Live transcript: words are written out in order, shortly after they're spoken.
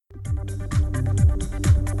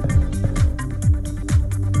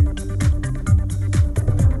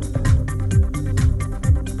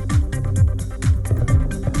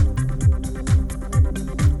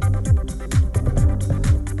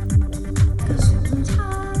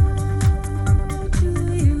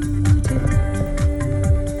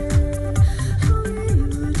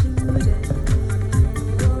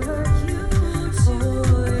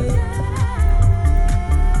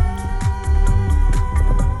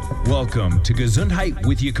Welcome to Gesundheit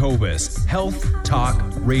with Jacobus, Health Talk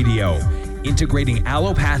Radio, integrating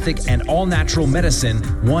allopathic and all-natural medicine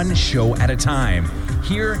one show at a time.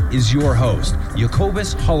 Here is your host,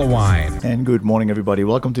 Jacobus Hollowine. And good morning, everybody.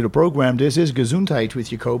 Welcome to the program. This is Gesundheit with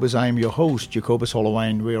Jacobus. I am your host, Jacobus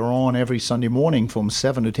Hollowine. We are on every Sunday morning from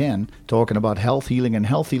 7 to 10, talking about health, healing, and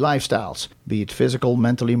healthy lifestyles, be it physical,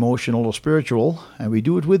 mental, emotional, or spiritual. And we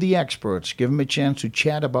do it with the experts. Give them a chance to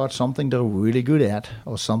chat about something they're really good at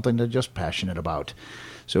or something they're just passionate about.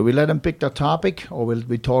 So we let them pick their topic, or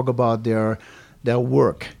we talk about their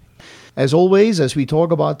work. As always, as we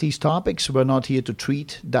talk about these topics, we're not here to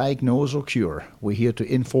treat, diagnose, or cure. We're here to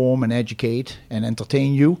inform and educate and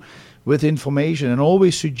entertain you with information, and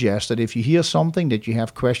always suggest that if you hear something that you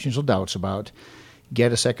have questions or doubts about,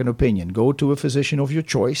 get a second opinion. Go to a physician of your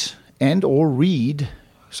choice and or read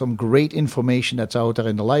some great information that's out there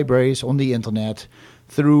in the libraries, on the internet,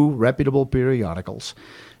 through reputable periodicals.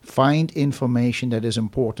 Find information that is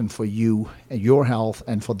important for you and your health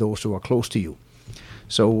and for those who are close to you.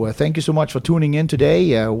 So thank you so much for tuning in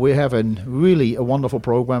today. We're having really a wonderful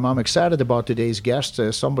program. I'm excited about today's guest,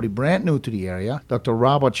 somebody brand new to the area, Dr.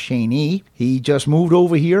 Robert Cheney. He just moved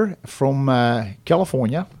over here from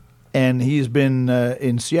California, and he's been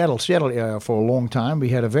in Seattle area for a long time. We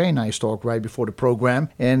had a very nice talk right before the program,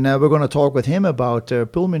 and we're going to talk with him about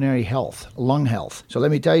pulmonary health, lung health. So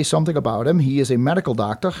let me tell you something about him. He is a medical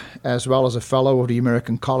doctor as well as a fellow of the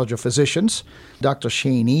American College of Physicians. Dr.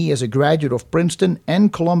 Cheney is a graduate of Princeton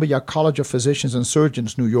and Columbia College of Physicians and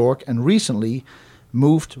Surgeons, New York, and recently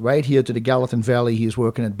moved right here to the Gallatin Valley. He's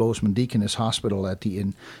working at Bozeman Deaconess Hospital at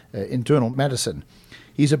the internal medicine.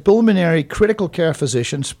 He's a pulmonary critical care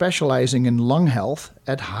physician specializing in lung health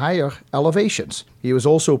at higher elevations. He was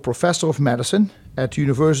also professor of medicine at the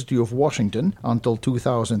University of Washington until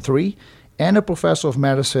 2003 and a professor of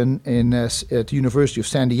medicine at the University of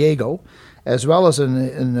San Diego, as well as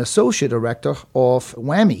an associate director of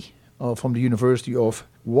WAMI from the University of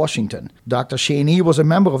Washington. Dr. Cheney was a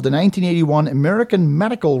member of the 1981 American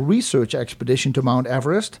Medical Research Expedition to Mount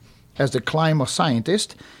Everest as the climber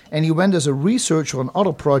scientist, and he went as a researcher on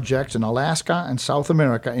other projects in Alaska and South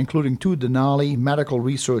America, including 2 Denali medical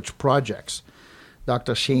research projects.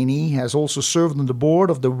 Dr. Cheney has also served on the board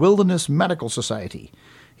of the Wilderness Medical Society.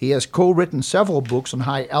 He has co-written several books on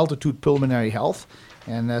high-altitude pulmonary health,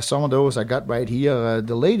 and some of those I got right here.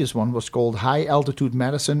 The latest one was called High-Altitude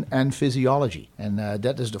Medicine and Physiology, and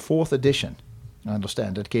that is the 4th edition, I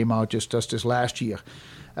understand. That came out just this last year.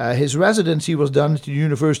 His residency was done at the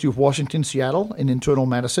University of Washington, Seattle, in internal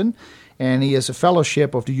medicine, and he has a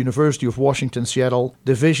fellowship of the University of Washington, Seattle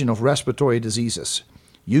Division of Respiratory Diseases.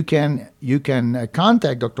 You can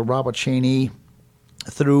contact Dr. Robert Cheney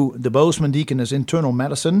through the Bozeman Deaconess Internal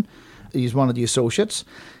Medicine. He's one of the associates,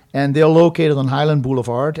 and they're located on Highland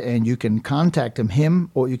Boulevard, and you can contact him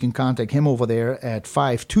or you can contact him over there at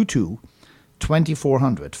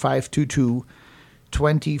 522-2400,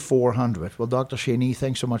 522-2400. Well, Dr. Cheney,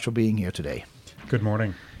 thanks so much for being here today. Good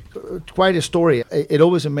morning. Quite a story. It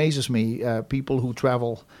always amazes me, people who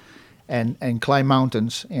travel and climb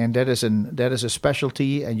mountains, and that is a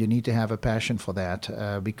specialty, and you need to have a passion for that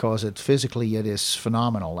because physically it is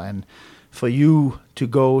phenomenal. And for you to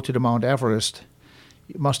go to the Mount Everest,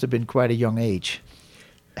 it must have been quite a young age.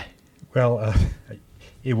 Well,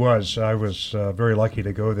 it was. I was very lucky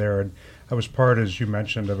to go there, and I was part, as you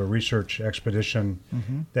mentioned, of a research expedition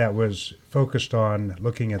that was focused on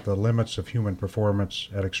looking at the limits of human performance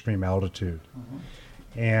at extreme altitude.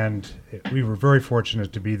 And we were very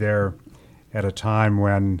fortunate to be there at a time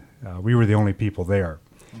when we were the only people there.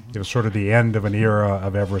 It was sort of the end of an era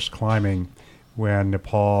of Everest climbing when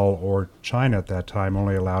Nepal or China at that time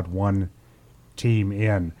only allowed one team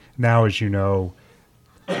in. Now, as you know,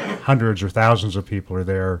 hundreds or thousands of people are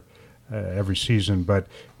there every season, but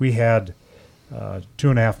we had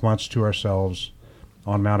 2.5 months to ourselves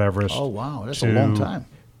on Mount Everest. Oh, wow. That's a long time.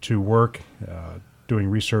 To work, doing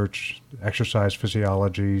research, exercise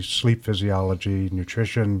physiology, sleep physiology,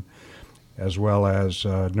 nutrition, as well as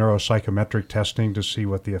neuropsychometric testing to see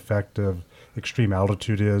what the effect of extreme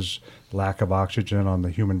altitude is, lack of oxygen on the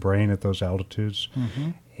human brain at those altitudes.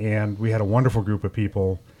 And we had a wonderful group of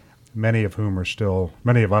people, many of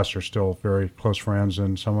us are still very close friends,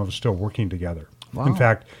 and some of us still working together. Wow. In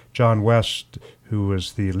fact, John West, who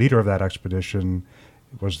was the leader of that expedition,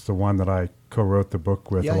 was the one that I co-wrote the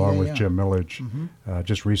book with, along with Jim Millage,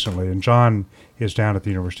 just recently. And John is down at the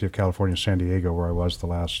University of California, San Diego, where I was the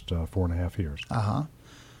last 4.5 years.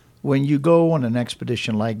 When you go on an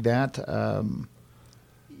expedition like that,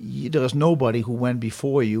 there's nobody who went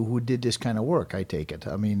before you who did this kind of work, I take it.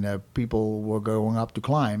 I mean, people were going up to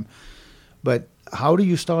climb. But how do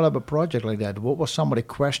you start up a project like that? What were some of the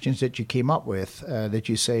questions that you came up with that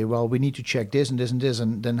you say, well, we need to check this and this and this,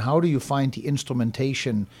 and then how do you find the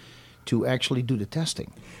instrumentation to actually do the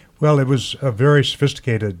testing? Well, it was a very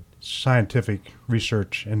sophisticated scientific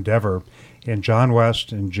research endeavor, and John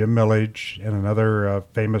West and Jim Millage and another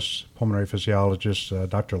famous pulmonary physiologist,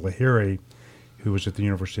 Dr. Lahiri, who was at the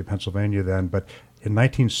University of Pennsylvania then, but in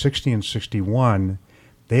 1960 and 61,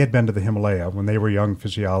 they had been to the Himalaya when they were young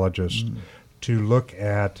physiologists to look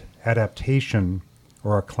at adaptation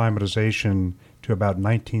or acclimatization to about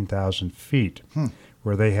 19,000 feet,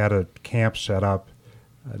 where they had a camp set up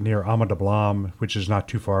near Amadablam, which is not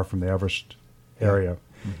too far from the Everest area.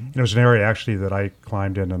 And it was an area actually that I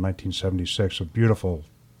climbed in 1976, a beautiful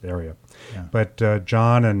area. Yeah. But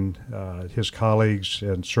John and his colleagues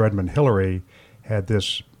and Sir Edmund Hillary had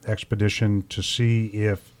this expedition to see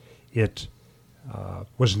if it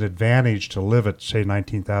was an advantage to live at, say,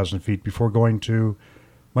 19,000 feet before going to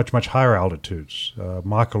much, much higher altitudes.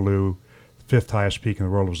 Makalu, the fifth highest peak in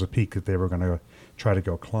the world, was the peak that they were going to try to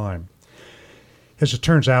go climb. As it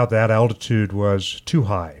turns out, that altitude was too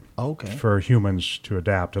high for humans to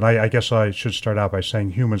adapt. And I guess I should start out by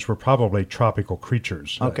saying humans were probably tropical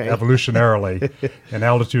creatures evolutionarily, and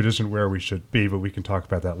altitude isn't where we should be, but we can talk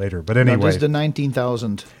about that later. But anyway. Now, just the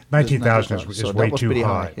 19,000. 19,000 is so way too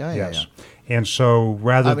high. Yeah. And so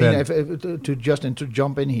rather than... to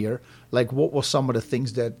jump in here, like what were some of the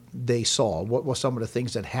things that they saw? What were some of the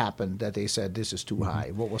things that happened that they said this is too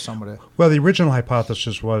high? What were some of the... Well, the original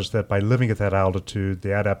hypothesis was that by living at that altitude,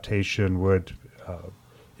 the adaptation would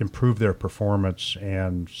improve their performance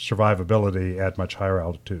and survivability at much higher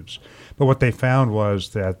altitudes. But what they found was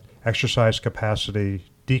that exercise capacity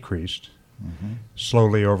decreased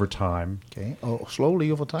slowly over time. Okay. Oh, slowly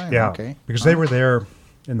over time. Yeah. Okay. Because they were there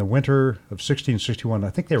in the winter of 1661. I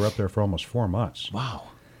think they were up there for almost 4 months. Wow.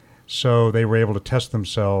 So they were able to test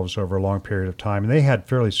themselves over a long period of time. And they had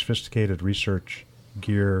fairly sophisticated research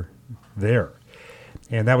gear there.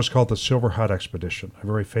 And that was called the Silver Hut Expedition, a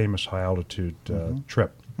very famous high-altitude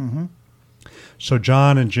trip. So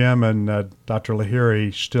John and Jim and Dr.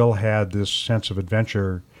 Lahiri still had this sense of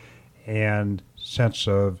adventure and sense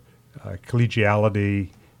of collegiality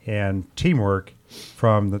and teamwork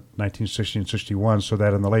from the 1960 and 61, so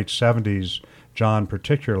that in the late 70s, John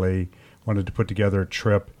particularly wanted to put together a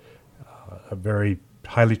trip, a very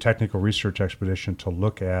highly technical research expedition to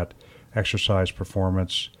look at exercise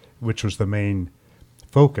performance, which was the main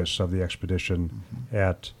focus of the expedition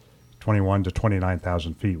at 21 to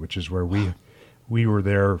 29,000 feet, which is where we were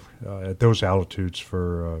there at those altitudes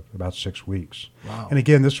for about 6 weeks. Wow. And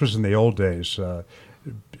again, this was in the old days.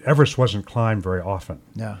 Everest wasn't climbed very often.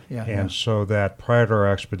 So that prior to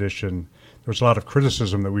our expedition, there was a lot of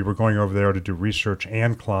criticism that we were going over there to do research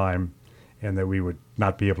and climb, and that we would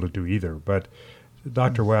not be able to do either. But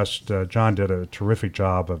Dr. West, John did a terrific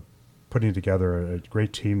job of putting together a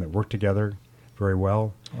great team that worked together very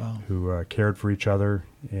well, who cared for each other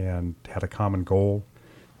and had a common goal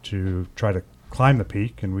to try to climb the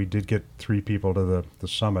peak. And we did get 3 people to the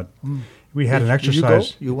summit. We had an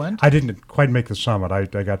exercise. Did you go? You went? I didn't quite make the summit. I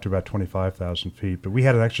got to about 25,000 feet. But we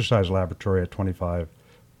had an exercise laboratory at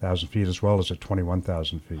 25,000 feet as well as at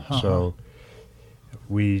 21,000 feet. So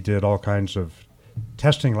we did all kinds of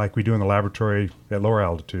testing like we do in the laboratory at lower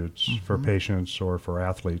altitudes for patients or for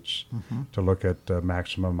athletes to look at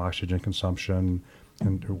maximum oxygen consumption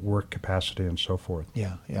and work capacity and so forth.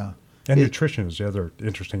 Yeah. And nutrition is the other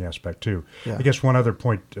interesting aspect too. Yeah. I guess one other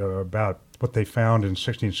point about what they found in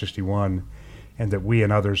 1661 and that we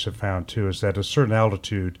and others have found too is that at a certain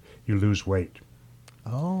altitude you lose weight.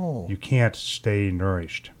 Oh. You can't stay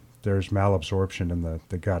nourished. There's malabsorption in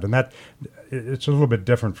the gut. And that it's a little bit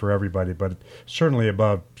different for everybody, but certainly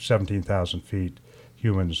above 17,000 feet,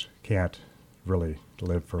 humans can't really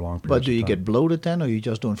live for long periods of time. But do you get bloated then, or you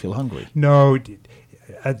just don't feel hungry? No,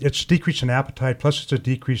 it's a decrease in appetite, plus it's a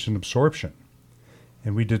decrease in absorption.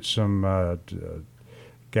 And we did some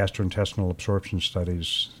gastrointestinal absorption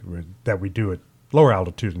studies that we do at lower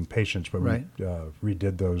altitude in patients, but we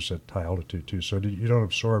redid those at high altitude too. So you don't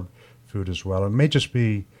absorb food as well. It may just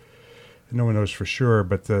be, no one knows for sure,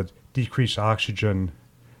 but the decreased oxygen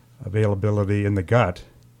availability in the gut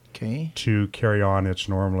to carry on its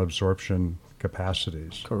normal absorption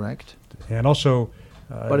capacities. Correct. And also...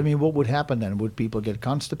 but I mean, what would happen then? Would people get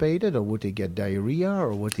constipated, or would they get diarrhea,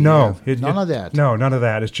 or would they none of that? No, none of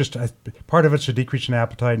that. It's just part of it's a decrease in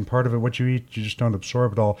appetite, and part of it, what you eat, you just don't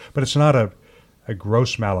absorb it all. But it's not a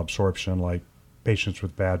gross malabsorption like patients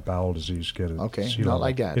with bad bowel disease get at sea level. Not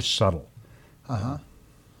like that. It's subtle.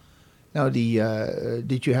 Now,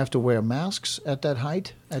 did you have to wear masks at that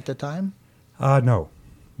height at the time? No,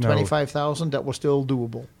 No. 25,000, that was still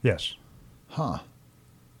doable. Yes. Huh.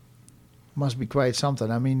 Must be quite something.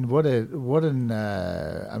 I mean, was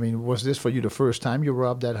this for you the first time you were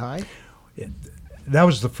up that high? That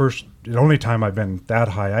was the only time I've been that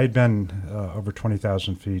high. I'd been over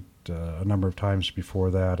 20,000 feet a number of times before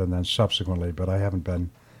that, and then subsequently, but I haven't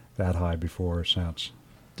been that high before or since.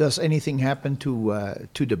 Does anything happen to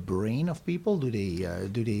the brain of people? Do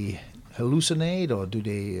they hallucinate, or do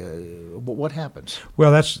they? What happens?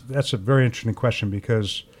 Well, that's a very interesting question,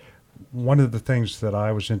 because one of the things that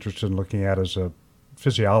I was interested in looking at as a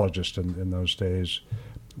physiologist in those days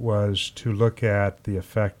was to look at the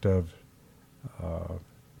effect of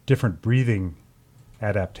different breathing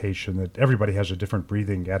adaptation. That everybody has a different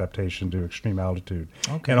breathing adaptation to extreme altitude,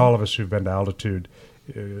 okay. And all of us who've been to altitude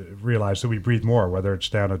realize that we breathe more, whether it's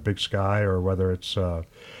down at Big Sky or whether it's on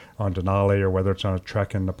Denali or whether it's on a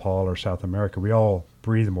trek in Nepal or South America. We all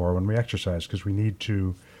breathe more when we exercise because we need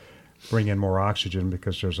to bring in more oxygen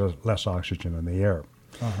because there's less oxygen in the air.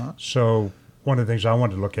 Uh-huh. So one of the things I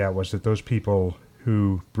wanted to look at was that those people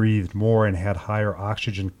who breathed more and had higher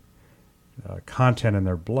oxygen content in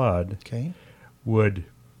their blood would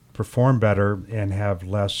perform better and have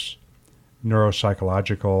less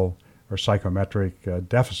neuropsychological or psychometric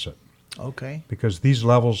deficit. Okay. Because these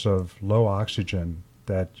levels of low oxygen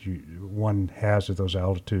that one has at those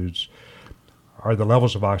altitudes are the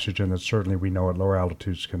levels of oxygen that certainly we know at lower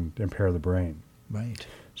altitudes can impair the brain. Right.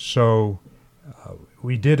 So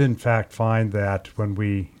we did, in fact, find that when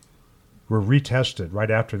we were retested right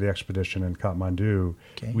after the expedition in Kathmandu,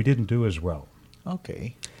 we didn't do as well.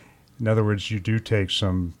 Okay. In other words, you do take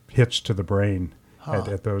some hits to the brain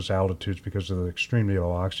at those altitudes because of the extremely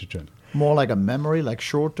low oxygen. More like a memory, like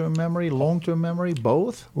short-term memory, long-term memory,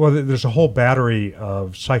 both? Well, there's a whole battery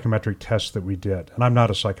of psychometric tests that we did. And I'm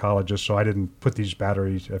not a psychologist, so I didn't put these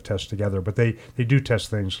batteries of tests together. But they do test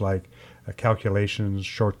things like calculations,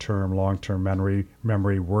 short-term, long-term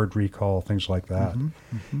memory, word recall, things like that.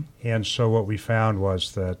 Mm-hmm. Mm-hmm. And so what we found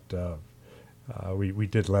was that we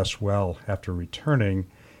did less well after returning.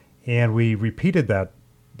 And we repeated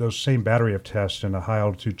those same battery of tests in a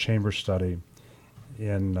high-altitude chamber study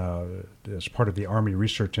as part of the Army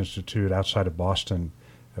Research Institute outside of Boston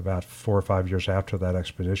about 4 or 5 years after that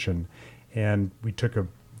expedition. And we took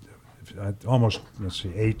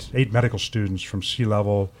eight medical students from sea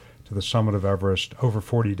level to the summit of Everest over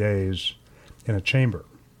 40 days in a chamber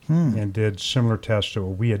and did similar tests to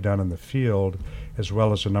what we had done in the field, as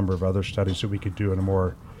well as a number of other studies that we could do in a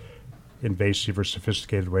more invasive or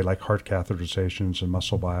sophisticated way, like heart catheterizations and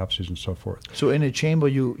muscle biopsies and so forth. So in a chamber,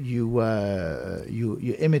 you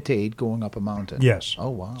imitate going up a mountain. Yes.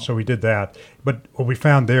 Oh wow. So we did that, but what we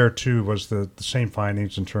found there too was the same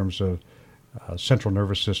findings in terms of central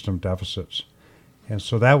nervous system deficits, and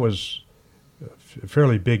so that was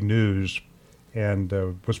fairly big news, and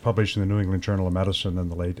was published in the New England Journal of Medicine in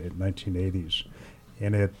the late 1980s.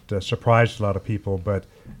 And it surprised a lot of people, but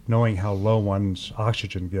knowing how low one's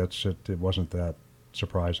oxygen gets, it wasn't that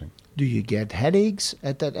surprising. Do you get headaches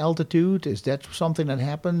at that altitude? Is that something that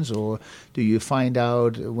happens? Or do you find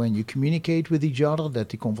out when you communicate with each other that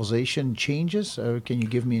the conversation changes? Can you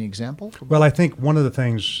give me an example? Well, I think one of the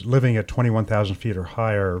things, living at 21,000 feet or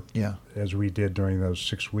higher, yeah, as we did during those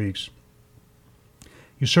 6 weeks,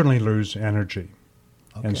 you certainly lose energy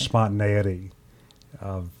and spontaneity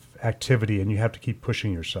of activity, and you have to keep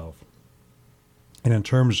pushing yourself. And in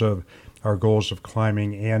terms of our goals of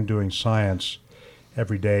climbing and doing science,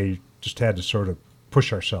 every day just had to sort of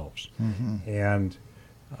push ourselves. Mm-hmm. And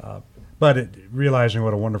but realizing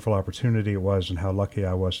what a wonderful opportunity it was and how lucky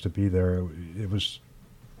I was to be there, it was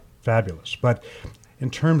fabulous. But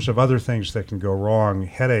in terms of other things that can go wrong,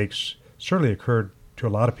 headaches certainly occurred to a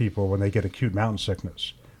lot of people when they get acute mountain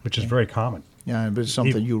sickness, which is very common. Yeah, but it's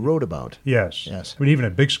something you wrote about. Yes. Yes. I mean, even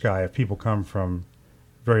at Big Sky, if people come from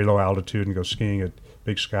very low altitude and go skiing at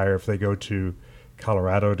Big Sky, or if they go to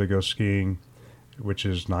Colorado to go skiing, which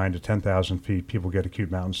is 9,000 to 10,000 feet, people get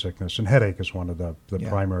acute mountain sickness, and headache is one of the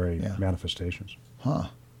primary manifestations. Huh.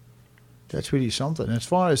 That's really something. As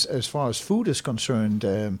far as food is concerned,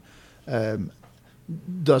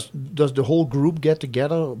 does the whole group get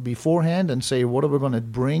together beforehand and say, what are we going to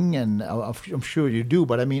bring? And I'm sure you do,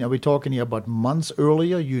 but I mean, are we talking here about months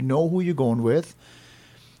earlier? You know who you're going with.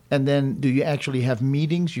 And then do you actually have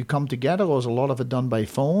meetings? You come together, or is a lot of it done by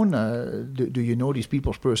phone? Do you know these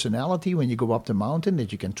people's personality when you go up the mountain,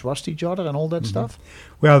 that you can trust each other and all that stuff?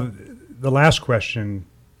 Well, the last question,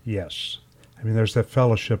 yes. I mean, there's that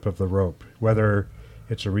fellowship of the rope, whether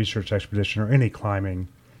it's a research expedition or any climbing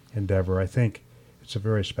endeavor. I think it's a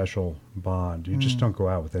very special bond. You just don't go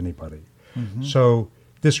out with anybody. Mm-hmm. So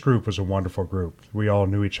this group was a wonderful group. We all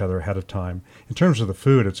knew each other ahead of time. In terms of the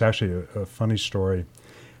food, it's actually a funny story.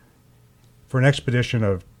 For an expedition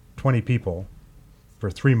of 20 people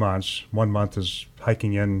for 3 months, 1 month is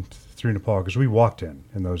hiking in through Nepal, because we walked in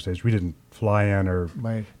those days. We didn't fly in or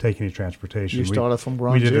take any transportation. You started from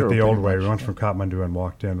ground zero. We did it the old way. Much. We went from Kathmandu and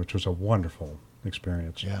walked in, which was a wonderful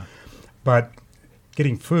experience. Yeah. But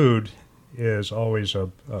getting food is always a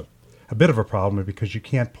bit of a problem, because you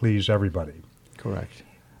can't please everybody. Correct.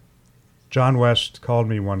 John West called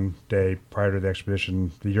me one day prior to the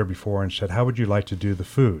expedition the year before and said, "How would you like to do the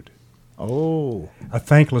food?" Oh. A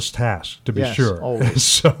thankless task, to be sure. Always.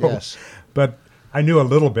 So, yes. But I knew a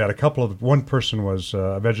little bit. One person was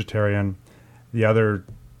a vegetarian. The other,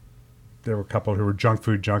 there were a couple who were junk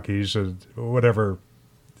food junkies, whatever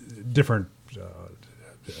different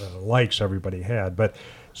likes everybody had. But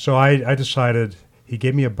so I decided, he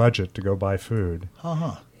gave me a budget to go buy food.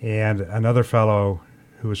 Uh-huh. And another fellow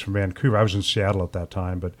who was from Vancouver, I was in Seattle at that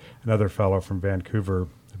time, but another fellow from Vancouver,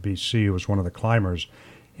 BC, who was one of the climbers,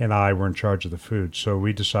 and I were in charge of the food. So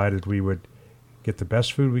we decided we would get the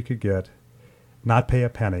best food we could get, not pay a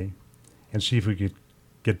penny, and see if we could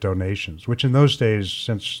get donations, which in those days,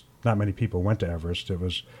 since not many people went to Everest, it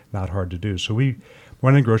was not hard to do. So we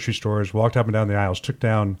went in grocery stores, walked up and down the aisles, took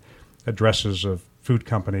down addresses of food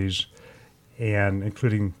companies, and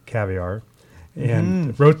including Caviar,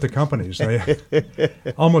 and wrote the companies.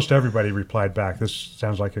 Almost everybody replied back, "This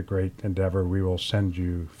sounds like a great endeavor. We will send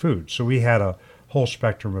you food." So we had a whole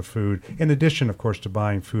spectrum of food, in addition, of course, to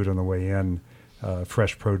buying food on the way in,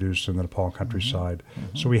 fresh produce in the Nepal countryside.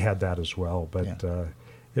 So we had that as well. But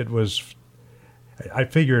it was, I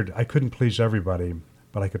figured I couldn't please everybody,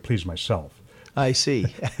 but I could please myself. I see.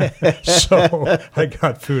 So I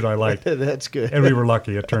got food I liked. That's good. And we were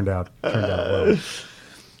lucky. It turned out well.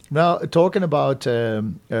 Now, talking about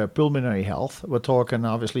pulmonary health, we're talking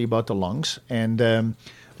obviously about the lungs. And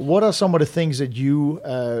what are some of the things that you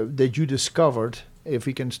discovered, if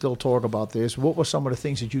we can still talk about this, what were some of the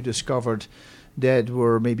things that you discovered that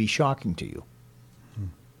were maybe shocking to you?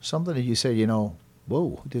 Something that you said,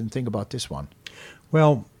 whoa, didn't think about this one.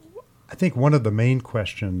 Well, I think one of the main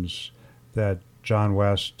questions that John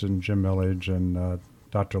West and Jim Millage and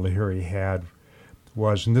Dr. Lahiri had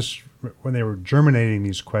was, and this, when they were germinating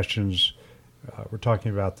these questions, we're talking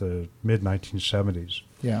about the mid-1970s.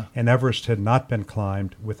 Yeah. And Everest had not been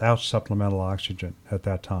climbed without supplemental oxygen at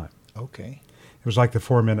that time. Okay. It was like the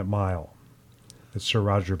 4-minute mile that Sir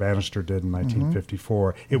Roger Bannister did in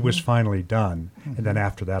 1954. It was finally done. And then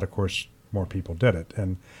after that, of course, more people did it.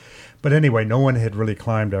 But anyway, no one had really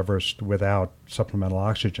climbed Everest without supplemental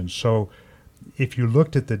oxygen. So if you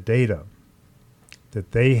looked at the data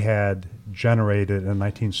that they had generated in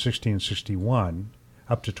 1960 and 61,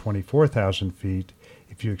 up to 24,000 feet,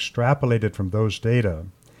 if you extrapolated from those data,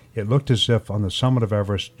 it looked as if on the summit of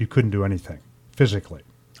Everest you couldn't do anything physically.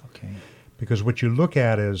 Okay. Because what you look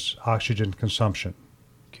at is oxygen consumption,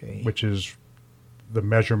 which is the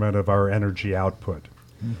measurement of our energy output,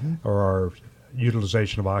 or our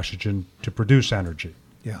utilization of oxygen to produce energy.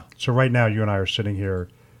 Yeah. So right now you and I are sitting here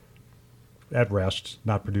at rest,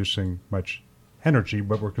 not producing much energy,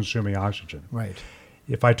 but we're consuming oxygen. Right.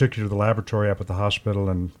 If I took you to the laboratory up at the hospital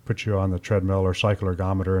and put you on the treadmill or cycle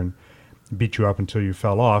ergometer and beat you up until you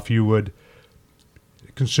fell off, you would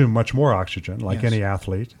consume much more oxygen, like any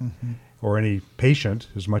athlete or any patient,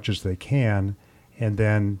 as much as they can, and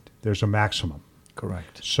then there's a maximum.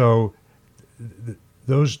 Correct. So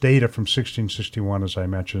those data from 1661, as I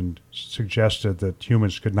mentioned, suggested that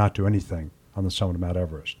humans could not do anything on the summit of Mount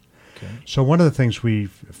Everest. Okay. So one of the things we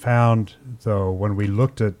found, though, when we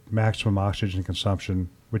looked at maximum oxygen consumption,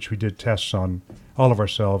 which we did tests on all of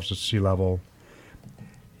ourselves at sea level,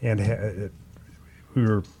 and we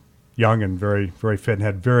were young and very, very fit and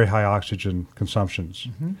had very high oxygen consumptions.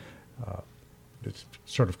 It's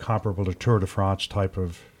sort of comparable to Tour de France type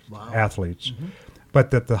of athletes. But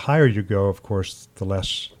that the higher you go, of course, the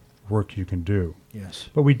less work you can do. Yes.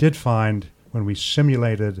 But we did find when we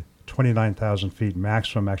simulated 29,000 feet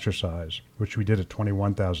maximum exercise, which we did at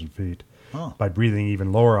 21,000 feet, by breathing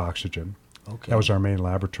even lower oxygen. Okay. That was our main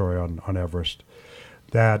laboratory on Everest.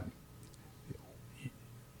 That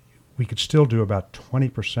we could still do about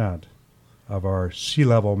 20% of our sea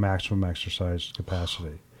level maximum exercise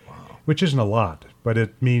capacity, which isn't a lot, but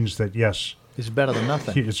it means that, yes, it's better than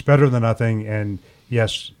nothing. It's better than nothing, and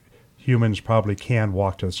yes, humans probably can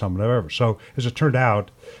walk to the summit of Everest. So as it turned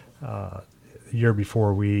out, the year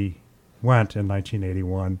before we went in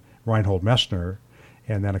 1981, Reinhold Messner,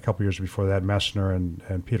 and then a couple years before that, Messner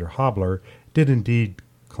and Peter Hobler did indeed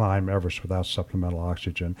climb Everest without supplemental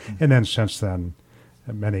oxygen. And then since then,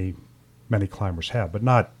 many many climbers have, but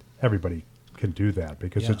not everybody can do that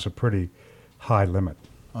because it's a pretty high limit.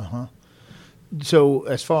 So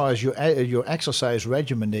as far as your exercise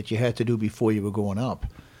regimen that you had to do before you were going up,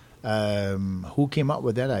 who came up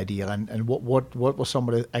with that idea, and what were some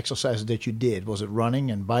of the exercises that you did? Was it running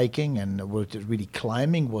and biking, and was it really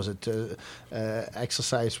climbing? Was it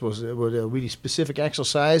exercise? Were there really specific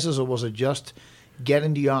exercises, or was it just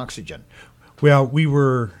getting the oxygen? Well, we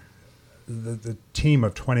were the team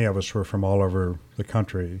of 20 of us were from all over the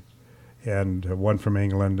country, and one from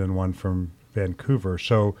England and one from Vancouver.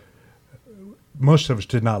 So most of us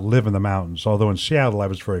did not live in the mountains, although in Seattle I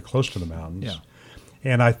was very close to the mountains. Yeah.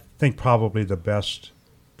 And I think probably the best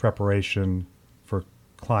preparation for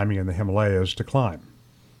climbing in the Himalayas is to climb.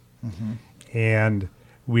 And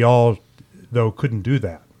we all, though, couldn't do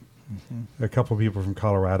that. A couple of people from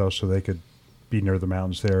Colorado, so they could be near the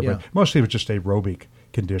mountains there. Yeah. But mostly it was just aerobic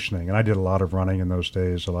conditioning. And I did a lot of running in those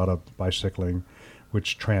days, a lot of bicycling,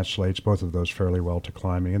 which translates both of those fairly well to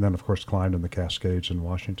climbing. And then, of course, climbed in the Cascades in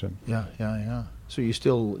Washington. Yeah. So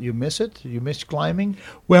you miss it? You miss climbing?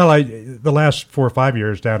 Well, the last 4 or 5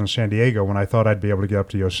 years down in San Diego, when I thought I'd be able to get up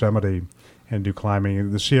to Yosemite and do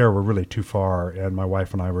climbing, the Sierra were really too far, and my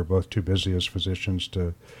wife and I were both too busy as physicians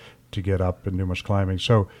to get up and do much climbing.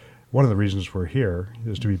 So one of the reasons we're here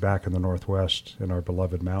is to be back in the Northwest in our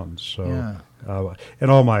beloved mountains. So,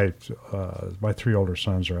 and all my 3 older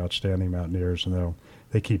sons are outstanding mountaineers, and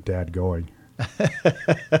they keep Dad going.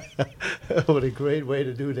 What a great way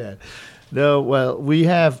to do that. No, well, we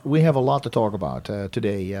have a lot to talk about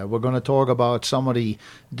today. We're going to talk about some of the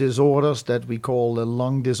disorders that we call the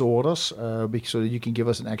lung disorders, so that you can give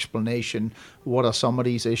us an explanation. What are some of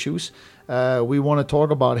these issues? We want to talk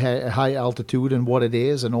about high altitude and what it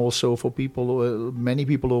is, and also for people, many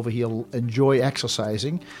people over here enjoy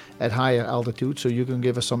exercising at higher altitude, so you can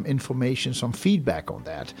give us some information, some feedback on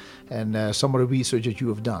that, and some of the research that you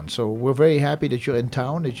have done. So we're very happy that you're in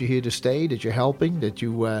town, that you're here to stay, that you're helping, that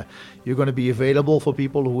you're going to be available for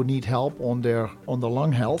people who need help on their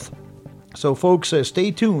lung health. So folks,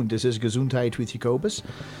 stay tuned. This is Gesundheit with Jacobus.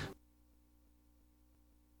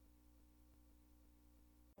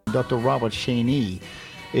 Dr. Robert Cheney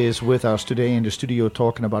is with us today in the studio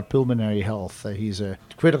talking about pulmonary health. He's a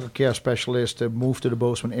critical care specialist, moved to the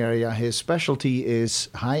Bozeman area. His specialty is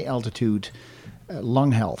high altitude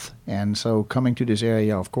lung health. And so coming to this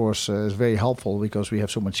area, of course, is very helpful because we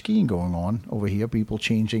have so much skiing going on over here, people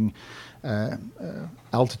changing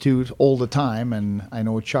altitude all the time. And I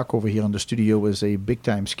know Chuck over here in the studio is a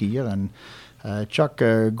big-time skier, and Chuck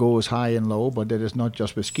goes high and low, but that is not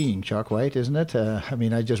just with skiing, Chuck, right? Isn't it?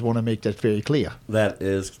 I just want to make that very clear. That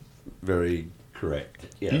is very correct.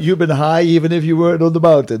 Yes. You've been high even if you weren't on the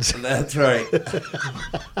mountains. That's right.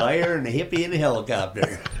 Higher than a hippie in a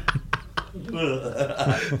helicopter.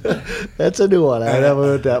 That's a new one. I never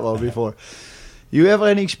heard that one before. You ever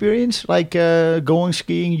any experience like going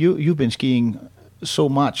skiing? You've been skiing so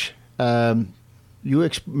much. You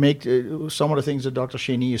make some of the things that Dr.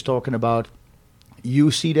 Cheney is talking about.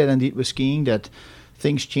 You see that indeed with skiing, that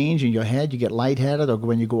things change in your head. You get lightheaded, or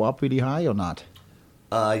when you go up really high, or not?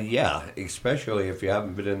 Yeah, especially if you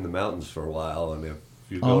haven't been in the mountains for a while, and if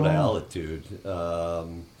you go to altitude,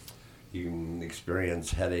 you can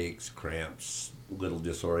experience headaches, cramps, little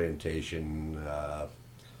disorientation.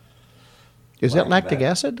 Is that lactic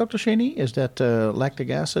acid, Dr. Cheney? Is that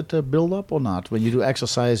lactic acid buildup or not? When you do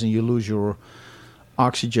exercise and you lose your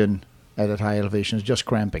oxygen at that high elevation, it's just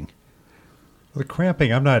cramping? The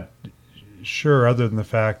cramping, I'm not sure, other than the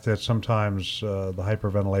fact that sometimes the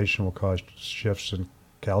hyperventilation will cause shifts in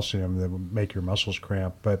calcium that will make your muscles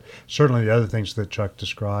cramp. But certainly the other things that Chuck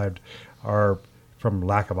described are from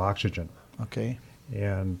lack of oxygen. Okay.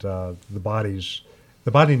 And the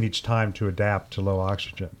body needs time to adapt to low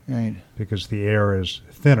oxygen. Right. Because the air is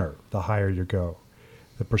thinner the higher you go.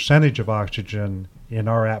 The percentage of oxygen in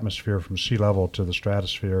our atmosphere from sea level to the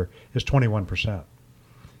stratosphere is 21%.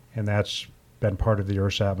 And that's been part of the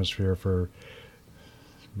Earth's atmosphere for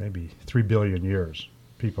maybe 3 billion years.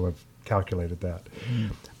 People have calculated that.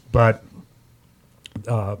 But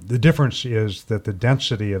the difference is that the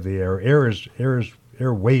density of the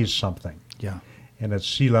air weighs something. Yeah. And at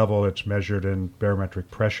sea level, it's measured in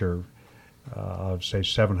barometric pressure of, say,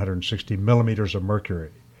 760 millimeters of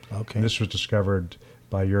mercury. Okay. And this was discovered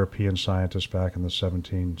by European scientists back in the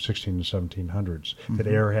 16 and 1700s, that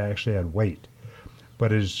air actually had weight.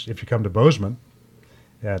 But if you come to Bozeman,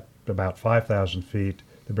 at about 5,000 feet,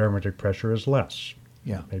 the barometric pressure is less,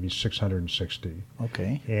 maybe 660.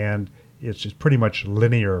 Okay. And it's pretty much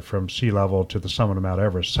linear from sea level to the summit of Mount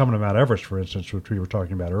Everest. Summit of Mount Everest, for instance, which we were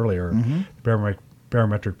talking about earlier, the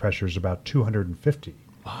barometric pressure is about 250.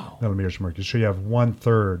 millimeters of mercury. So you have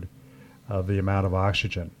 1/3 of the amount of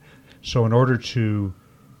oxygen. So in order to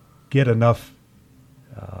get enough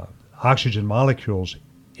oxygen molecules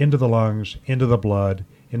into the lungs, into the blood,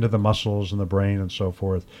 into the muscles and the brain and so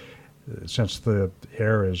forth, since the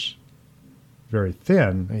air is very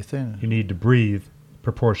thin, you need to breathe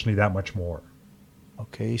proportionally that much more.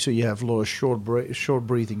 Okay, so you have a lot of short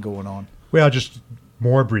breathing going on. Well, just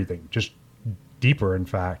more breathing, just deeper, in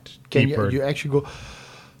fact. Can deeper. you actually go...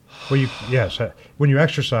 Well, yes. When you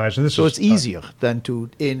exercise, and this so is... it's easier than to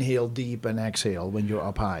inhale deep and exhale when you're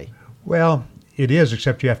up high? Well, it is,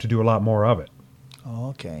 except you have to do a lot more of it.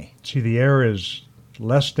 Okay. See, the air is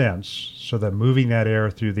less dense, so that moving that air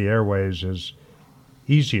through the airways is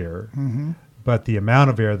easier, but the amount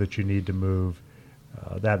of air that you need to move,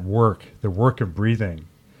 the work of breathing,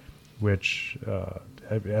 which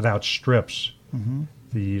it outstrips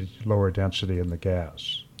the lower density in the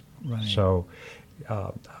gas. Right. So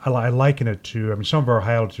I liken it to, some of our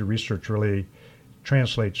high altitude research really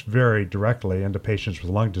translates very directly into patients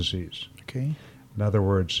with lung disease. Okay. In other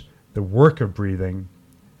words, the work of breathing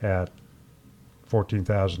at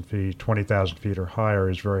 14,000 feet, 20,000 feet or higher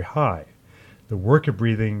is very high. The work of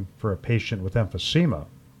breathing for a patient with emphysema,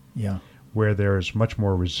 where there's much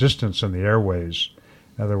more resistance in the airways,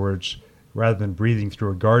 in other words, rather than breathing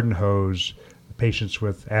through a garden hose, patients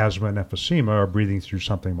with asthma and emphysema are breathing through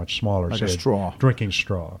something much smaller, like say a straw. Drinking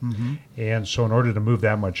straw. And so in order to move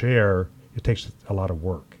that much air, it takes a lot of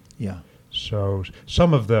work. Yeah. So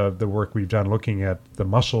some of the work we've done looking at the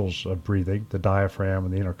muscles of breathing, the diaphragm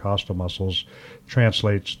and the intercostal muscles,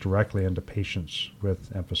 translates directly into patients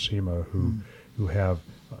with emphysema who have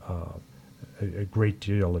a great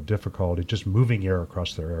deal of difficulty just moving air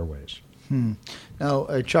across their airways.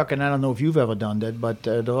 Now, Chuck, and I don't know if you've ever done that, but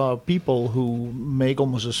there are people who make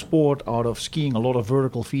almost a sport out of skiing a lot of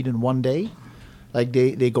vertical feet in one day. Like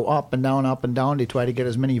they go up and down. They try to get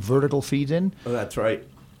as many vertical feet in. Oh, that's right.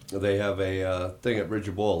 They have a thing at Ridge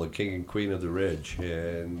of Bowl, the King and Queen of the Ridge.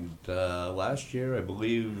 And last year, I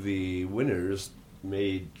believe the winners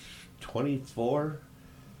made 24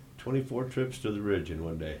 trips to the Ridge in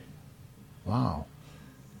one day. Wow.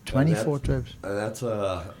 24 trips. And that's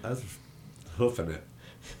hoofing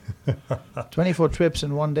it. 24 trips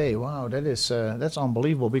in one day. Wow, that's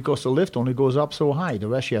unbelievable because the lift only goes up so high. The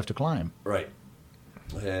rest you have to climb. Right.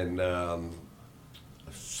 And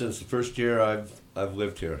since the first year I've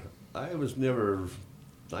lived here, I never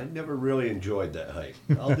really enjoyed that hike.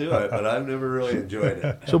 I'll do it, but I've never really enjoyed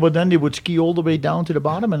it. So, but then they would ski all the way down to the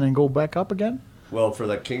bottom and then go back up again? Well, for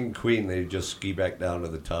the King and Queen, they just ski back down to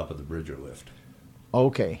the top of the Bridger lift.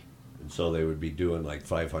 Okay. And so they would be doing like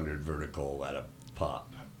 500 vertical at a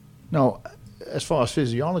pop. Now, as far as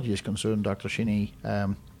physiology is concerned, Dr. Cheney,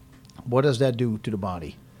 what does that do to the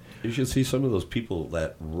body? You should see some of those people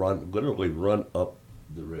that literally run up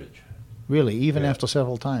the ridge. Really, even after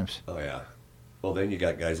several times? Oh, yeah. Well, then you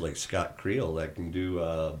got guys like Scott Creel that can do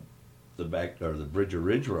the Bridger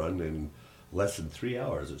Ridge run in less than 3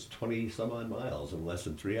 hours. It's 20 some odd miles in less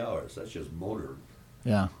than 3 hours. That's just motor.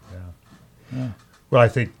 Yeah. Well, I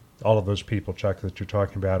think all of those people, Chuck, that you're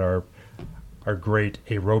talking about are great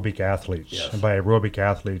aerobic athletes. Yes. And by aerobic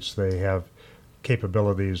athletes, they have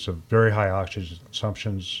capabilities of very high oxygen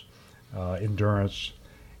consumptions, endurance,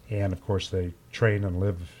 and of course they train and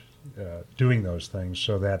live doing those things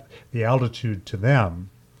so that the altitude to them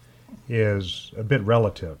is a bit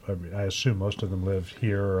relative. I assume most of them live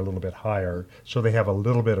here or a little bit higher, so they have a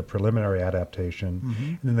little bit of preliminary adaptation,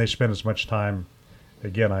 and then they spend as much time,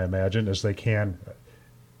 again, I imagine, as they can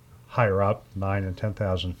higher up, 9,000 and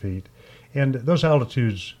 10,000 feet. And those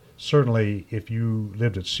altitudes, certainly if you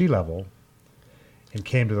lived at sea level and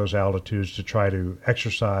came to those altitudes to try to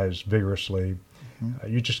exercise vigorously,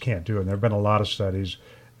 you just can't do it. And there have been a lot of studies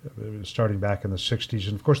starting back in the 60s.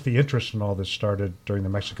 And, of course, the interest in all this started during the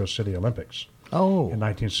Mexico City Olympics in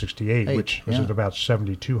 1968, which was at about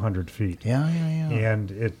 7,200 feet. And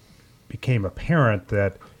it became apparent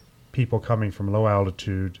that people coming from low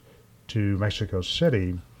altitude to Mexico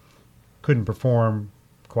City couldn't perform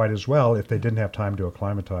quite as well if they didn't have time to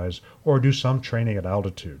acclimatize or do some training at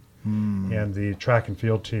altitude. And the track and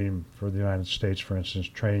field team for the United States, for instance,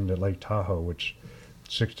 trained at Lake Tahoe, which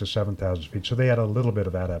 6,000 to 7,000 feet. So they had a little bit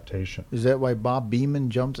of adaptation. Is that why Bob Beamon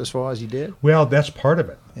jumped as far as he did? Well, that's part of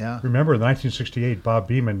it. Yeah. Remember, in 1968, Bob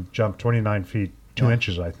Beamon jumped 29 feet, 2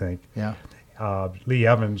 inches, I think. Yeah. Lee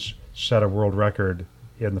Evans set a world record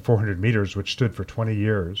in the 400 meters, which stood for 20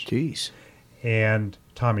 years. Jeez. And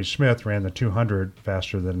Tommy Smith ran the 200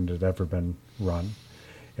 faster than it had ever been run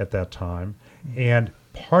at that time. And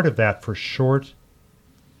part of that for short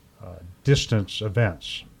distance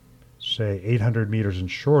events, say, 800 meters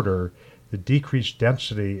and shorter, the decreased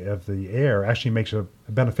density of the air actually makes a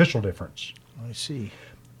beneficial difference. I see.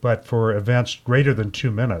 But for events greater than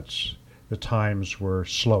 2 minutes, the times were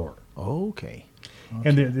slower. Okay.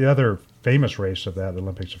 And the other famous race of that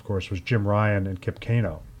Olympics, of course, was Jim Ryan and Kip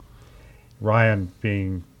Keino. Ryan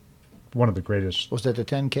being one of the greatest. Was that the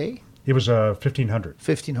 10K? It was a 1500.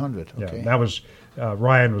 1500. Okay. Yeah, that was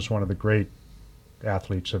Ryan was one of the great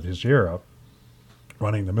athletes of his era,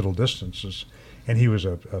 running the middle distances, and he was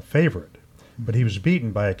a favorite. But he was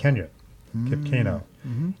beaten by a Kenyan, Kip Keino.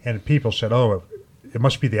 And people said, oh, it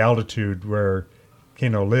must be the altitude where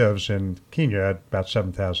Keino lives in Kenya at about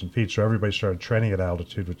 7,000 feet. So everybody started training at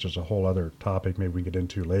altitude, which is a whole other topic maybe we can get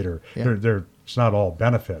into later. Yeah. It's not all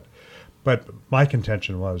benefit. But my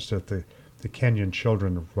contention was that the Kenyan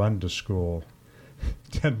children run to school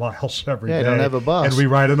 10 miles every day. They don't have a bus. And we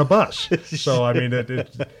ride in a bus. So, I mean, there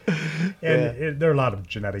are a lot of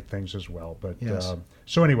genetic things as well. But yes.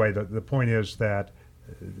 So anyway, the point is that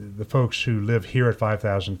the folks who live here at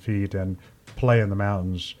 5,000 feet and play in the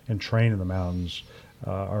mountains and train in the mountains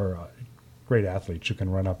are great athletes who can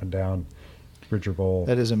run up and down Bridger Bowl.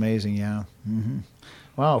 That is amazing, yeah.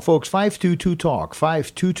 Wow, folks, 522-TALK,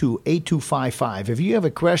 522-8255. If you have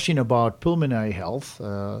a question about pulmonary health,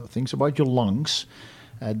 things about your lungs,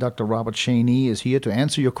 Dr. Robert Cheney is here to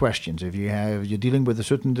answer your questions. If you're dealing with a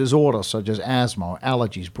certain disorder such as asthma, or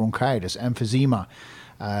allergies, bronchitis, emphysema,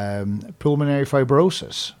 pulmonary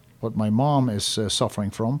fibrosis, what my mom is suffering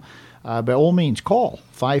from, by all means, call.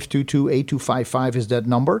 522-8255 is that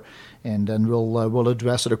number, and then we'll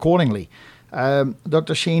address it accordingly.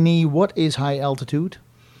 Dr. Cheney, what is high altitude?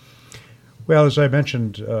 Well, as I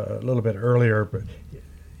mentioned a little bit earlier,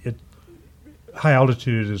 high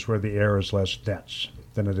altitude is where the air is less dense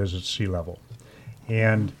than it is at sea level.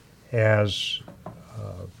 And as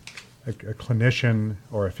a clinician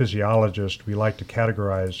or a physiologist, we like to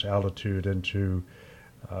categorize altitude into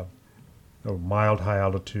mild high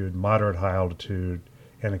altitude, moderate high altitude,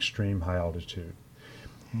 and extreme high altitude.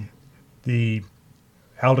 The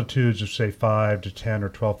altitudes of, say, 5 to 10 or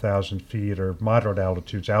 12,000 feet are moderate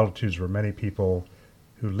altitudes where many people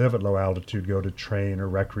who live at low altitude go to train or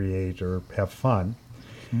recreate or have fun.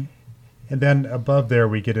 And then above there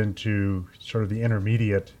we get into sort of the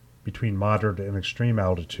intermediate between moderate and extreme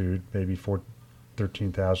altitude, maybe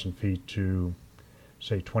 13,000 feet to,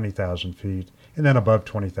 say, 20,000 feet, and then above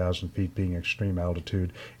 20,000 feet being extreme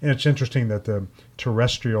altitude. And it's interesting that the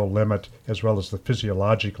terrestrial limit as well as the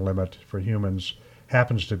physiologic limit for humans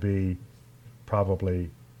happens to be probably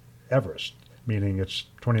Everest, meaning it's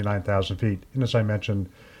 29,000 feet. And as I mentioned,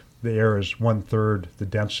 the air is 1/3 the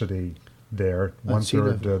density there,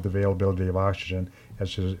 1/3 the availability of oxygen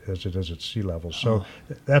as it is at sea level. So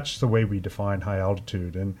that's the way we define high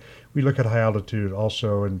altitude. And we look at high altitude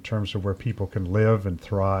also in terms of where people can live and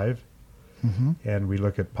thrive. And we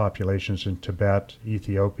look at populations in Tibet,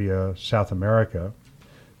 Ethiopia, South America,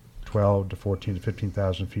 12 to 14 to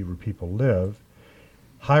 15,000 feet where people live.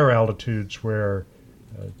 Higher altitudes where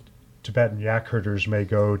Tibetan yak herders may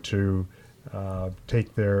go to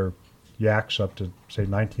take their yaks up to, say,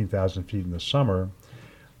 19,000 feet in the summer,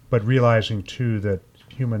 but realizing, too, that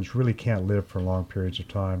humans really can't live for long periods of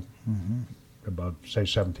time above, say,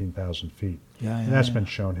 17,000 feet. And that's been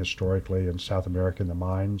shown historically in South America in the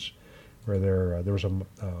mines, where there was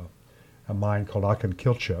a mine called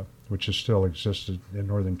Acanquilcha, which is still existed in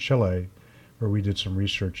northern Chile, where we did some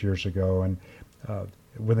research years ago. And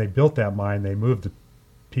when they built that mine, they moved the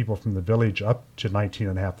people from the village up to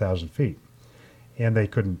 19,500 feet. And they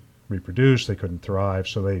couldn't reproduce, they couldn't thrive,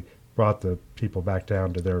 so they brought the people back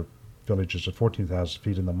down to their villages at 14,000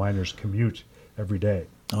 feet, and the miners commute every day.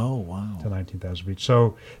 Oh, wow. To 19,000 feet.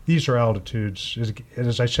 So these are altitudes, and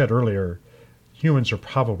as I said earlier, humans are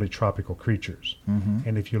probably tropical creatures.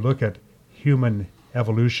 And if you look at human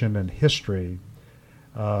evolution and history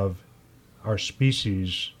of our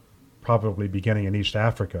species, probably beginning in East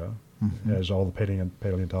Africa, as all the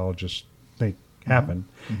paleontologists think happened,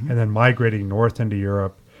 and then migrating north into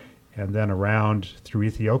Europe, and then around through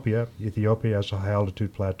Ethiopia. Ethiopia has a high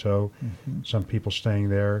altitude plateau, some people staying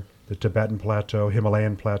there, the Tibetan plateau,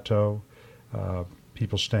 Himalayan plateau,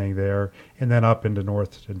 people staying there, and then up into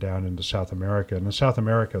north and down into South America. And in South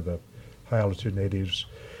America, the high altitude natives,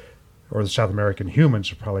 or the South American humans,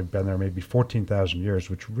 have probably been there maybe 14,000 years,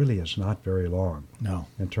 which really is not very long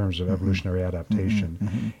in terms of evolutionary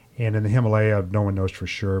adaptation. And in the Himalaya, no one knows for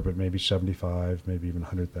sure, but maybe 75, maybe even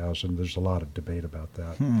 100,000. There's a lot of debate about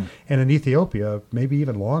that. And in Ethiopia, maybe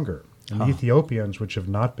even longer. And the Ethiopians, which have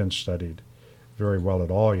not been studied very well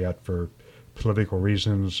at all yet for political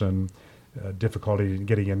reasons and difficulty in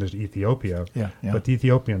getting into Ethiopia. Yeah. But the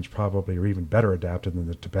Ethiopians probably are even better adapted than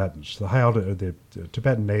the Tibetans. The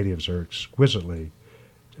Tibetan natives are exquisitely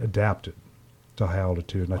adapted to high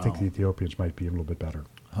altitude, and I think the Ethiopians might be a little bit better.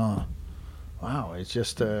 Wow, it's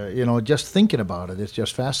just, just thinking about it, it's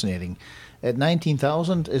just fascinating. At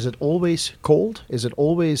 19,000, is it always cold? Is it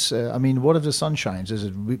always, what if the sun shines? Is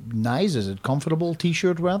it nice? Is it comfortable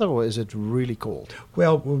T-shirt weather, or is it really cold?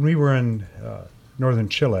 Well, when we were in northern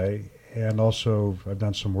Chile, and also I've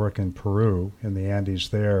done some work in Peru, in the Andes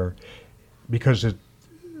there, because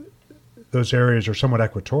those areas are somewhat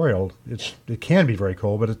equatorial, it can be very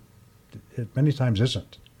cold, but it many times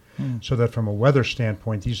isn't. So that from a weather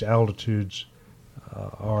standpoint, these altitudes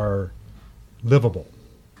are livable.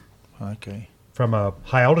 Okay. From a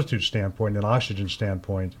high altitude standpoint, an oxygen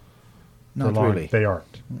standpoint, Not really. They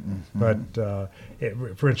aren't. But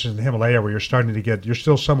for instance, in the Himalaya, where you're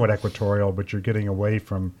still somewhat equatorial, but you're getting away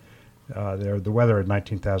from the weather at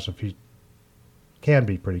 19,000 feet can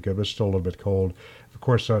be pretty good, but it's still a little bit cold. Of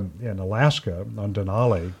course, in Alaska, on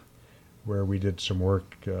Denali, where we did some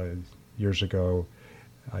work years ago,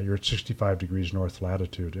 you're at 65 degrees north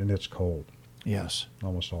latitude, and it's cold. Yes.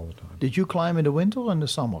 Almost all the time. Did you climb in the winter or in the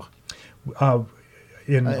summer? On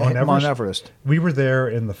Everest? Mount Everest. We were there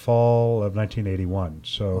in the fall of 1981,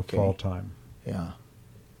 so Okay. fall time. Yeah.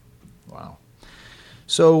 Wow.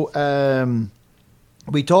 So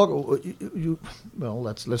we talk.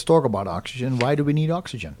 Let's talk about oxygen. Why do we need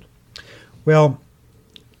oxygen? Well,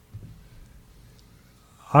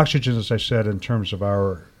 oxygen, as I said, in terms of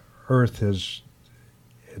our Earth, has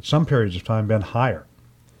at some periods of time been higher.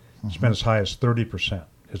 It's been as high as 30%.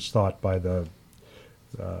 It's thought by the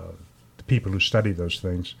people who study those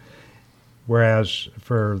things. Whereas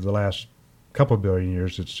for the last couple of billion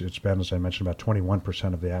years, it's been, as I mentioned, about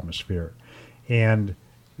 21% of the atmosphere. And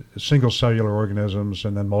single cellular organisms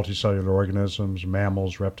and then multicellular organisms,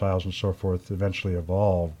 mammals, reptiles, and so forth, eventually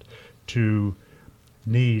evolved to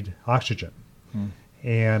need oxygen.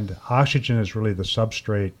 And oxygen is really the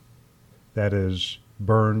substrate that is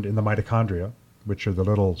burned in the mitochondria, which are the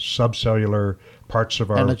little subcellular parts of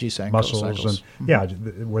our energy muscles,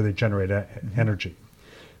 and where they generate energy.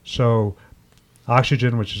 So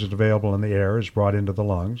oxygen, which is available in the air, is brought into the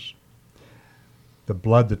lungs. The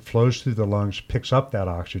blood that flows through the lungs picks up that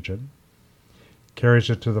oxygen, carries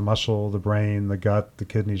it to the muscle, the brain, the gut, the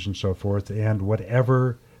kidneys, and so forth, and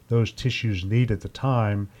whatever those tissues need at the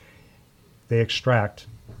time, they extract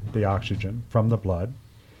the oxygen from the blood,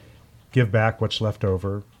 give back what's left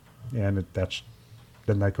over, and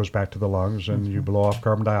then that goes back to the lungs, and you blow off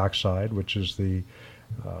carbon dioxide, which is the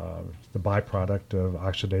byproduct of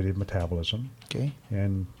oxidative metabolism. Okay.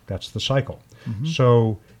 And that's the cycle.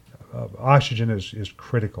 So oxygen is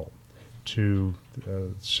critical to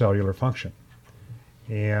cellular function.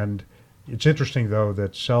 And it's interesting, though,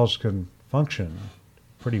 that cells can function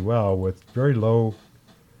pretty well with very low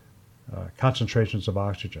concentrations of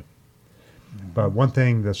oxygen. But one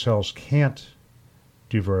thing that cells can't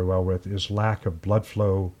do very well with is lack of blood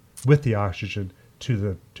flow with the oxygen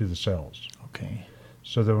to the cells. Okay.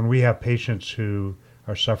 So that when we have patients who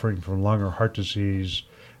are suffering from lung or heart disease,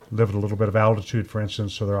 live at a little bit of altitude, for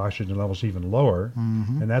instance, so their oxygen level's even lower,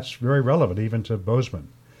 and that's very relevant even to Bozeman,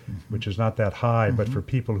 which is not that high, but for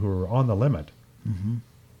people who are on the limit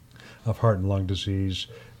of heart and lung disease,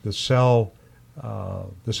 the cells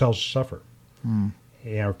suffer,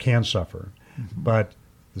 or can suffer, but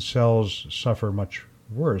the cells suffer much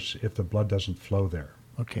worse if the blood doesn't flow there.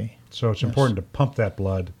 Okay. So it's important to pump that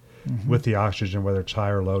blood with the oxygen, whether it's high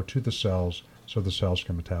or low, to the cells so the cells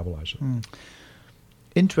can metabolize it.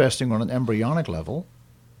 Interesting, on an embryonic level,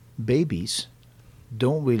 babies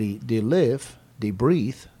they live, they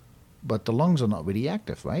breathe, but the lungs are not really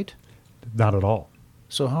active, right? Not at all.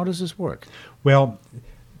 So how does this work? Well,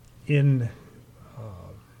 during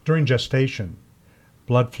gestation,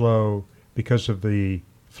 blood flow, because of the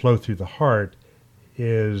flow through the heart,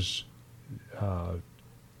 is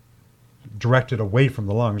directed away from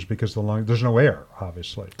the lungs because there's no air,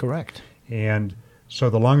 obviously. Correct. And so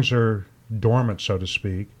the lungs are dormant, so to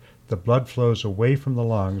speak. The blood flows away from the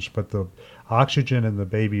lungs, but the oxygen in the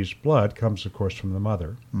baby's blood comes, of course, from the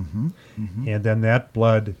mother. And then that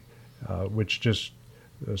blood, which just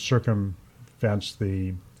circumvents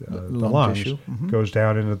the lungs, tissue. goes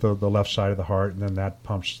down into the left side of the heart, and then that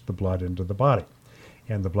pumps the blood into the body.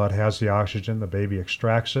 And the blood has the oxygen, the baby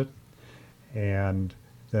extracts it, and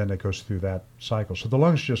then it goes through that cycle. So the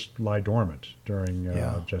lungs just lie dormant during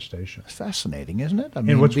gestation. It's fascinating, isn't it? I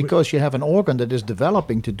mean, because you have an organ that is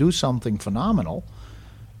developing to do something phenomenal,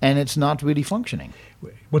 and it's not really functioning.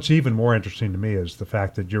 What's even more interesting to me is the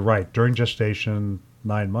fact that you're right. During gestation,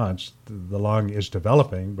 9 months, the lung is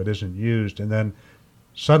developing but isn't used, and then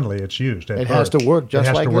suddenly it's used. It has to work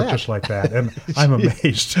just like that. It has to work just like that. And I'm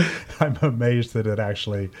amazed. I'm amazed that it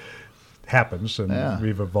actually happens, and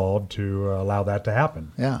we've evolved to allow that to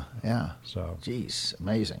happen. Yeah. So, geez,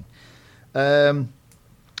 amazing.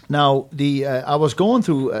 Now, I was going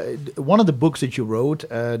through one of the books that you wrote,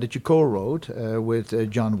 that you co-wrote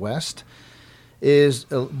with John West, is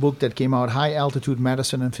a book that came out, High Altitude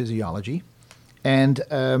Medicine and Physiology. And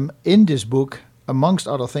in this book, amongst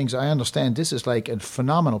other things, I understand this is like a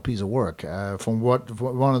phenomenal piece of work. From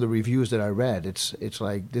one of the reviews that I read, it's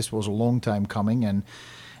like this was a long time coming, and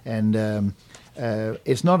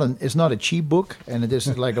it's not a cheap book, and it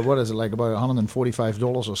is like what is it, like about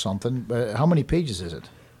 $145 or something. How many pages is it?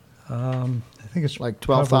 I think it's like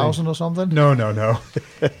 12,000 or something. No.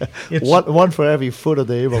 It's one for every foot of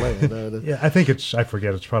the Himalaya. Yeah, I think I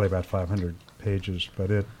forget. It's probably about 500 pages, but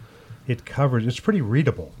it covers. It's pretty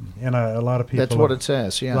readable, and a lot of people. That's what it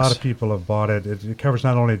says. Yes. A lot of people have bought it. It covers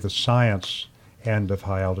not only the science end of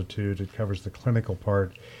high altitude. It covers the clinical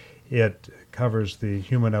part. It covers the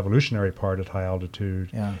human evolutionary part at high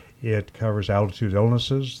altitude. Yeah. It covers altitude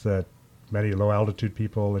illnesses that many low altitude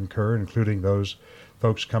people incur, including those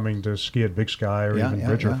folks coming to ski at Big Sky or even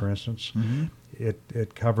Bridger, for instance. Mm-hmm.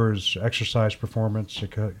 It covers exercise performance. It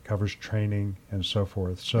covers training and so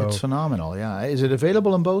forth. So it's phenomenal. Yeah, is it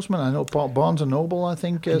available in Bozeman? I know Barnes and Noble, I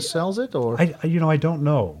think, sells it. Or I don't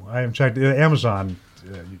know. In fact, Amazon.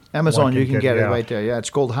 Amazon, you can get it right there. Yeah, it's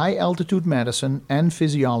called High Altitude Medicine and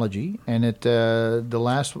Physiology, and it the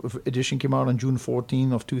last edition came out on June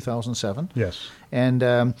 14 of 2007. Yes. And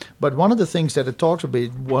but one of the things that it talks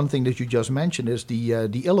about, one thing that you just mentioned, is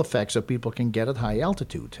the ill effects that people can get at high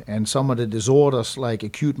altitude, and some of the disorders like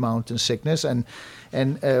acute mountain sickness. And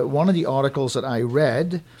one of the articles that I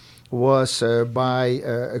read was by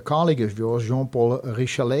a colleague of yours, Jean-Paul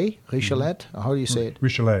Richelet. How do you say it?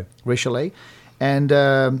 Richelet. And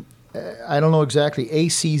I don't know exactly.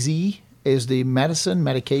 ACZ is the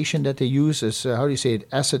medication that they use. Is how do you say it?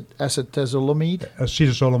 Acetazolamide?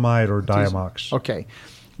 Acetazolamide or Diamox. Okay.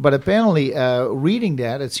 But apparently, reading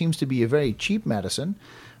that, it seems to be a very cheap medicine.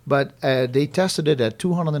 But they tested it at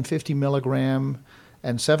 250 milligram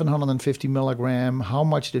and 750 milligram. How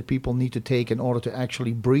much did people need to take in order to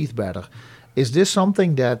actually breathe better? Is this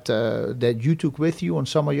something that you took with you on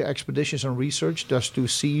some of your expeditions and research, just to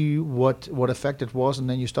see what effect it was, and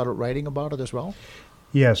then you started writing about it as well?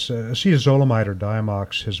 Yes, acetazolamide or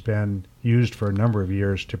Diamox has been used for a number of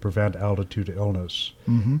years to prevent altitude illness.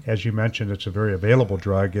 Mm-hmm. As you mentioned, it's a very available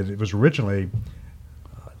drug. It was originally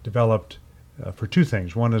developed for two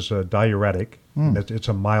things. One is a diuretic. It's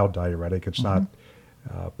a mild diuretic. It's not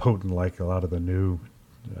potent like a lot of the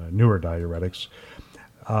newer diuretics.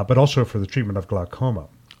 But also for the treatment of glaucoma.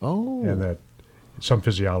 Oh. And that some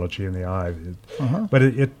physiology in the eye. But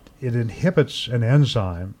it inhibits an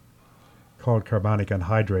enzyme called carbonic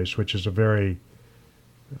anhydrase, which is it's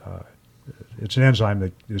an enzyme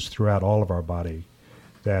that is throughout all of our body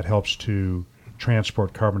that helps to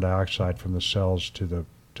transport carbon dioxide from the cells to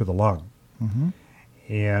the lung. Mm-hmm.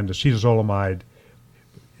 And acetazolamide,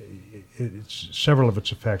 several of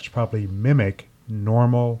its effects probably mimic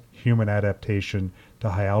normal human adaptation to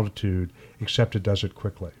high altitude, except it does it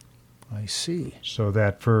quickly. I see. So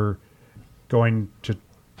that for going to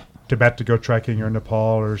Tibet to go trekking, or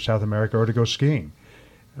Nepal or South America, or to go skiing,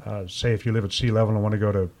 say if you live at sea level and want to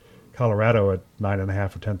go to Colorado at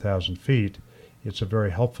 9,500 or 10,000 feet, it's a very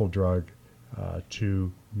helpful drug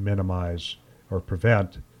to minimize or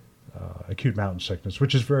prevent acute mountain sickness,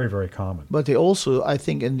 which is very, very common. But they also, I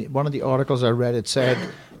think, in one of the articles I read, it said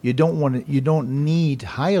you don't need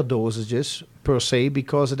higher dosages per se,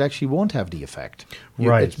 because it actually won't have the effect.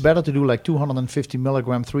 Right. It's better to do like 250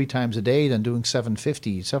 milligram 3 times a day than doing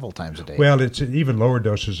 750 several times a day. Well, it's even lower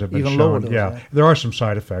doses have been shown. Yeah, there are some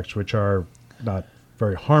side effects which are not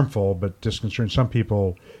very harmful, but disconcerting. Some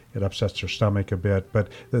people, it upsets their stomach a bit. But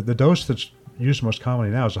the dose that's used most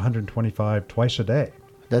commonly now is 125 twice a day.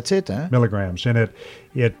 That's it, huh? Milligrams. And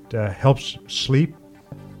it helps sleep,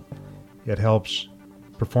 it helps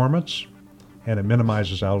performance, and it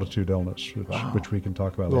minimizes altitude illness, which we can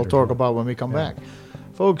talk about later. We'll talk about when we come back.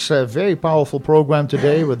 Folks, a very powerful program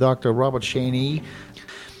today with Dr. Robert Cheney.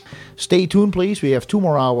 Stay tuned, please. We have 2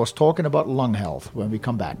 more hours talking about lung health when we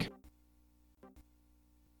come back.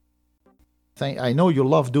 I know you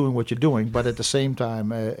love doing what you're doing, but at the same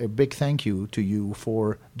time, a big thank you to you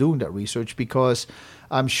for doing that research, because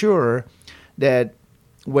I'm sure that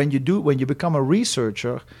when you become a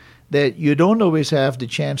researcher, that you don't always have the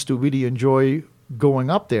chance to really enjoy going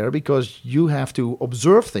up there because you have to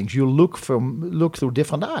observe things. You look through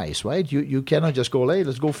different eyes, right? You cannot just go, hey,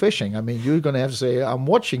 let's go fishing. I mean, you're going to have to say, I'm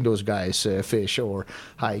watching those guys fish or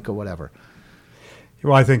hike or whatever.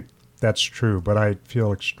 Well, I think that's true, but I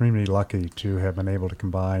feel extremely lucky to have been able to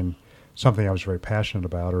combine something I was very passionate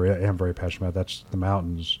about, or am very passionate about. That's the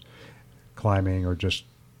mountains, climbing, or just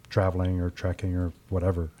traveling or trekking or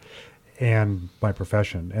whatever, and my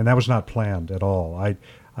profession. And that was not planned at all.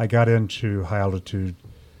 I got into high altitude.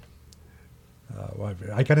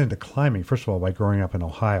 I got into climbing, first of all, by growing up in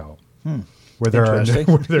Ohio, where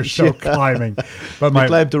there's no climbing. But you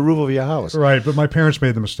climbed the roof of your house. Right, but my parents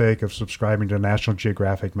made the mistake of subscribing to National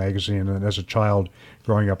Geographic magazine, and as a child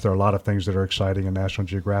growing up, there are a lot of things that are exciting in National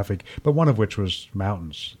Geographic, but one of which was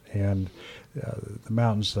mountains. And the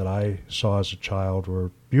mountains that I saw as a child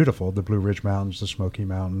were beautiful, the Blue Ridge Mountains, the Smoky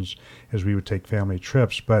Mountains, as we would take family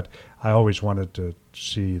trips, but I always wanted to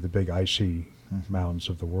see the big icy mountains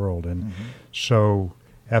of the world. And so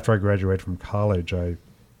after I graduated from college, I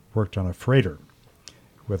worked on a freighter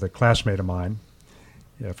with a classmate of mine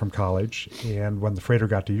from college, and when the freighter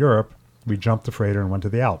got to Europe, we jumped the freighter and went to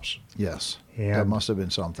the Alps. Yes, and that must have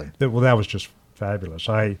been something. That was just fabulous.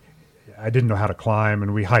 I didn't know how to climb,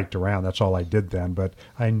 and we hiked around. That's all I did then. But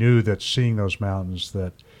I knew that seeing those mountains,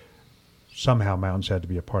 that somehow mountains had to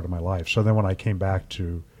be a part of my life. So then when I came back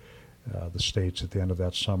to the States at the end of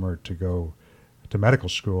that summer to go to medical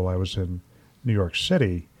school, I was in New York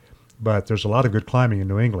City, but there's a lot of good climbing in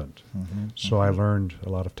New England. So I learned a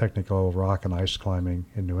lot of technical rock and ice climbing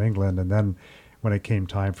in New England. And then when it came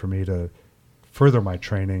time for me to further my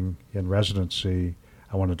training in residency,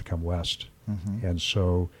 I wanted to come west. And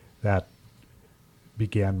so that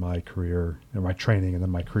began my career and my training, and then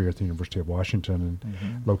my career at the University of Washington,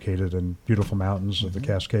 and located in beautiful mountains of the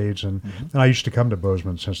Cascades. And I used to come to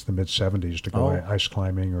Bozeman since the mid-'70s to go ice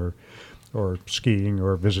climbing or skiing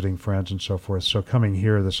or visiting friends and so forth. So coming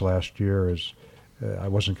here this last year is I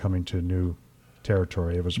wasn't coming to new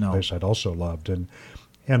territory. It was a place I'd also loved.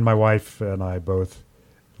 And my wife and I both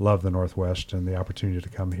love the Northwest, and the opportunity to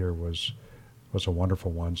come here was a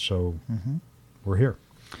wonderful one. So we're here.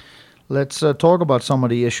 Let's talk about some of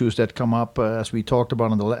the issues that come up, as we talked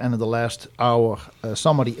about in the end of the last hour,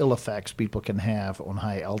 some of the ill effects people can have on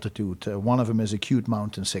high altitude. One of them is acute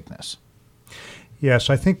mountain sickness. Yes,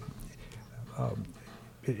 I think,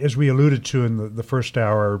 as we alluded to in the first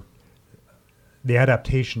hour, the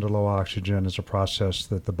adaptation to low oxygen is a process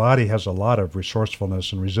that the body has a lot of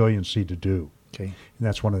resourcefulness and resiliency to do. Okay. And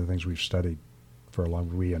that's one of the things we've studied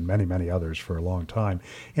we and many, many others for a long time.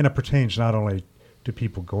 And it pertains not only to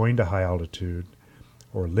people going to high altitude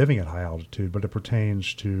or living at high altitude, but it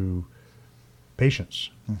pertains to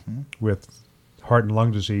patients with heart and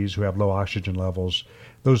lung disease who have low oxygen levels.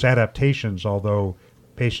 Those adaptations, although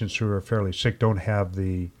patients who are fairly sick don't have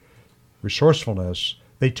the resourcefulness,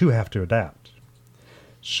 they too have to adapt.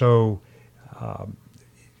 So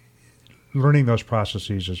learning those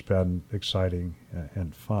processes has been exciting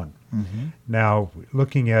and fun. Now,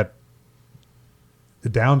 looking at the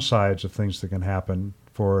downsides of things that can happen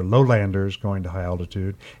for lowlanders going to high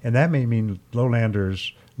altitude, and that may mean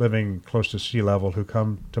lowlanders living close to sea level who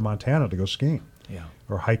come to Montana to go skiing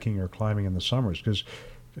or hiking or climbing in the summers, because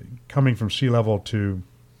coming from sea level to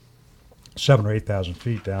 7,000 or 8,000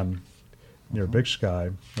 feet down near Big Sky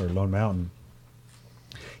or Lone Mountain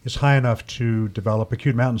is high enough to develop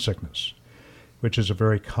acute mountain sickness, which is a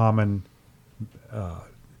very common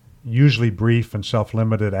usually brief and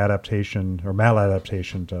self-limited adaptation or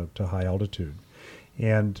maladaptation to high altitude.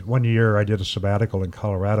 And one year I did a sabbatical in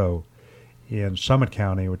Colorado in Summit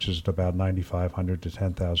County, which is at about 9,500 to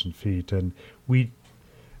 10,000 feet. And we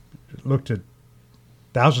looked at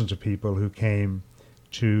thousands of people who came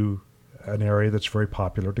to an area that's very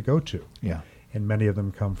popular to go to. Yeah. And many of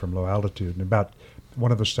them come from low altitude. And about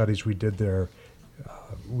one of the studies we did there,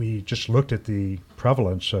 we just looked at the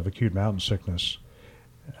prevalence of acute mountain sickness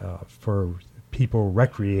for people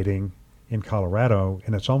recreating in Colorado,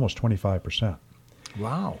 and it's almost 25%.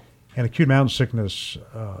 Wow. And acute mountain sickness,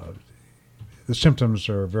 the symptoms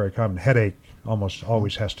are very common. Headache almost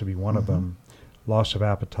always has to be one of them. Loss of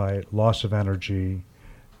appetite, loss of energy,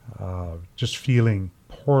 just feeling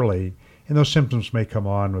poorly. And those symptoms may come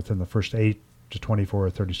on within the first 8 to 24 or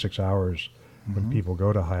 36 hours when people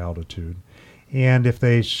go to high altitude. And if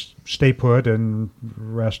they stay put and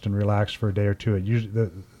rest and relax for a day or two,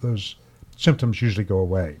 those symptoms usually go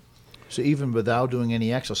away. So even without doing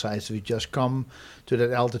any exercise, if you just come to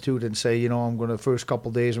that altitude and say, I'm going to, first couple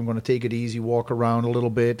of days, I'm going to take it easy, walk around a little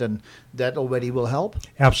bit, and that already will help?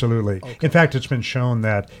 Absolutely. Okay. In fact, it's been shown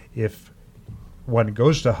that if one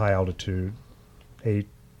goes to high altitude, 8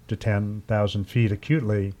 to 10,000 feet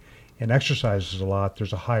acutely and exercises a lot,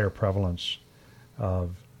 there's a higher prevalence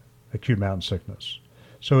of acute mountain sickness.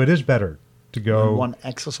 So it is better to go. And one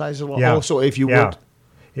exercises a lot. Yeah. Also, if you Yeah. would.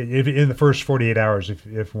 If in the first 48 hours,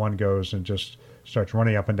 if one goes and just starts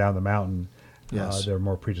running up and down the mountain, Yes. they're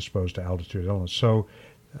more predisposed to altitude illness. So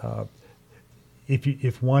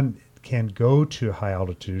if one can go to high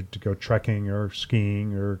altitude to go trekking or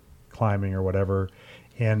skiing or climbing or whatever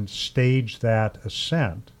and stage that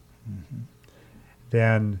ascent,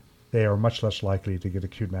 then they are much less likely to get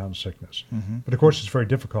acute mountain sickness. But of course, it's very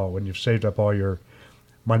difficult when you've saved up all your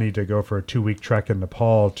money to go for a 2-week trek in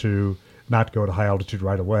Nepal to not go to high altitude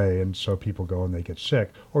right away, and so people go and they get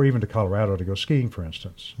sick, or even to Colorado to go skiing, for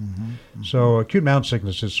instance. So acute mountain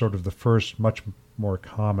sickness is sort of the first, much more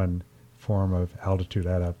common form of altitude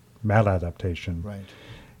maladaptation. Right.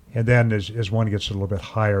 And then as one gets a little bit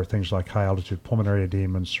higher, things like high altitude pulmonary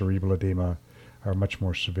edema and cerebral edema are much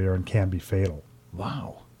more severe and can be fatal.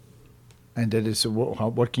 Wow. And that is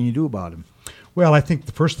what can you do about them? Well, I think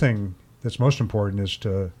the first thing that's most important is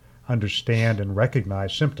to understand and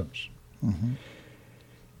recognize symptoms.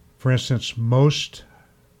 For instance, most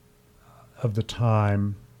of the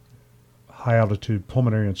time, high altitude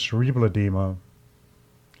pulmonary and cerebral edema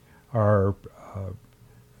are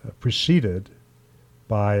preceded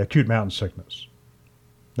by acute mountain sickness.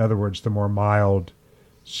 In other words, the more mild,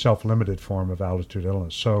 self-limited form of altitude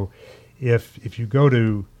illness. So if you go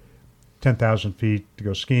to 10,000 feet to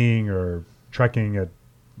go skiing or trekking at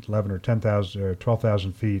 11 or 10,000 or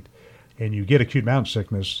 12,000 feet and you get acute mountain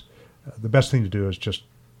sickness, the best thing to do is just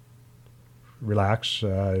relax,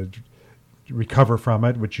 recover from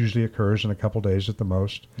it, which usually occurs in a couple days at the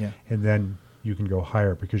most, and then you can go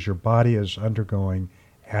higher because your body is undergoing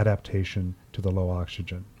adaptation to the low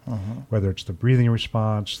oxygen. Whether it's the breathing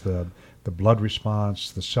response, the blood response,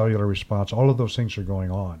 the cellular response, all of those things are going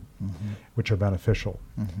on, which are beneficial,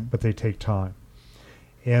 but they take time.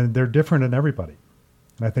 And they're different in everybody.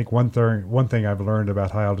 And I think one thing I've learned about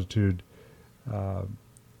high altitude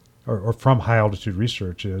or from high altitude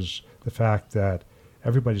research is the fact that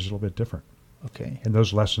everybody's a little bit different. Okay. And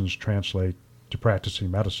those lessons translate to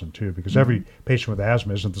practicing medicine too, because every patient with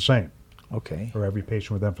asthma isn't the same. Okay. Or every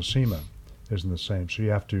patient with emphysema isn't the same. So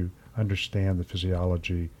you have to understand the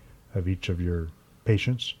physiology of each of your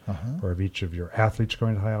patients, or of each of your athletes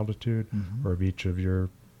going to high altitude, or of each of your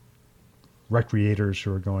recreators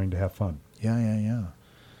who are going to have fun. Yeah.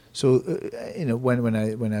 So, when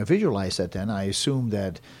I visualize that, then I assume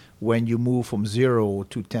that when you move from 0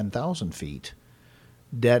 to 10,000 feet,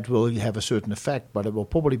 that will have a certain effect, but it will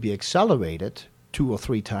probably be accelerated 2 or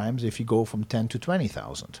 3 times if you go from 10 to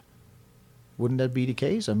 20,000. Wouldn't that be the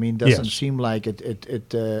case? I mean, doesn't Yes. seem like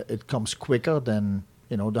it comes quicker than,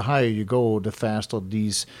 the higher you go, the faster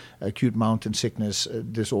these acute mountain sickness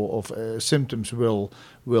symptoms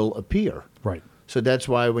will appear. Right. So that's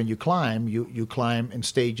why when you climb, you climb in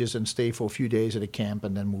stages and stay for a few days at a camp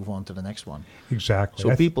and then move on to the next one. Exactly.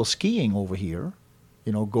 So people skiing over here,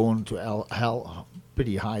 going to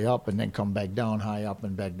pretty high up and then come back down, high up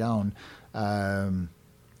and back down,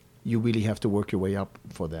 you really have to work your way up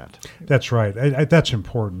for that. That's right. That's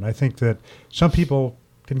important. I think that some people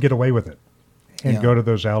can get away with it and go to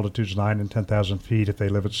those altitudes, 9 and 10,000 feet, if they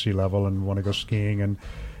live at sea level and want to go skiing. And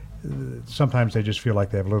sometimes they just feel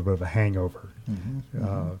like they have a little bit of a hangover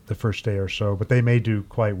the first day or so, but they may do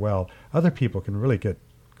quite well. Other people can really get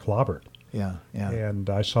clobbered. Yeah. And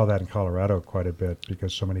I saw that in Colorado quite a bit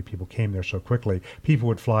because so many people came there so quickly. People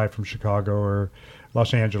would fly from Chicago or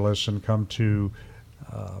Los Angeles and come to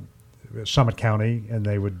Summit County, and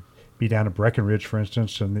they would be down at Breckenridge, for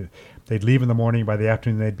instance, and they'd leave in the morning. By the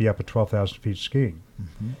afternoon, they'd be up at 12,000 feet skiing.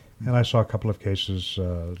 And I saw a couple of cases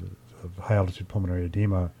of high-altitude pulmonary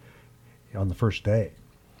edema on the first day.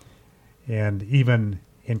 And even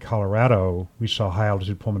in Colorado, we saw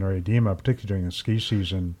high-altitude pulmonary edema, particularly during the ski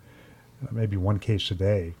season, maybe 1 case a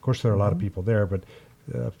day. Of course, there are a lot of people there, but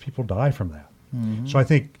people die from that. So I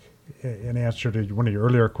think an answer to one of your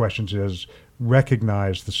earlier questions is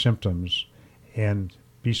recognize the symptoms and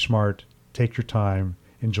be smart, take your time,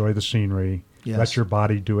 enjoy the scenery, let your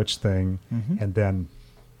body do its thing, and then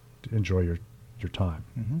enjoy your time.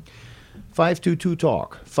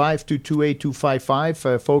 522-TALK,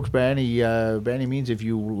 522-8255. Folks, by any means, if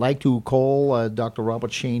you like to call Dr.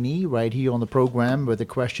 Robert Cheney right here on the program with a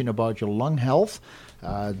question about your lung health,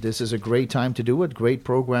 this is a great time to do it, great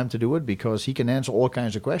program to do it, because he can answer all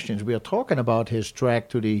kinds of questions. We are talking about his trek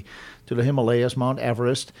to the Himalayas, Mount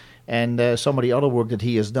Everest, and some of the other work that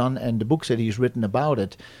he has done and the books that he's written about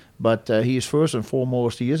it. But he is first and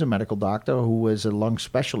foremost, he is a medical doctor who is a lung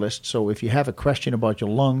specialist. So if you have a question about your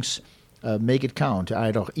lungs, make it count.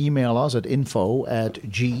 Either email us at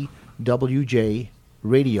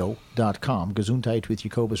info@gwjradio.com, Gesundheit with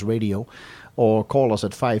Jacobus Radio, or call us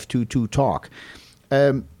at 522-TALK.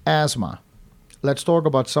 Asthma. Let's talk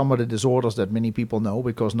about some of the disorders that many people know,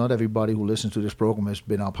 because not everybody who listens to this program has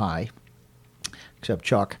been up high, except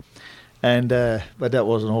Chuck. And but that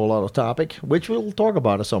wasn't a whole lot of topic, which we'll talk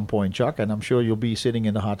about at some point, Chuck, and I'm sure you'll be sitting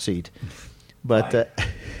in the hot seat. But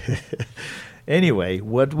anyway,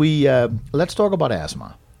 let's talk about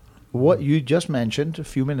asthma. What you just mentioned a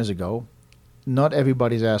few minutes ago, not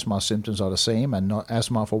everybody's asthma symptoms are the same, and not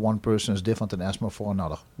asthma for one person is different than asthma for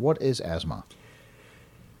another. What is asthma?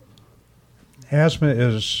 Asthma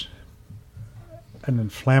is an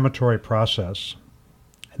inflammatory process.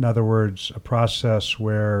 In other words, a process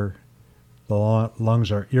where the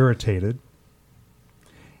lungs are irritated,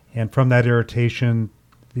 and from that irritation,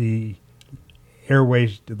 the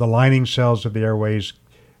airways, the lining cells of the airways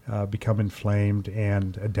become inflamed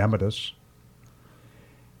and edematous,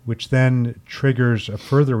 which then triggers a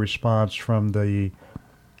further response from the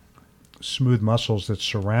smooth muscles that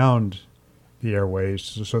surround the airways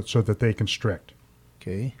so that they constrict.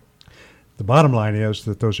 Okay. The bottom line is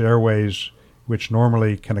that those airways, which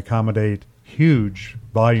normally can accommodate huge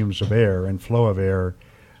volumes of air and flow of air,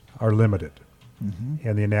 are limited. Mm-hmm.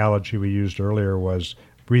 And the analogy we used earlier was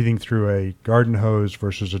breathing through a garden hose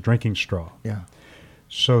versus a drinking straw. Yeah.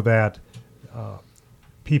 So that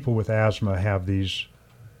people with asthma have these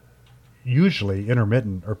usually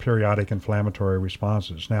intermittent or periodic inflammatory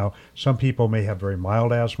responses. Now, some people may have very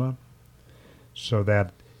mild asthma, so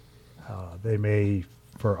that they may,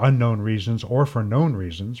 for unknown reasons or for known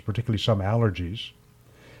reasons, particularly some allergies,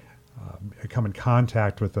 come in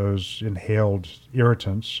contact with those inhaled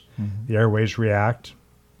irritants. Mm-hmm. The airways react.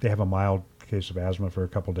 They have a mild case of asthma for a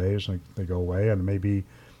couple of days, and they go away, and maybe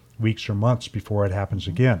weeks or months before it happens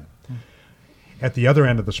again. Mm-hmm. At the other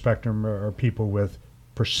end of the spectrum are people with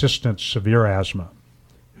persistent severe asthma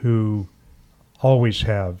who always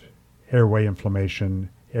have airway inflammation,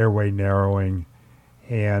 airway narrowing,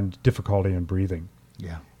 and difficulty in breathing.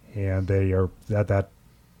 Yeah. And they are that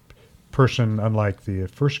person, unlike the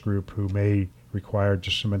first group who may require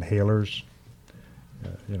just some inhalers,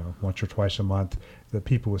 once or twice a month, the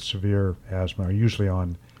people with severe asthma are usually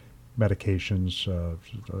on medications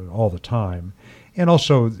all the time. And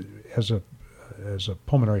also, as a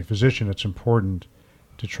pulmonary physician, it's important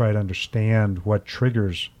to try to understand what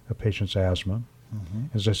triggers a patient's asthma. Mm-hmm.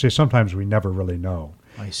 As I say, sometimes we never really know.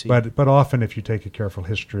 I see. But often, if you take a careful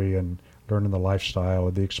history and learn in the lifestyle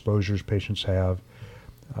and the exposures patients have,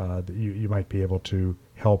 you might be able to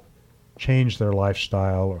help change their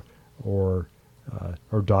lifestyle or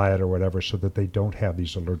diet or whatever, so that they don't have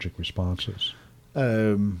these allergic responses.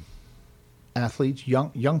 Athletes,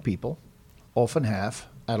 young people, often have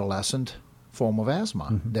adolescent form of asthma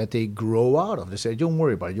mm-hmm. that they grow out of. They say, "Don't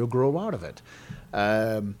worry about it; you'll grow out of it."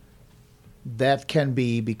 That can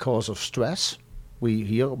be because of stress. We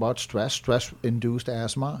hear about stress-induced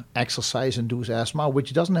asthma, exercise-induced asthma,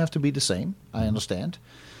 which doesn't have to be the same, I understand.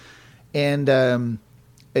 And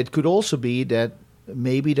it could also be that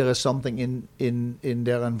maybe there is something in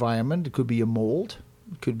their environment. It could be a mold.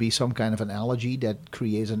 It could be some kind of an allergy that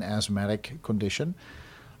creates an asthmatic condition.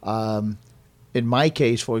 In my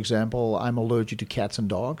case, for example, I'm allergic to cats and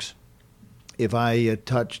dogs. If I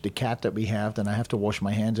touch the cat that we have, then I have to wash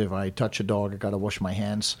my hands. If I touch a dog, I got to wash my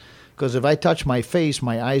hands. Because if I touch my face,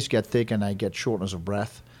 my eyes get thick and I get shortness of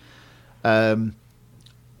breath. Though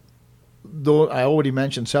I already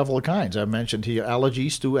mentioned several kinds. I mentioned here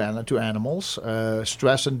allergies to animals,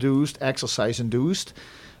 stress-induced, exercise-induced.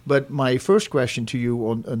 But my first question to you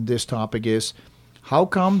on this topic is, how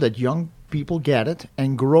come that young people get it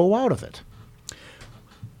and grow out of it?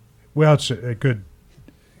 Well, it's a good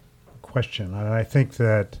question. And I think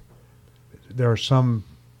that there are some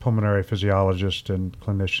pulmonary physiologists and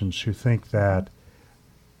clinicians who think that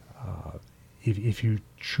if you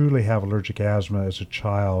truly have allergic asthma as a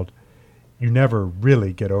child, you never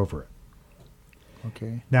really get over it.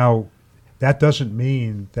 Okay. Now, that doesn't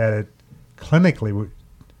mean that it clinically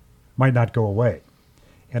might not go away.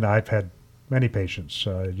 And I've had many patients,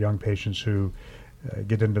 young patients who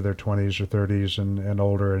get into their 20s or 30s and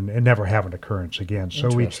older and never have an occurrence again. So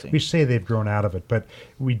we say they've grown out of it, but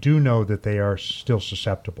we do know that they are still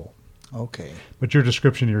susceptible. Okay. But your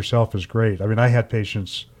description of yourself is great. I mean, I had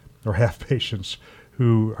patients or have patients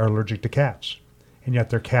who are allergic to cats, and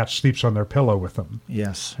yet their cat sleeps on their pillow with them.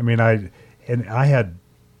 Yes. I mean, I had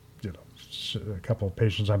a couple of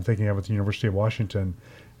patients I'm thinking of at the University of Washington,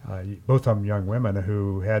 both of them young women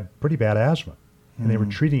who had pretty bad asthma, and they were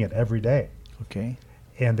treating it every day. Okay.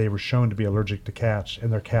 and they were shown to be allergic to cats,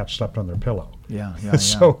 and their cat slept on their pillow. Yeah.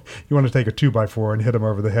 So you want to take a 2x4 and hit them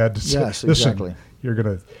over the head. Yes, Listen, exactly. You're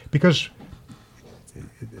going to, because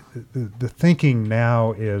the thinking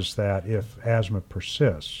now is that if asthma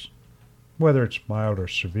persists, whether it's mild or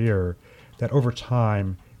severe, that over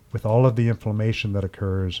time, with all of the inflammation that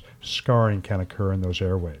occurs, scarring can occur in those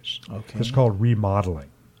airways. Okay. It's called remodeling.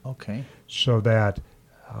 Okay. So that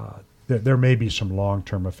there may be some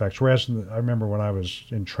long-term effects. Whereas I remember when I was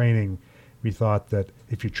in training, we thought that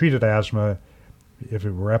if you treated asthma, if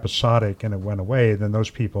it were episodic and it went away, then those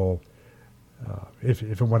people, if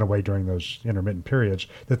it went away during those intermittent periods,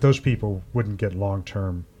 that those people wouldn't get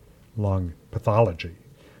long-term lung pathology.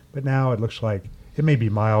 But now it looks like it may be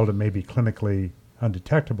mild, it may be clinically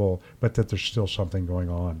undetectable, but that there's still something going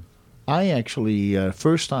on. I actually,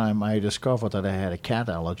 first time I discovered that I had a cat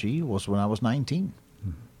allergy was when I was 19.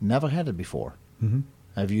 Mm-hmm. Never had it before. Mm-hmm.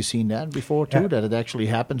 Have you seen that before too, that it actually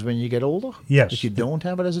happens when you get older? Yes. That you don't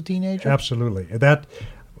have it as a teenager? Absolutely. That,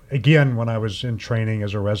 again, when I was in training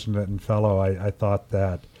as a resident and fellow, I thought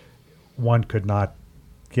that one could not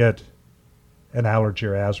get an allergy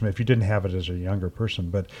or asthma if you didn't have it as a younger person.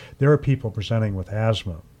 But there are people presenting with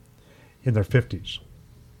asthma in their 50s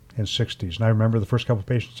and 60s. And I remember the first couple of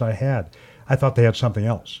patients I had, I thought they had something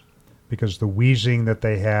else because the wheezing that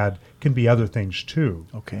they had can be other things too.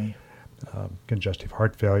 Okay. Congestive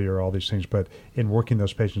heart failure, all these things. But in working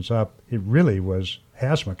those patients up, it really was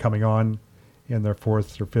asthma coming on in their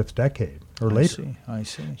fourth or fifth decade or later. I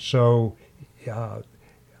see. So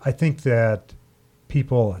I think that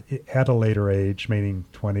people at a later age, meaning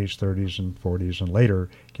 20s, 30s, and 40s and later,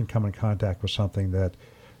 can come in contact with something that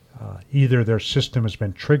either their system has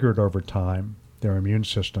been triggered over time, their immune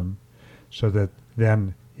system, so that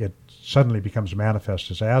then it suddenly becomes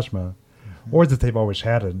manifest as asthma, or that they've always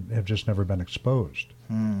had it and have just never been exposed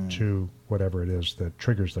to whatever it is that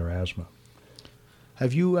triggers their asthma.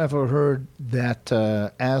 Have you ever heard that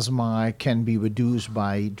asthma can be reduced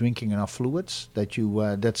by drinking enough fluids?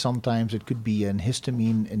 That sometimes it could be an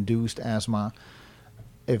histamine-induced asthma,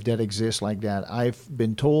 if that exists like that. I've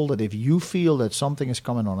been told that if you feel that something is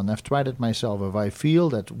coming on, and I've tried it myself, if I feel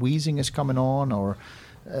that wheezing is coming on or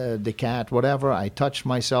the cat, whatever, I touched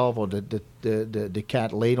myself, or the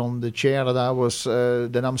cat laid on the chair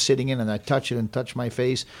that I'm sitting in, and I touch it and touch my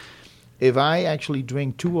face. If I actually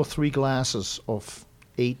drink 2 or 3 glasses of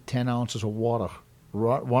 8-10 ounces of water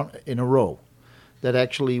one in a row, that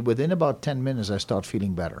actually within about 10 minutes I start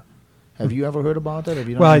feeling better. Have you ever heard about that? Have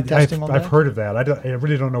you done any testing on that? I've heard of that. I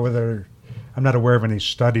really don't know whether, I'm not aware of any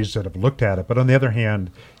studies that have looked at it, but on the other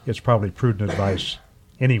hand, it's probably prudent advice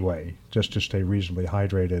anyway, just to stay reasonably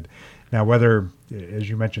hydrated. Now, whether, as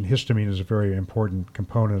you mentioned, histamine is a very important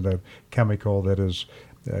component of chemical that is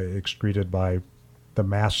excreted by the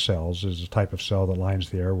mast cells, is a type of cell that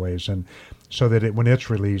lines the airways, and so that when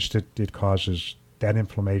it's released, it causes that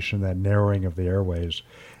inflammation, that narrowing of the airways.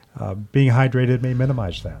 Being hydrated may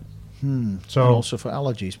minimize that. So, and also for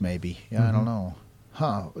allergies, maybe. Yeah, I don't know.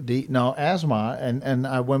 Now, asthma, and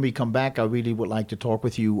when we come back, I really would like to talk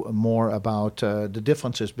with you more about the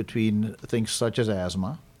differences between things such as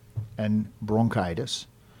asthma and bronchitis,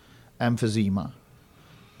 emphysema,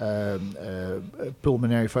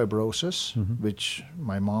 pulmonary fibrosis, which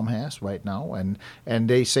my mom has right now, and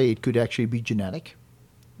they say it could actually be genetic.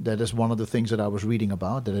 That is one of the things that I was reading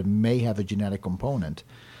about, that it may have a genetic component.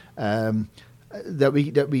 That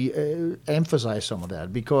we emphasize some of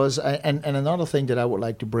that, because and another thing that I would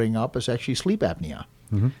like to bring up is actually sleep apnea,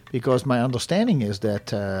 because my understanding is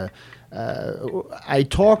that I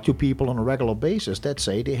talk to people on a regular basis that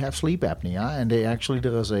say they have sleep apnea, and they actually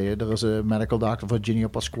there is a medical doctor, Virginia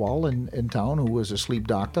Pasquale, in town, who is a sleep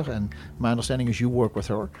doctor, and my understanding is you work with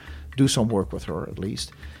her, do some work with her at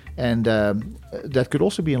least, and that could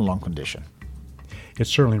also be a lung condition. It's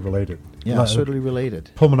certainly related. Yeah, certainly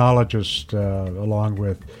related. Pulmonologists, along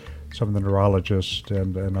with some of the neurologists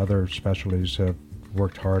and other specialties, have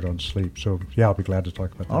worked hard on sleep. So, yeah, I'll be glad to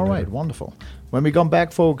talk about that. All right, later. wonderful. When we come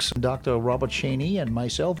back, folks, Dr. Robert Cheney and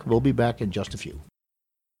myself will be back in just a few.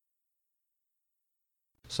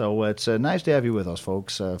 So it's nice to have you with us,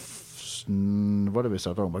 folks. What did we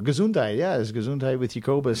start talking about? Gesundheit, yeah, it's Gesundheit with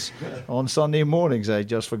Jacobus on Sunday mornings. I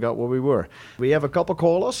just forgot where we were. We have a couple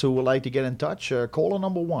callers who would like to get in touch. Caller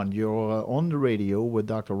number 1, you're on the radio with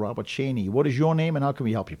Dr. Robert Cheney. What is your name and how can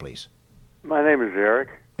we help you, please? My name is Eric.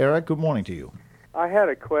 Eric, good morning to you. I had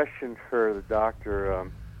a question for the doctor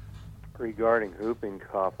regarding whooping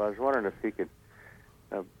cough. I was wondering if he could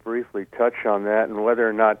briefly touch on that and whether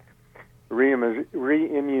or not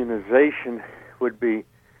reimmunization would be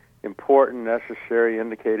important, necessary,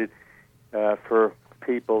 indicated for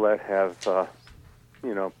people that have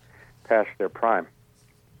past their prime?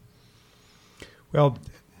 Well,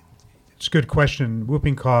 it's a good question.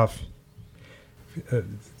 Whooping cough,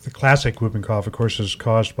 the classic whooping cough, of course, is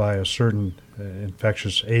caused by a certain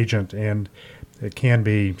infectious agent, and it can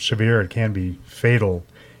be severe, it can be fatal.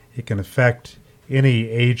 It can affect any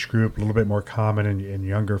age group, a little bit more common in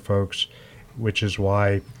younger folks, which is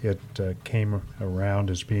why it came around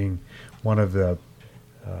as being one of the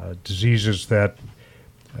diseases that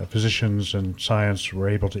physicians and science were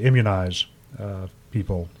able to immunize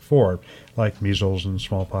people for, like measles and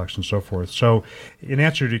smallpox and so forth. So in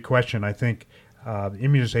answer to your question, I think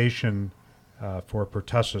immunization for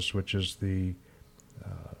pertussis, which is the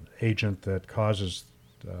agent that causes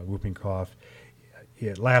whooping cough,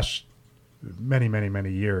 it lasts many, many,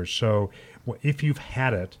 many years. So if you've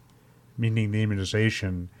had it, meaning the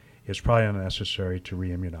immunization, it's probably unnecessary to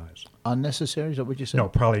re-immunize. Unnecessary? Is that what you said? No,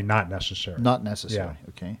 probably not necessary. Not necessary. Yeah.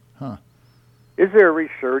 Okay. Huh. Is there a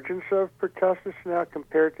resurgence of pertussis now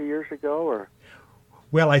compared to years ago, or?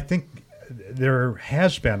 Well, I think there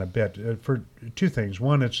has been a bit for two things.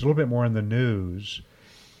 One, it's a little bit more in the news.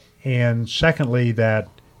 And secondly, that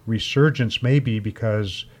resurgence may be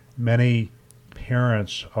because many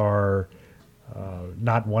parents are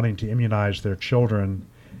not wanting to immunize their children,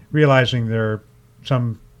 realizing there are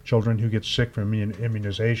some children who get sick from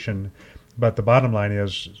immunization, but the bottom line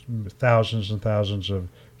is thousands and thousands of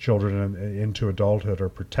children into adulthood are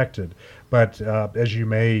protected. But as you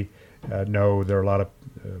may know, there are a lot of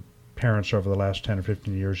parents over the last 10 or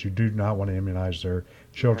 15 years who do not want to immunize their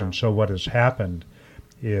children. So what has happened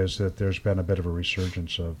is that there's been a bit of a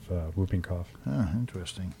resurgence of whooping cough.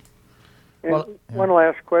 Interesting. And Well, one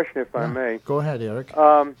last question, if I may. Go ahead, Eric.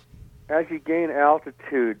 As you gain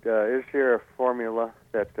altitude, is there a formula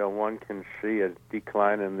that one can see a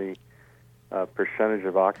decline in the percentage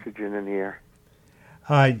of oxygen in the air?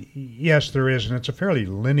 Yes, there is, and it's a fairly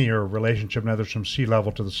linear relationship now. There's from sea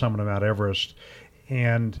level to the summit of Mount Everest.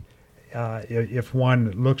 And if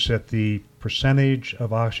one looks at the percentage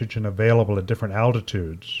of oxygen available at different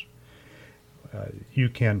altitudes, you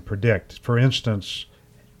can predict. For instance,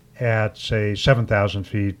 at, say, 7,000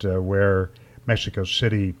 feet, where Mexico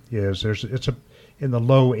City is, it's in the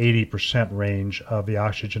low 80% range of the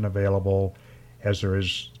oxygen available as there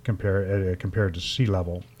is compared to sea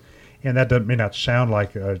level. And that may not sound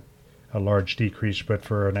like a large decrease, but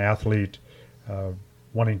for an athlete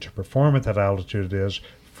wanting to perform at that altitude, it is.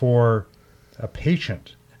 For a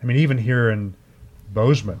patient, I mean, even here in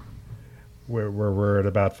Bozeman, where we're at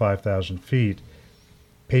about 5,000 feet,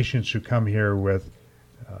 patients who come here with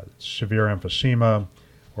severe emphysema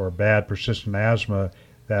or bad persistent asthma,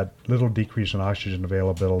 that little decrease in oxygen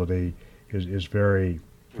availability is very,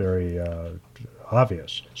 very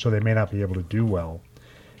obvious. So they may not be able to do well.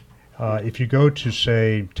 If you go to,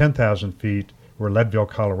 say, 10,000 feet, where Leadville,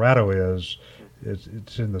 Colorado is,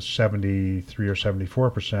 it's in the 73 or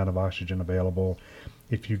 74% of oxygen available.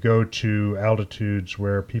 If you go to altitudes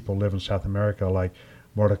where people live in South America, like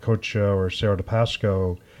Morococha or Cerro de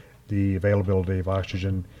Pasco, the availability of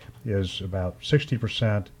oxygen is about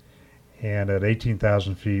 60%. And at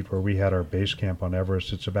 18,000 feet, where we had our base camp on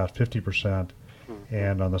Everest, it's about 50%.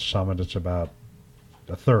 And on the summit, it's about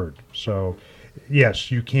a third. So, yes,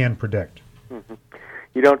 you can predict. Mm-hmm.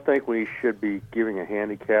 You don't think we should be giving a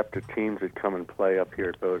handicap to teams that come and play up here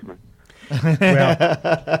at Bozeman? Well,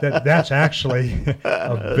 that's actually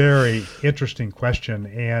a very interesting question.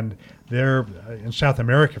 And there, in South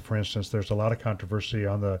America, for instance, there's a lot of controversy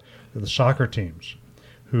on the soccer teams,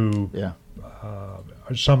 who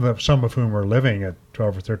some of whom are living at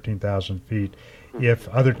 12 or 13,000 feet. If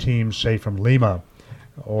other teams, say from Lima,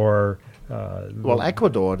 or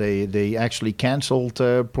Ecuador, they actually canceled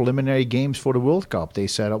preliminary games for the World Cup. They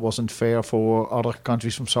said it wasn't fair for other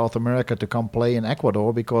countries from South America to come play in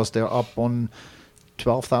Ecuador because they're up on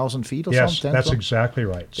 12,000 feet or something. Yes, that's exactly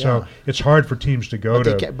right. So it's hard for teams to go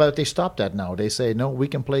but they stopped that now. They say, no, we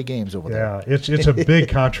can play games over there. Yeah, it's a big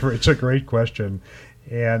controversy. It's a great question.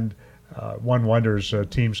 And one wonders,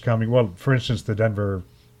 teams coming, well, for instance, the Denver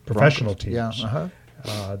professional teams. Yeah,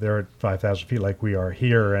 they're at 5,000 feet like we are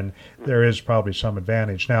here, and there is probably some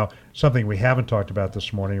advantage. Now, something we haven't talked about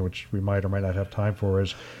this morning, which we might or might not have time for,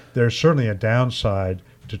 is there's certainly a downside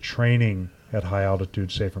to training at high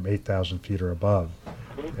altitude, say from 8,000 feet or above.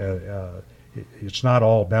 It's not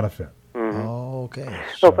all benefit. Mm-hmm. Okay.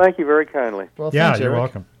 So thank you very kindly. Well, yeah, thanks, you're Eric.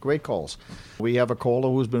 welcome. Great calls. We have a caller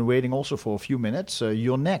who's been waiting also for a few minutes.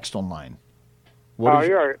 You're next online. What is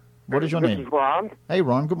your name? This is Ron. Hey,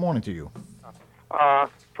 Ron. Good morning to you.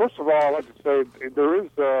 First of all, I'd like to say there is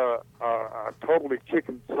a totally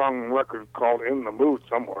chicken song record called "In the Mood"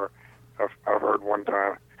 somewhere. I've heard one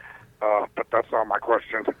time. but that's not my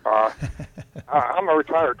question. I'm a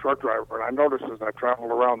retired truck driver, and I noticed as I travel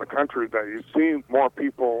around the country that you see more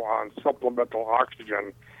people on supplemental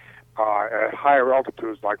oxygen at higher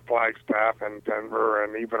altitudes like Flagstaff and Denver,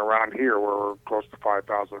 and even around here where we're close to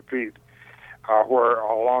 5,000 feet. Where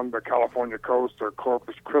along the California coast or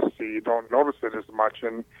Corpus Christi, you don't notice it as much.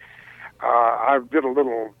 And I did a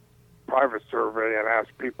little private survey and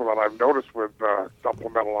asked people that I've noticed with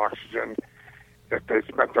supplemental oxygen if they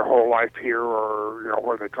spent their whole life here or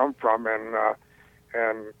where they come from, and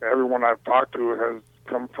everyone I've talked to has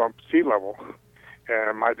come from sea level. And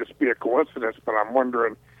it might just be a coincidence, but I'm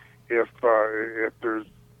wondering if there's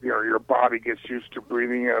your body gets used to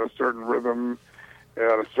breathing at a certain rhythm at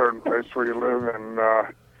a certain place where you live,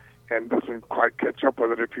 and doesn't quite catch up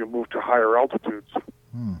with it if you move to higher altitudes.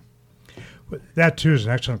 That too is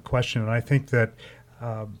an excellent question, and I think that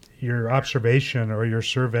your observation or your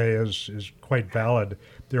survey is quite valid.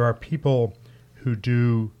 There are people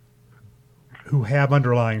who have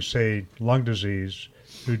underlying, say, lung disease,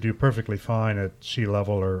 who do perfectly fine at sea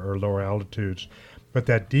level or lower altitudes. But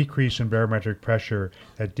that decrease in barometric pressure,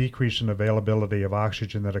 that decrease in availability of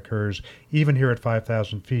oxygen that occurs even here at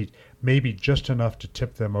 5,000 feet may be just enough to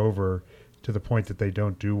tip them over to the point that they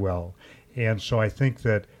don't do well. And so I think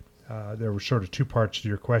that there were sort of two parts to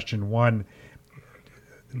your question. One,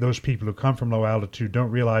 those people who come from low altitude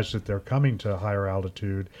don't realize that they're coming to higher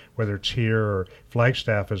altitude, whether it's here or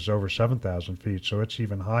Flagstaff is over 7,000 feet, so it's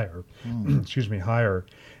even higher. Higher.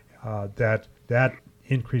 That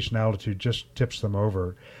increase in altitude just tips them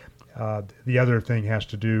over. The other thing has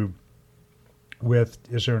to do with,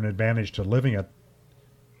 is there an advantage to living at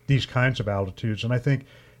these kinds of altitudes? And I think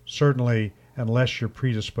certainly unless you're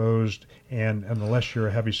predisposed and unless you're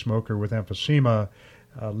a heavy smoker with emphysema,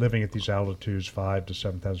 living at these altitudes, 5,000 to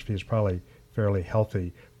 7,000 feet, is probably fairly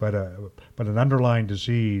healthy. But an underlying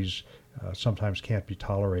disease sometimes can't be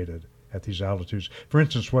tolerated at these altitudes. For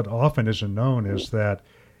instance, what often isn't known is that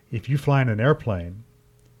if you fly in an airplane,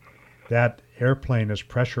 that airplane is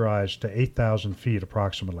pressurized to 8,000 feet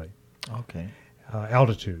approximately. Okay.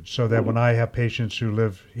 Altitude. So that when I have patients who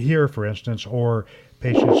live here, for instance, or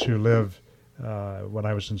patients who live when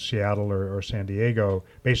I was in Seattle or San Diego,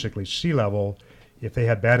 basically sea level, if they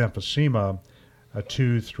had bad emphysema, a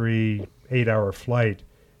 2, 3, 8-hour flight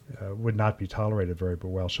would not be tolerated very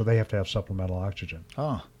well. So they have to have supplemental oxygen.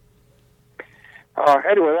 Oh.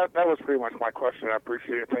 Anyway, that was pretty much my question. I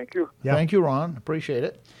appreciate it. Thank you. Yeah. Thank you, Ron. Appreciate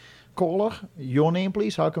it. Caller, your name,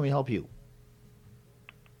 please. How can we help you?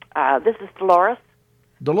 This is Dolores.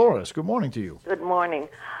 Dolores, good morning to you. Good morning.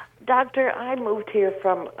 Doctor, I moved here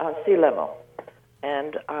from sea level,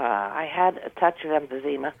 and I had a touch of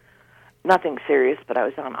emphysema. Nothing serious, but I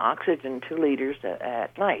was on oxygen 2 liters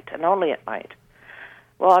at night, and only at night.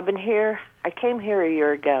 Well, I've been here. I came here a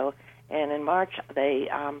year ago, and in March they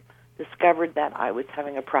discovered that I was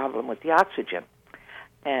having a problem with the oxygen.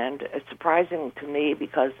 And it's surprising to me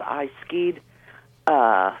because I skied,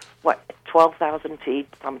 12,000 feet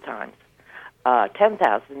sometimes.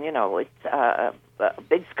 10,000, it's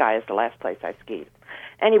Big Sky is the last place I skied.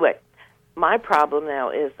 Anyway, my problem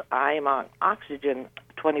now is I am on oxygen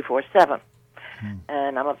 24/7,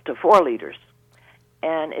 and I'm up to 4 liters.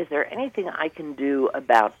 And is there anything I can do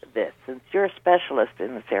about this? Since you're a specialist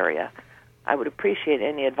in this area, I would appreciate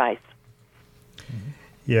any advice.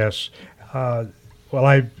 Yes. Well,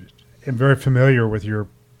 I am very familiar with your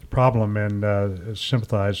problem and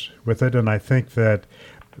sympathize with it, and I think that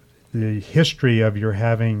the history of your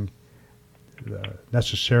having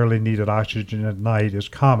necessarily needed oxygen at night is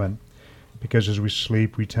common, because as we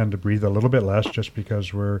sleep, we tend to breathe a little bit less just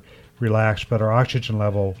because we're relaxed, but our oxygen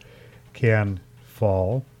level can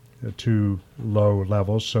fall to low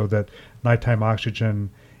levels, so that nighttime oxygen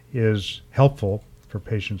is helpful for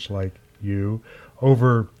patients like you.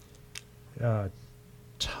 Over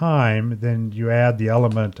time, then you add the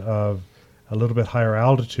element of a little bit higher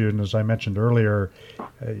altitude, and as I mentioned earlier,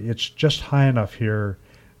 it's just high enough here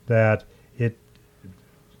that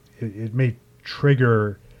it may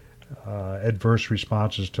trigger adverse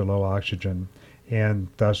responses to low oxygen, and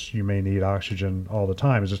thus you may need oxygen all the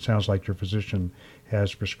time, as it sounds like your physician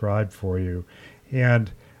has prescribed for you.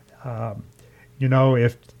 And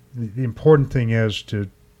if the important thing is to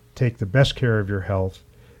take the best care of your health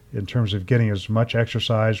in terms of getting as much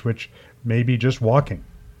exercise, which may be just walking,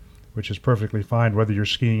 which is perfectly fine, whether you're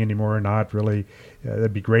skiing anymore or not. Really,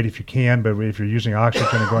 that'd be great if you can, but if you're using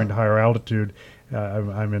oxygen and going to higher altitude,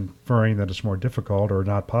 I'm inferring that it's more difficult or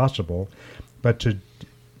not possible. But to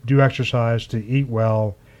do exercise, to eat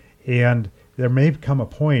well, and there may come a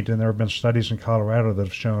point, and there have been studies in Colorado that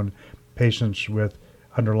have shown patients with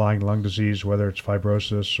underlying lung disease, whether it's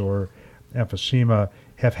fibrosis or emphysema,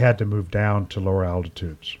 have had to move down to lower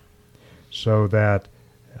altitudes. So that,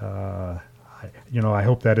 I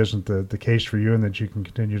hope that isn't the case for you and that you can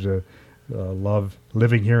continue to love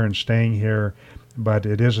living here and staying here. But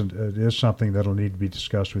it isn't. It is something that will need to be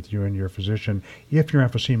discussed with you and your physician if your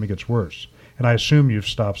emphysema gets worse. And I assume you've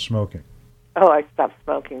stopped smoking. Oh, I stopped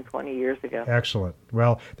smoking 20 years ago. Excellent.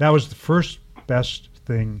 Well, that was the first best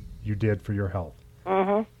thing you did for your health.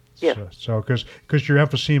 Mm-hmm. Yes. So because your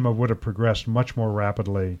emphysema would have progressed much more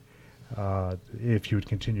rapidly if you had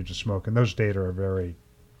continued to smoke. And those data are very,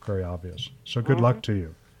 very obvious. So good luck to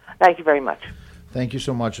you. Thank you very much. Thank you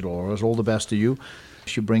so much, Dolores. All the best to you.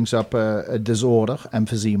 She brings up a disorder,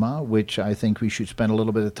 emphysema, which I think we should spend a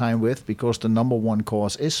little bit of time with because the number one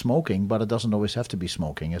cause is smoking, but it doesn't always have to be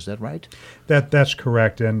smoking. Is that right? That's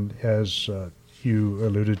correct. And as you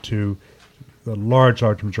alluded to, the large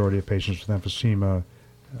majority of patients with emphysema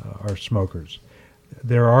are smokers.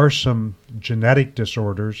 There are some genetic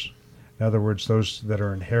disorders, in other words, those that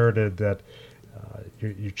are inherited that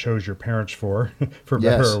you chose your parents for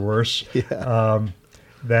better or worse,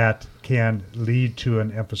 that can lead to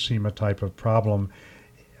an emphysema type of problem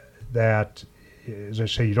that, as I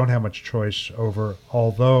say, you don't have much choice over,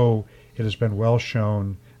 although it has been well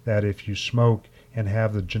shown that if you smoke and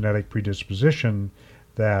have the genetic predisposition,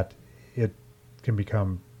 that it can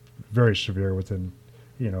become very severe within,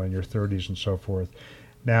 in your 30s and so forth.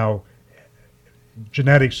 Now,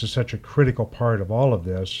 genetics is such a critical part of all of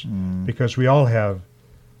this because we all have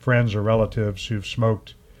friends or relatives who've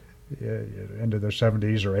smoked into their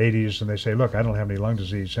 70s or 80s, and they say, look, I don't have any lung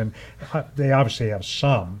disease. And they obviously have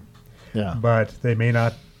some, but they may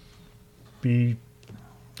not be,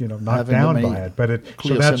 knocked down by it. But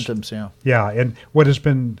clear symptoms, and what has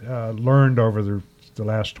been learned over the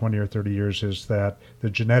last 20 or 30 years is that the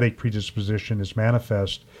genetic predisposition is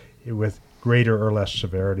manifest with greater or less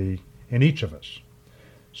severity in each of us.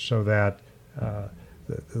 So that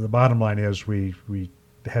the bottom line is we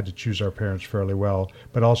had to choose our parents fairly well,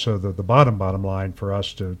 but also the bottom line for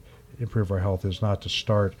us to improve our health is not to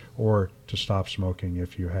start or to stop smoking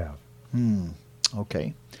if you have.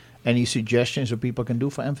 Okay. Any suggestions that people can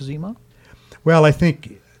do for emphysema? Well, I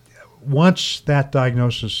think once that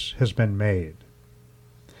diagnosis has been made,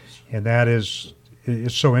 and that is,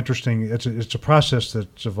 it's so interesting, it's a process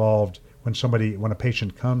that's evolved when a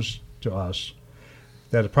patient comes to us,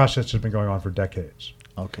 that a process has been going on for decades.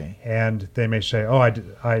 Okay. And they may say,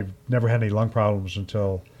 I've never had any lung problems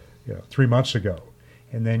until 3 months ago.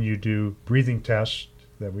 And then you do breathing tests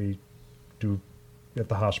that we do at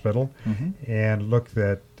the hospital and look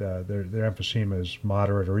that their emphysema is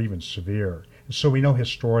moderate or even severe. And so we know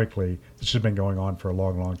historically this has been going on for a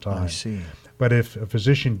long, long time. I see. But if a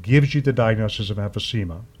physician gives you the diagnosis of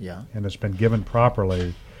emphysema and it's been given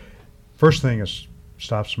properly, first thing is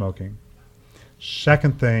stop smoking.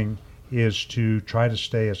 Second thing is to try to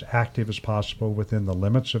stay as active as possible within the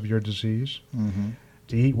limits of your disease.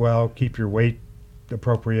 To eat well, keep your weight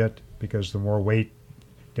appropriate, because the more weight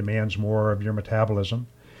demands more of your metabolism.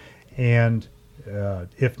 And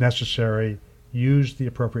if necessary, use the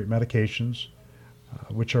appropriate medications,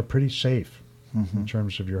 which are pretty safe in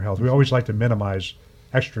terms of your health. We always like to minimize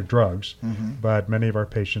extra drugs, but many of our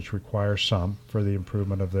patients require some for the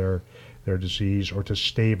improvement of their disease or to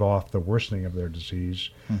stave off the worsening of their disease.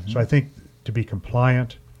 So I think to be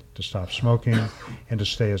compliant, to stop smoking, and to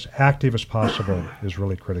stay as active as possible is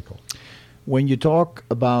really critical. When you talk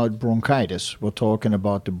about bronchitis, we're talking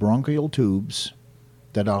about the bronchial tubes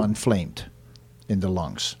that are inflamed in the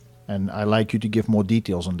lungs. And I'd like you to give more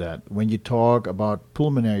details on that. When you talk about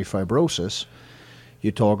pulmonary fibrosis,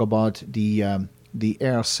 you talk about the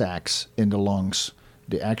air sacs in the lungs,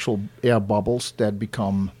 the actual air bubbles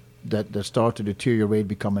that start to deteriorate,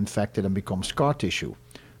 become infected, and become scar tissue.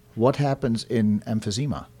 What happens in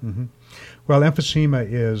emphysema? Well, emphysema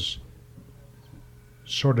is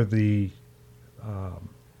sort of the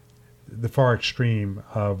far extreme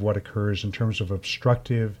of what occurs in terms of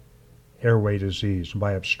obstructive airway disease. And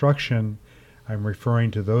by obstruction, I'm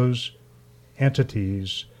referring to those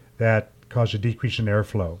entities that cause a decrease in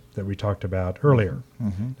airflow that we talked about earlier.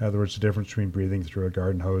 In other words, the difference between breathing through a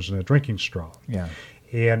garden hose and a drinking straw.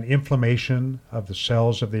 And inflammation of the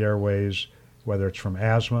cells of the airways, whether it's from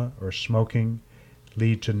asthma or smoking,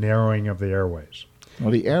 lead to narrowing of the airways.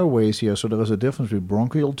 Well, the airways here, so there is a difference between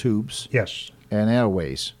bronchial tubes and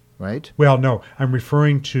airways, right? Well, no, I'm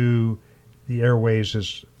referring to the airways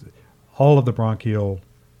as all of the bronchial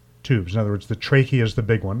tubes. In other words, the trachea is the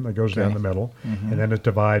big one that goes down the middle, and then it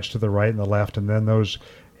divides to the right and the left, and then those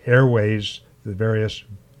airways, the various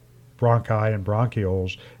bronchi and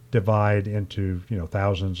bronchioles, divide into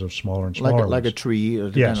thousands of smaller and smaller like a ones. tree, or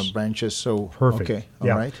the Yes. kind of branches. So Perfect. Okay, all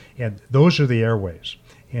yeah. right. And those are the airways,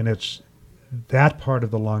 and it's that part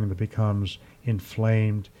of the lung that becomes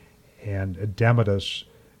inflamed and edematous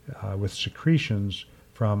with secretions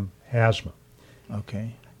from asthma.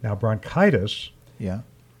 Okay. Now, bronchitis, Yeah.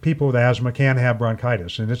 people with asthma can have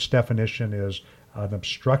bronchitis, and its definition is an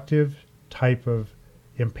obstructive type of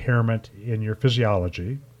impairment in your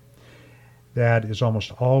physiology that is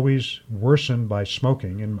almost always worsened by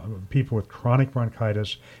smoking. And people with chronic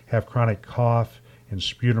bronchitis have chronic cough and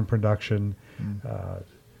sputum production,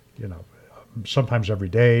 sometimes every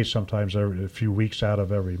day, sometimes every a few weeks out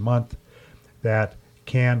of every month, that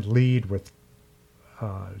can lead to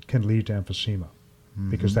emphysema,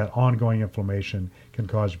 because that ongoing inflammation can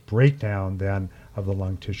cause breakdown then of the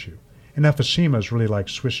lung tissue. And emphysema is really like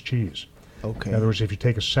Swiss cheese. Okay. In other words, if you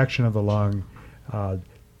take a section of the lung,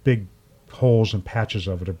 big holes and patches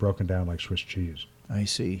of it are broken down like Swiss cheese. I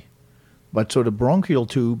see. But so the bronchial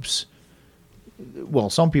tubes, well,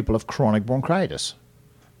 some people have chronic bronchitis.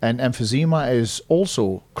 And emphysema is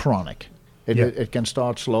also chronic. It can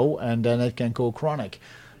start slow and then it can go chronic.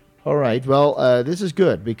 All right. Well, this is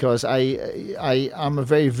good because I'm a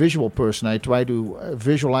very visual person. I try to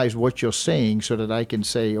visualize what you're saying so that I can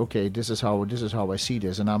say, okay, this is how I see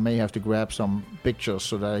this, and I may have to grab some pictures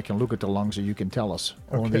so that I can look at the lungs and you can tell us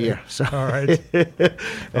on the air. So, all right.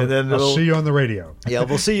 And then I'll see you on the radio. Yeah,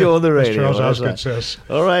 we'll see you on the radio. As Charles That's Osgood right. says.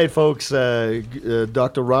 All right, folks.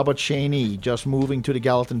 Dr. Robert Cheney, just moving to the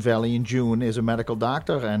Gallatin Valley in June, is a medical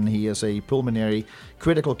doctor, and he is a pulmonary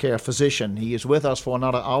critical care physician. He is with us for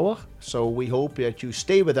another hour, so we hope that you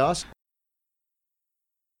stay with us.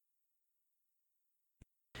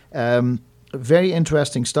 Very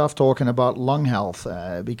interesting stuff talking about lung health,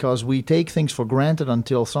 because we take things for granted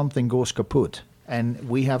until something goes kaput. And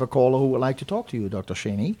we have a caller who would like to talk to you, Dr.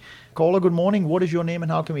 Cheney. Caller, good morning. What is your name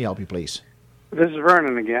and how can we help you, please? This is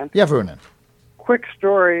Vernon again. Yeah, Vernon. Quick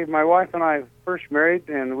story. My wife and I first married,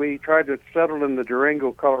 and we tried to settle in the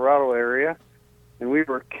Durango, Colorado area. And we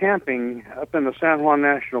were camping up in the San Juan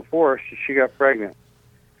National Forest, and she got pregnant.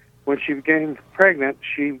 When she became pregnant,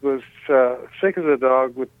 she was sick as a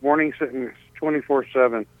dog with morning sickness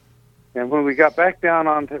 24/7. And when we got back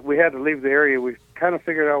down we had to leave the area. We kind of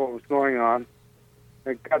figured out what was going on.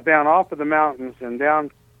 I got down off of the mountains and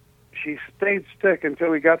down. She stayed sick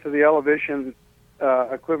until we got to the elevation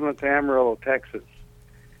equivalent to Amarillo, Texas,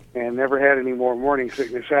 and never had any more morning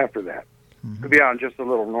sickness after that. Beyond just a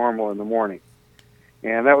little normal in the morning.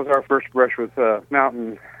 And that was our first brush with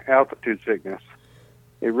mountain altitude sickness.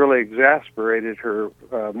 It really exasperated her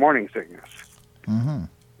morning sickness.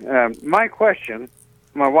 My question,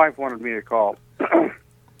 my wife wanted me to call. I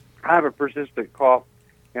have a persistent cough,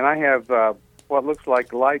 and I have what looks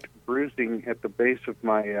like light bruising at the base of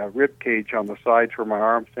my rib cage on the sides where my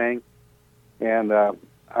arms hang. And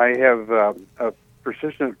I have a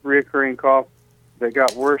persistent reoccurring cough that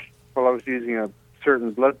got worse while I was using a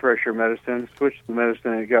certain blood pressure medicine, switched the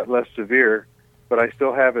medicine, and it got less severe, but I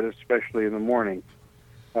still have it, especially in the morning.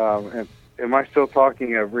 Am I still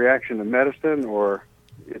talking a reaction to medicine, or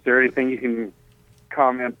is there anything you can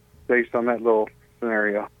comment based on that little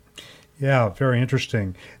scenario? Yeah, very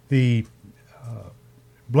interesting. The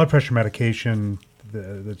blood pressure medication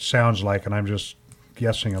that sounds like, and I'm just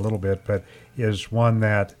guessing a little bit, but is one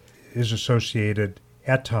that is associated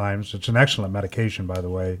at times. It's an excellent medication, by the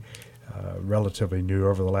way, relatively new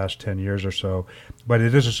over the last 10 years or so, but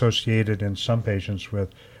it is associated in some patients with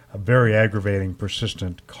a very aggravating,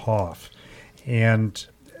 persistent cough, and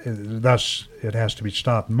thus it has to be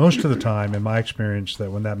stopped. Most of the time, in my experience,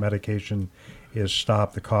 that when that medication is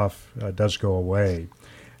stopped, the cough does go away.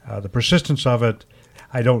 The persistence of it,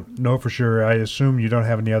 I don't know for sure. I assume you don't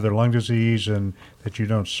have any other lung disease and that you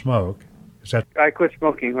don't smoke. Is that? I quit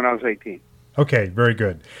smoking when I was 18. Okay, very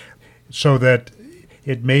good. So that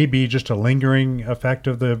it may be just a lingering effect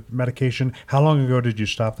of the medication. How long ago did you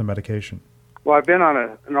stop the medication? Well, I've been on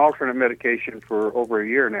an alternate medication for over a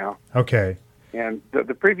year now. Okay. And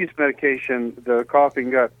the previous medication, the coughing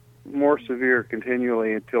got more severe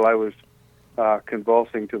continually until I was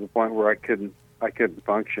convulsing to the point where I couldn't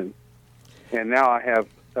function. And now I have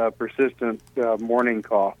a persistent morning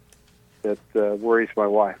cough that worries my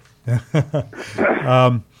wife.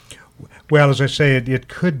 Well, as I say, it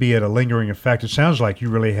could be at a lingering effect. It sounds like you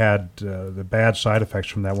really had the bad side effects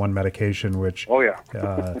from that one medication, which... Oh, yeah.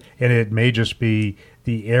 And it may just be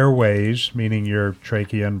the airways, meaning your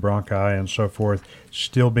trachea and bronchi and so forth,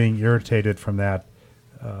 still being irritated from that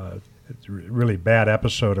really bad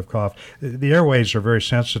episode of cough. The airways are very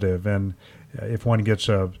sensitive, and if one gets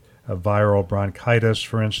a viral bronchitis,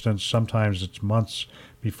 for instance, sometimes it's months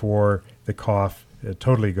before the cough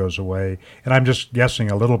totally goes away. And I'm just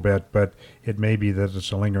guessing a little bit, but it may be that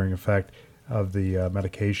it's a lingering effect of the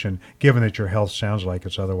medication, given that your health sounds like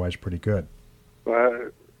it's otherwise pretty good.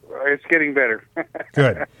 It's getting better.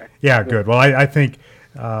 Good. Yeah, good. Well, I think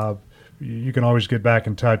you can always get back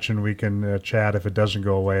in touch and we can chat if it doesn't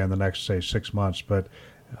go away in the next, say, 6 months. But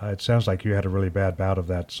it sounds like you had a really bad bout of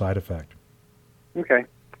that side effect. Okay.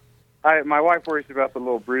 My wife worries about the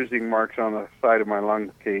little bruising marks on the side of my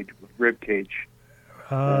rib cage.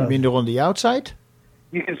 You mean they're on the outside?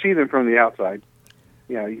 You can see them from the outside.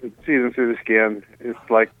 Yeah, you can see them through the skin. It's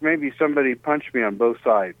like maybe somebody punched me on both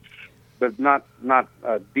sides, but not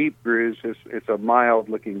a deep bruise. It's a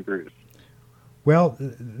mild-looking bruise. Well,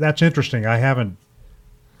 that's interesting. I haven't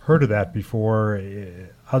heard of that before,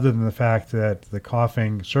 other than the fact that the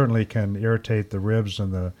coughing certainly can irritate the ribs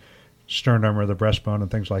and the sternum or the breastbone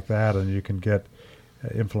and things like that, and you can get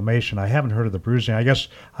inflammation. I haven't heard of the bruising. I guess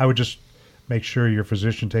I would just make sure your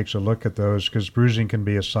physician takes a look at those, because bruising can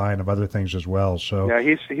be a sign of other things as well. So yeah,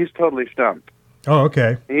 he's totally stumped. Oh,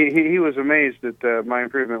 okay. He was amazed at my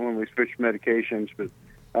improvement when we switched medications, but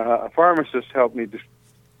a pharmacist helped me just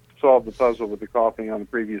solve the puzzle with the coughing on the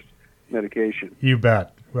previous medication. You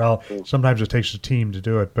bet. Well, sometimes it takes a team to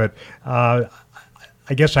do it, but I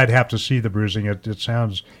guess I'd have to see the bruising. It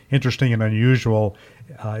sounds interesting and unusual.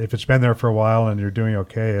 If it's been there for a while and you're doing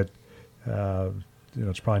okay,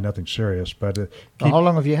 it's probably nothing serious. But how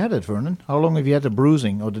long have you had it, Vernon? How long have you had the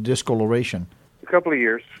bruising or the discoloration? A couple of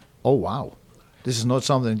years. Oh, wow. This is not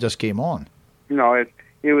something that just came on. No, it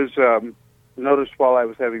was noticed while I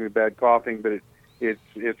was having the bad coughing, but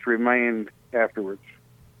it's remained afterwards.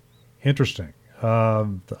 Interesting.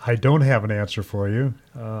 I don't have an answer for you.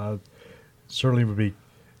 Certainly would be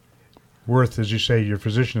worth, as you say, your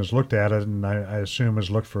physician has looked at it, and I assume has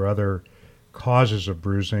looked for other causes of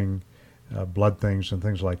bruising, blood things and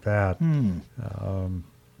things like that.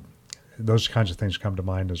 Those kinds of things come to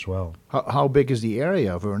mind as well. How big is the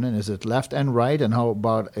area, Vernon? Is it left and right? And how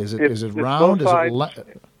about, is it round?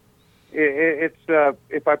 It's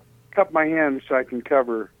if I cup my hands, I can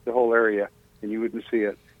cover the whole area, and you wouldn't see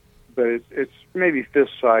it. But it's maybe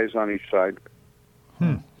fist size on each side.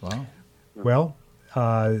 Wow. Well,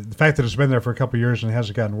 the fact that it's been there for a couple of years and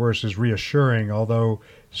hasn't gotten worse is reassuring, although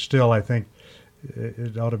still I think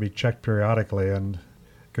it ought to be checked periodically, and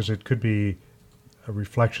because it could be a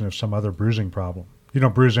reflection of some other bruising problem. You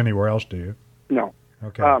don't bruise anywhere else, do you? No.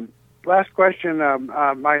 Okay. Last question.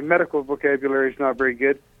 My medical vocabulary is not very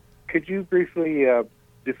good. Could you briefly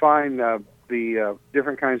define the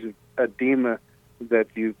different kinds of edema that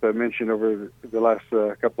you've mentioned over the last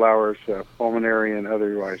couple hours, pulmonary and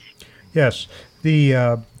otherwise? Yes.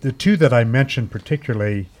 The two that I mentioned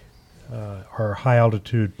particularly are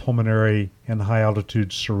high-altitude pulmonary and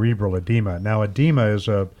high-altitude cerebral edema. Now, edema is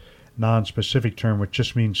a non-specific term which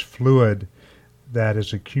just means fluid that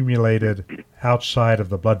is accumulated outside of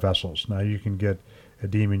the blood vessels. Now, you can get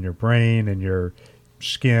edema in your brain and your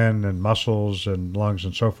skin and muscles and lungs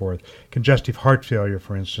and so forth. Congestive heart failure,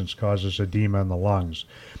 for instance, causes edema in the lungs.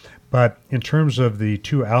 But in terms of the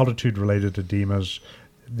two altitude-related edemas,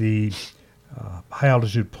 the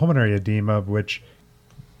high-altitude pulmonary edema, which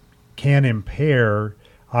can impair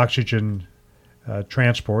oxygen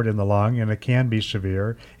transport in the lung, and it can be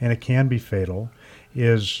severe, and it can be fatal,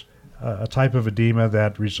 is a type of edema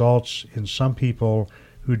that results in some people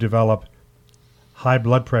who develop high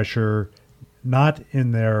blood pressure, not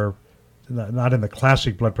in the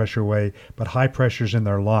classic blood pressure way, but high pressures in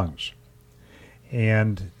their lungs.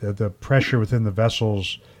 And the pressure within the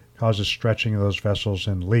vessels causes stretching of those vessels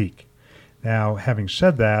and leak. Now, having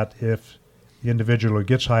said that, if the individual who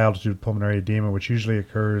gets high-altitude pulmonary edema, which usually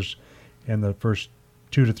occurs in the first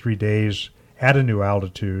 2 to 3 days at a new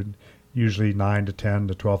altitude, usually 9 to 10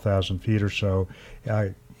 to 12,000 feet or so,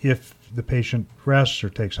 if the patient rests or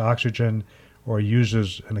takes oxygen or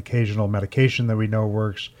uses an occasional medication that we know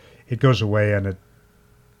works, it goes away and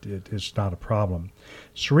it's not a problem.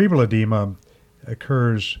 Cerebral edema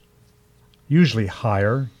occurs usually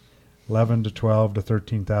higher, 11 to 12 to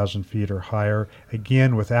 13,000 feet or higher,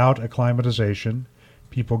 again without acclimatization,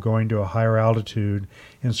 people going to a higher altitude.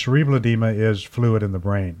 And cerebral edema is fluid in the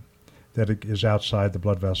brain that is outside the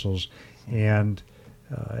blood vessels. And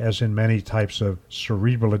as in many types of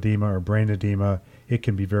cerebral edema or brain edema, it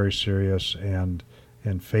can be very serious and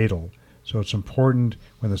fatal. So it's important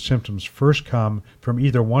when the symptoms first come from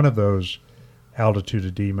either one of those altitude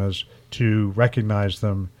edemas to recognize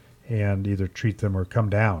them and either treat them or come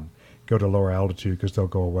down, go to lower altitude, because they'll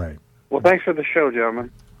go away. Well, thanks for the show,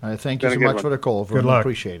 gentlemen. Thank you so much for the call, Vernon. Good luck.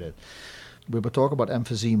 Appreciate it. We were talking about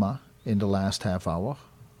emphysema in the last half hour.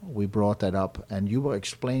 we brought that up, and you were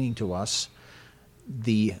explaining to us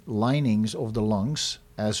the linings of the lungs,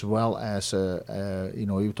 as well as, you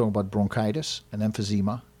were talking about bronchitis and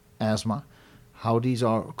emphysema, asthma, how these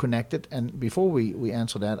are connected. And before we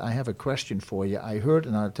answer that, I have a question for you. I heard,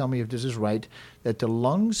 and tell me if this is right, that the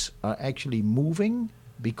lungs are actually moving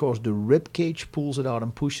because the rib cage pulls it out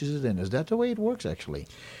and pushes it in. Is that the way it works, actually?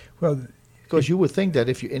 Well, because you would think that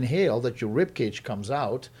if you inhale, that your rib cage comes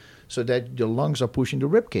out, so that your lungs are pushing the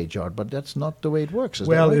rib cage out, but that's not the way it works. Is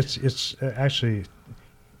well, that right? it's actually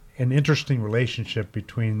an interesting relationship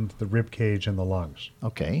between the rib cage and the lungs.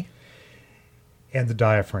 Okay. And the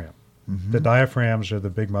diaphragm. Mm-hmm. The diaphragms are the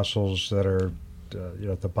big muscles that are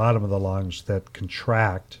at the bottom of the lungs that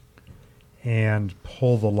contract and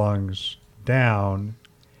pull the lungs down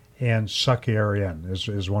and suck air in,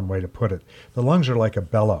 is one way to put it. The lungs are like a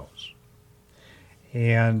bellows,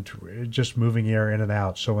 and just moving air in and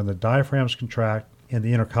out. So when the diaphragms contract and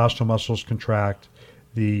the intercostal muscles contract,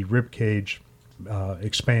 the rib cage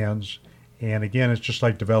expands, and again, it's just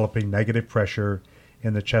like developing negative pressure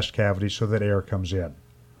in the chest cavity so that air comes in.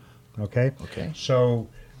 Okay? Okay. So,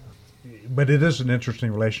 but it is an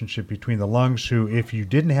interesting relationship between the lungs, who, if you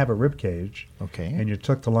didn't have a rib cage, okay, and you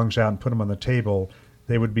took the lungs out and put them on the table,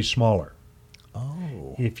 they would be smaller.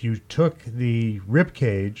 Oh. If you took the rib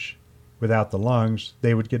cage without the lungs,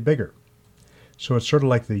 they would get bigger. So it's sort of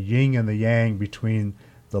like the yin and the yang between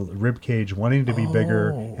the rib cage wanting to be bigger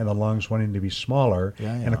and the lungs wanting to be smaller.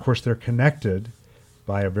 Yeah, yeah. And of course, they're connected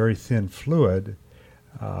by a very thin fluid,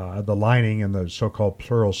 the lining and the so-called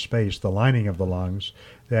pleural space, the lining of the lungs,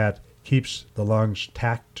 that keeps the lungs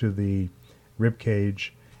tacked to the rib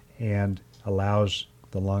cage and allows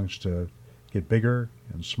the lungs to get bigger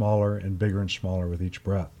and smaller and bigger and smaller with each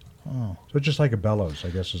breath. Oh. So it's just like a bellows, I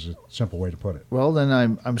guess, is a simple way to put it. Well, then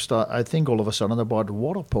I think all of a sudden about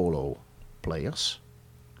water polo players.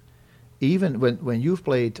 Even when you've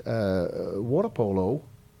played water polo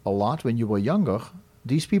a lot when you were younger,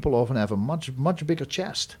 these people often have a much bigger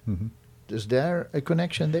chest. Mm-hmm. Is there a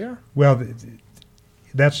connection there? Well,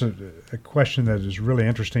 that's a question that is really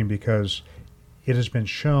interesting, because it has been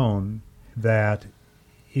shown that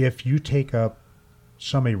if you take up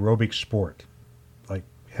some aerobic sport, like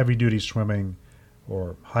heavy-duty swimming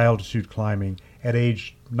or high-altitude climbing, at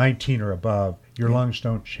age 19 or above, your lungs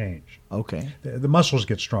don't change. Okay. The muscles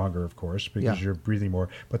get stronger, of course, because you're breathing more,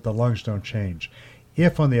 but the lungs don't change.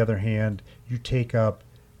 If, on the other hand, you take up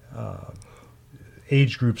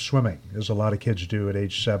age group swimming, as a lot of kids do at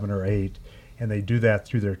age 7 or 8, and they do that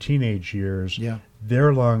through their teenage years,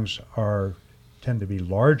 their lungs tend to be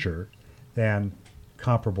larger than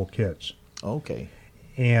comparable kids. Okay.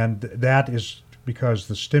 And that is because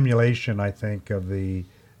the stimulation, I think, of the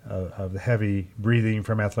heavy breathing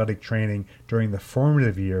from athletic training during the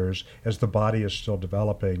formative years, as the body is still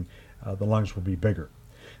developing, the lungs will be bigger.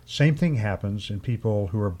 Same thing happens in people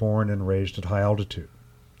who are born and raised at high altitude.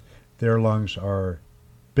 Their lungs are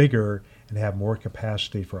bigger and have more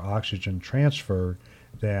capacity for oxygen transfer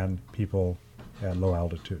than people at low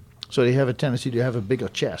altitude. So they have a tendency to have a bigger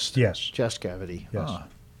chest. Yes. Chest cavity. Yes.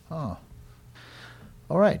 All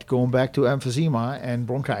right, going back to emphysema and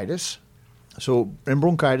bronchitis. So in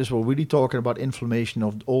bronchitis, we're really talking about inflammation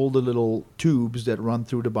of all the little tubes that run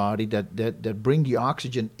through the body that bring the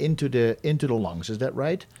oxygen into the lungs. Is that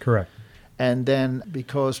right? Correct. And then,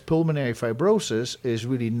 because pulmonary fibrosis is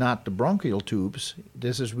really not the bronchial tubes,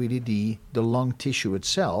 this is really the lung tissue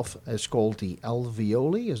itself. It's called the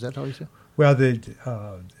alveoli. Is that how you say it? Well,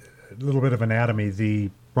 a little bit of anatomy. The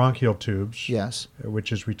bronchial tubes, yes,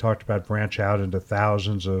 which, as we talked about, branch out into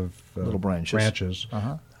thousands of little branches.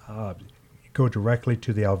 Go directly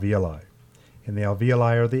to the alveoli. And the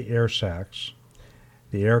alveoli are the air sacs.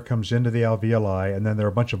 The air comes into the alveoli, and then there are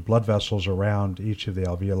a bunch of blood vessels around each of the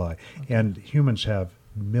alveoli. Okay. And humans have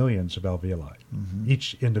millions of alveoli. Mm-hmm.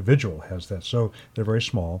 Each individual has that, so they're very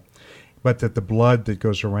small. But that the blood that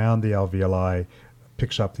goes around the alveoli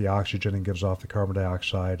picks up the oxygen and gives off the carbon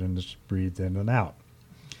dioxide, and is breathed in and out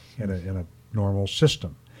in a normal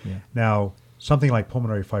system. Yeah. Now, something like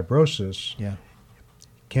pulmonary fibrosis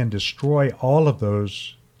can destroy all of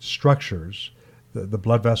those structures, the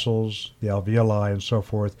blood vessels, the alveoli, and so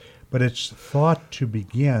forth, but it's thought to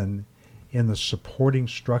begin in the supporting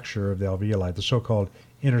structure of the alveoli, the so-called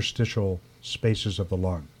interstitial spaces of the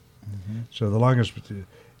lung. Mm-hmm. So the lung is,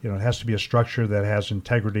 it has to be a structure that has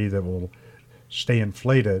integrity, that will stay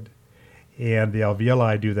inflated, and the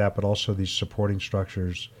alveoli do that, but also these supporting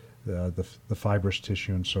structures, the fibrous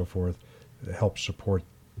tissue and so forth, help support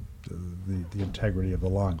the integrity of the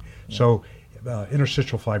lung. Yeah. So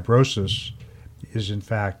interstitial fibrosis is in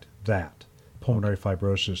fact that, pulmonary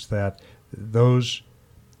fibrosis, that those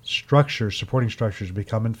supporting structures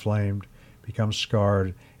become inflamed, become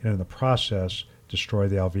scarred, and in the process destroy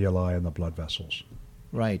the alveoli and the blood vessels.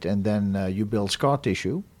 Right, and then you build scar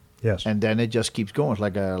tissue. Yes. And then it just keeps going. It's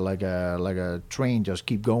like a train, just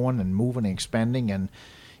keep going and moving and expanding, and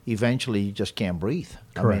eventually you just can't breathe.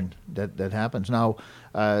 Correct. I mean, that happens. Now,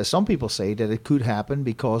 some people say that it could happen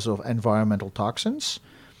because of environmental toxins.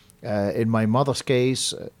 In my mother's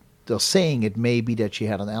case, they're saying it may be that she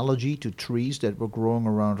had an allergy to trees that were growing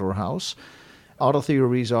around her house. Other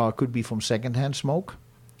theories are it could be from secondhand smoke.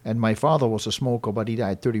 And my father was a smoker, but he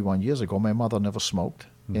died 31 years ago. My mother never smoked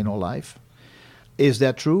in her life. Is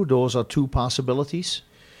that true? Those are two possibilities?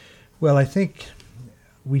 Well, I think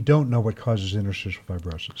we don't know what causes interstitial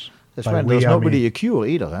fibrosis. That's right. There's nobody a cure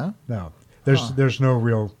either, huh? No. There's no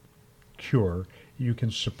real cure. You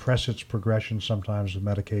can suppress its progression sometimes with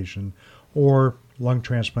medication, or lung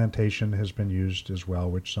transplantation has been used as well,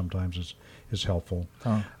 which sometimes is helpful.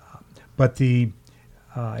 But and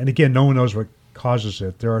again, no one knows what causes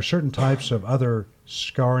it. There are certain types of other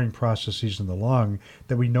scarring processes in the lung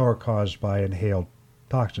that we know are caused by inhaled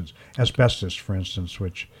toxins. Asbestos, for instance,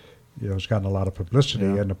 which has gotten a lot of publicity,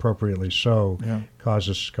 and appropriately so,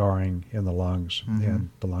 causes scarring in the lungs, and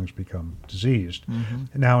the lungs become diseased.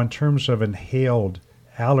 Now, in terms of inhaled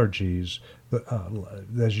allergies,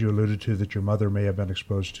 as you alluded to, that your mother may have been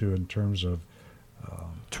exposed to in terms of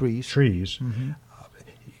trees,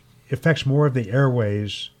 affects more of the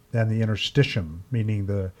airways than the interstitium, meaning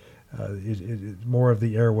more of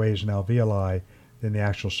the airways and alveoli than the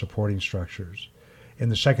actual supporting structures. In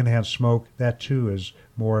the secondhand smoke, that too is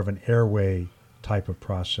more of an airway type of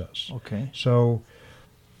process. Okay. So,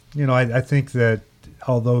 I think that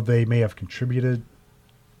although they may have contributed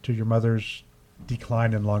to your mother's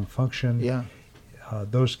decline in lung function,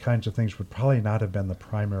 those kinds of things would probably not have been the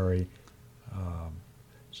primary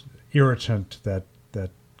irritant that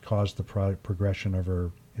caused the progression of her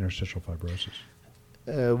interstitial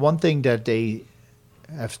fibrosis. One thing that they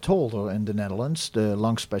have told her in the Netherlands, the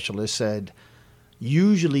lung specialist said,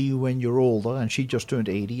 usually when you're older, and she just turned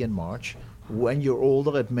 80 in March, when you're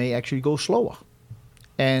older it may actually go slower.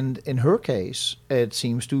 And in her case, it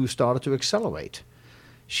seems to started to accelerate.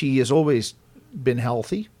 She has always been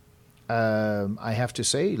healthy. I have to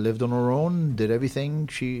say, lived on her own, did everything.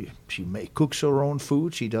 She cooks her own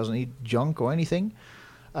food. She doesn't eat junk or anything.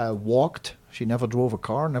 Walked. She never drove a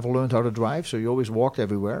car, never learned how to drive, so she always walked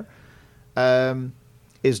everywhere.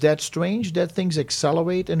 Is that strange that things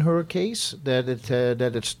accelerate in her case? That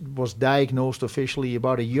it was diagnosed officially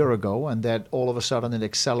about a year ago, and that all of a sudden it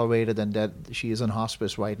accelerated, and that she is in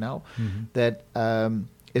hospice right now. That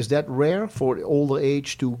is that rare for older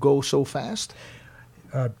age to go so fast?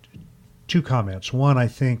 Two comments. One, I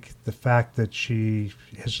think the fact that she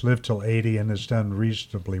has lived till 80 and has done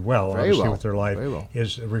reasonably well, obviously, with her life,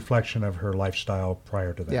 is a reflection of her lifestyle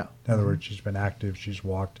prior to that. Yeah. In other words, she's been active, she's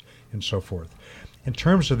walked, and so forth. In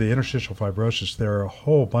terms of the interstitial fibrosis, there are a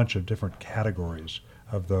whole bunch of different categories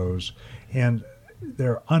of those, and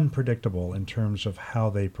they're unpredictable in terms of how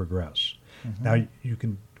they progress. Now,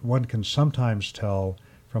 one can sometimes tell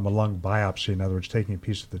from a lung biopsy, in other words, taking a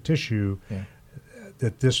piece of the tissue,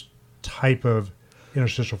 that this type of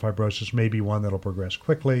interstitial fibrosis may be one that will progress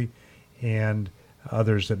quickly, and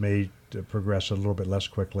others that may progress a little bit less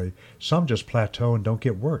quickly. Some just plateau and don't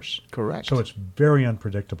get worse. Correct. So it's very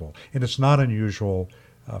unpredictable. And it's not unusual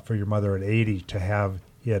for your mother at 80 to have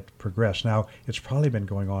it progress. Now, it's probably been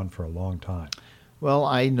going on for a long time. Well,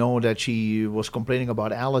 I know that she was complaining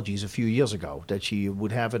about allergies a few years ago, that she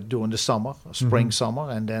would have it during the summer, spring, summer,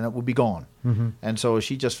 and then it would be gone. And so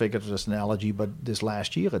she just figured it was an allergy, but this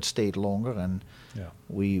last year it stayed longer, and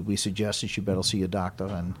we suggested she better see a doctor,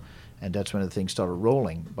 and that's when the thing started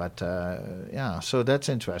rolling. But, so that's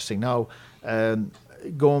interesting. Now,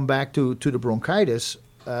 going back to the bronchitis,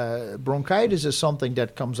 bronchitis is something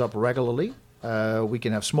that comes up regularly. We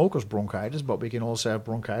can have smoker's bronchitis, but we can also have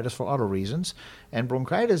bronchitis for other reasons. And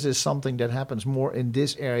bronchitis is something that happens more in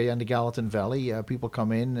this area in the Gallatin Valley. People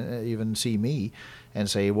come in, even see me, and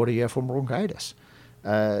say, "What do you have for bronchitis?"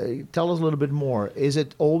 Tell us a little bit more. Is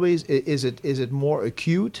it always is it more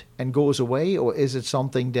acute and goes away, or is it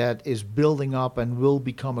something that is building up and will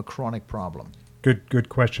become a chronic problem? Good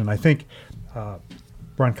question. I think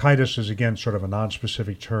bronchitis is, again, sort of a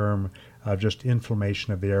nonspecific term. Just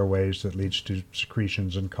inflammation of the airways that leads to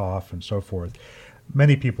secretions and cough and so forth.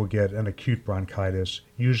 Many people get an acute bronchitis,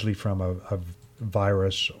 usually from a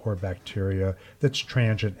virus or bacteria that's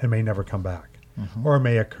transient and may never come back, or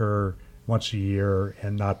may occur once a year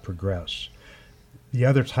and not progress. The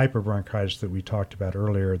other type of bronchitis that we talked about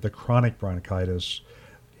earlier, the chronic bronchitis,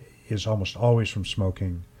 is almost always from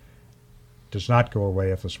smoking, does not go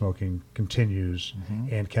away if the smoking continues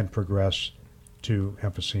and can progress to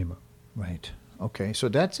emphysema. Right. Okay, so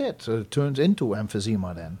that's it. So it turns into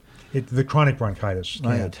emphysema then. The chronic bronchitis can.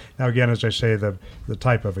 Right. Now, again, as I say, the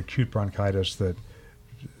type of acute bronchitis that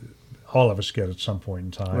all of us get at some point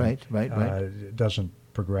in time Right. It doesn't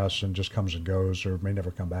progress and just comes and goes or may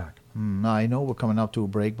never come back. Now, I know we're coming up to a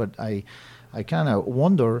break, but I kind of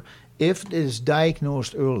wonder if it is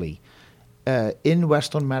diagnosed early in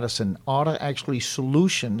Western medicine, are there actually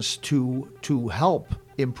solutions to help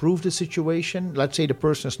improve the situation? Let's say the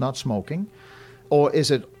person is not smoking, or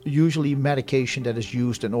is it usually medication that is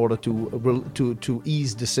used in order to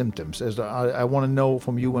ease the symptoms? I want to know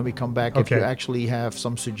from you when we come back if you actually have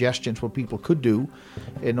some suggestions what people could do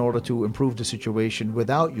in order to improve the situation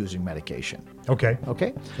without using medication. Okay.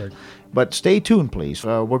 Okay? Great. But stay tuned, please.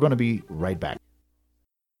 We're going to be right back.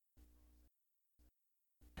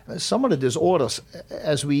 Some of the disorders,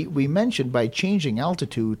 as we mentioned, by changing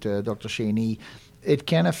altitude, Dr. Cheney, it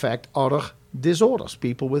can affect other disorders,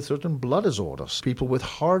 people with certain blood disorders, people with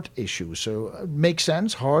heart issues. So it makes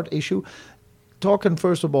sense, heart issue. Talking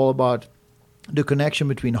first of all about the connection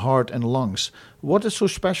between heart and lungs. What is so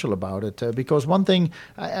special about it? Because one thing,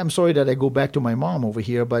 I'm sorry that I go back to my mom over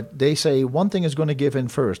here, but they say one thing is going to give in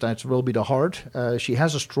first. That will be the heart. She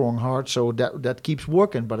has a strong heart, so that keeps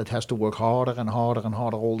working, but it has to work harder and harder and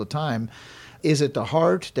harder all the time. Is it the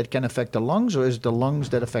heart that can affect the lungs, or is it the lungs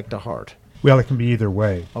that affect the heart? Well, it can be either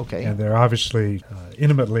way. Okay. And they're obviously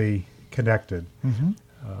intimately connected.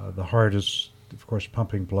 The heart is, of course,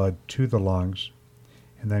 pumping blood to the lungs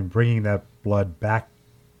and then bringing that blood back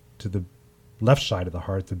to the left side of the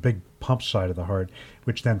heart, the big pump side of the heart,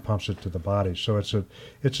 which then pumps it to the body. So it's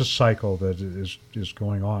a cycle that is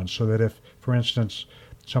going on. So that if, for instance,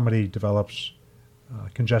 somebody develops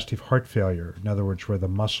congestive heart failure, in other words, where the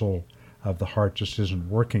muscle of the heart just isn't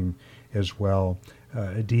working as well,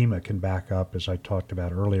 edema can back up, as I talked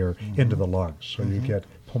about earlier, into the lungs. So you get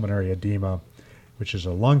pulmonary edema, which is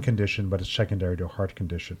a lung condition, but it's secondary to a heart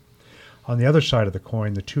condition. On the other side of the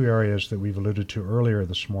coin, the two areas that we've alluded to earlier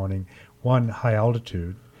this morning, one, high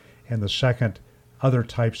altitude, and the second, other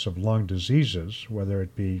types of lung diseases, whether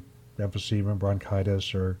it be emphysema,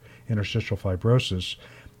 bronchitis, or interstitial fibrosis,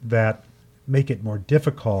 that make it more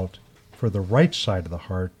difficult for the right side of the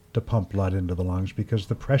heart to pump blood into the lungs because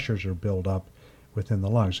the pressures are built up within the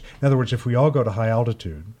lungs. In other words, if we all go to high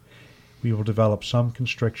altitude, we will develop some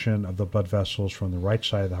constriction of the blood vessels from the right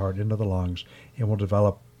side of the heart into the lungs, and we'll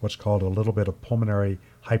develop what's called a little bit of pulmonary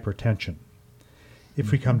hypertension.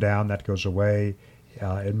 If we come down, that goes away.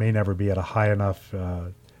 It may never be at a high enough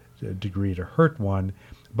degree to hurt one,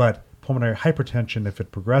 but pulmonary hypertension, if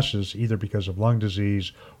it progresses, either because of lung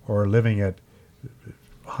disease or living at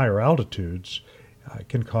higher altitudes,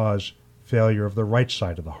 can cause failure of the right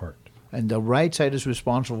side of the heart. And the right side is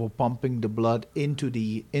responsible for pumping the blood into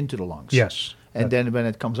the lungs. Yes. And then when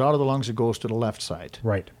it comes out of the lungs, it goes to the left side.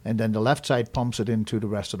 Right. And then the left side pumps it into the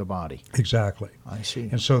rest of the body. Exactly. I see.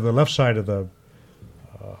 And so the left side of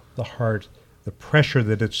the heart, the pressure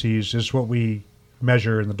that it sees is what we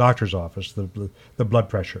measure in the doctor's office, the blood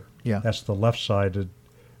pressure. Yeah. That's the left-sided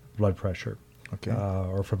blood pressure. Okay.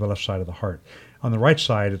 Or from the left side of the heart. On the right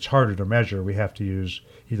side, it's harder to measure. We have to use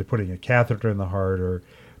either putting a catheter in the heart or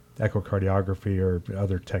echocardiography or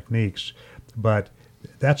other techniques, but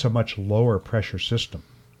that's a much lower pressure system,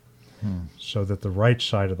 so that the right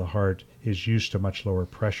side of the heart is used to much lower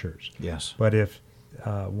pressures. Yes. But if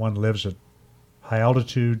one lives at high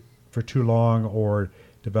altitude for too long or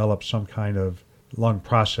develops some kind of lung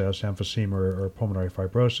process, emphysema or pulmonary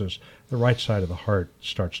fibrosis, the right side of the heart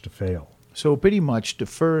starts to fail. So pretty much the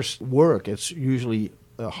first work, it's usually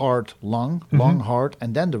heart, lung, lung, heart,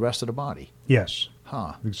 and then the rest of the body. Yes.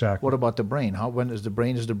 Huh. Exactly. What about the brain? When is the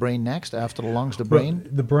brain? Is the brain next after the lungs? The brain?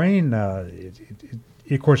 Well, the brain,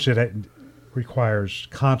 of course, it requires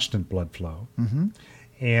constant blood flow,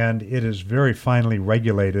 and it is very finely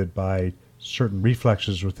regulated by certain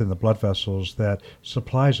reflexes within the blood vessels that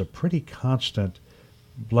supplies a pretty constant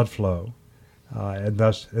blood flow, and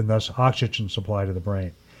thus oxygen supply to the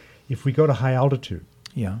brain. If we go to high altitude,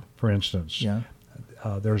 for instance,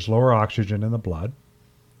 there's lower oxygen in the blood,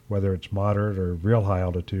 whether it's moderate or real high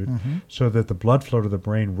altitude, so that the blood flow to the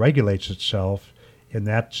brain regulates itself. In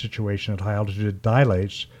that situation at high altitude, it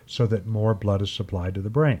dilates so that more blood is supplied to the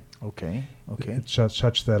brain. Okay. It's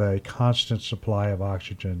such that a constant supply of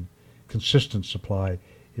oxygen, consistent supply,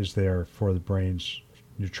 is there for the brain's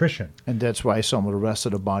nutrition. And that's why some of the rest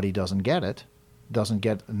of the body doesn't get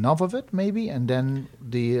enough of it, maybe, and then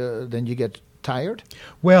then you get tired?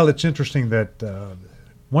 Well, it's interesting that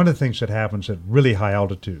one of the things that happens at really high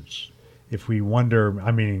altitudes, if we wonder,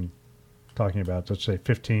 talking about, let's say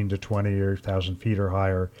 15 to 20 or 1,000 feet or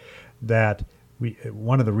higher, that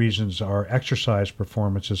one of the reasons our exercise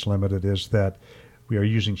performance is limited is that we are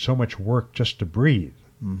using so much work just to breathe,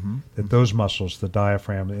 that those muscles, the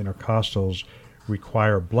diaphragm, the intercostals,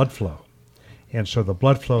 require blood flow. And so the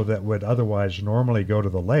blood flow that would otherwise normally go to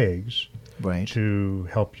the legs to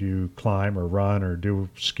help you climb or run or do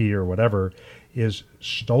ski or whatever is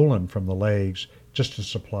stolen from the legs just to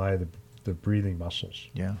supply the breathing muscles.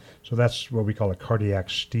 Yeah. So that's what we call a cardiac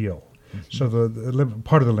steal. So the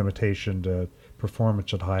part of the limitation to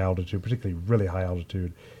performance at high altitude, particularly really high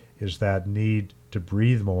altitude, is that need to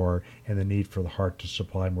breathe more and the need for the heart to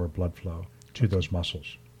supply more blood flow to those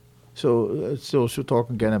muscles. So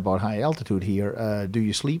talking again about high altitude here, do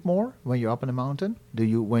you sleep more when you're up in the mountain? Do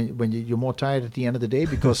you when you're more tired at the end of the day?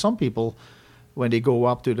 Because some people, when they go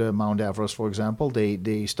up to the Mount Everest, for example,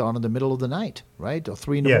 they start in the middle of the night, right? Or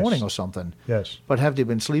 3 in the morning or something. Yes. But have they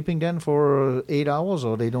been sleeping then for 8 hours,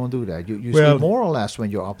 or they don't do that? You sleep more or less when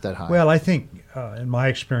you're up that high? Well, I think in my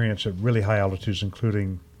experience at really high altitudes,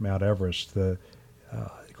 including Mount Everest, of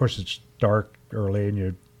course it's dark early and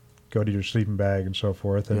you go to your sleeping bag and so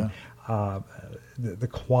forth, and the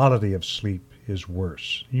quality of sleep is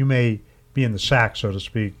worse. You may be in the sack, so to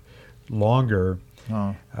speak, longer.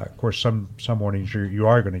 Of course, some mornings you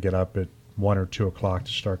are going to get up at 1 or 2 o'clock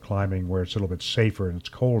to start climbing, where it's a little bit safer and it's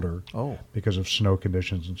colder because of snow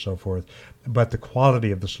conditions and so forth. But the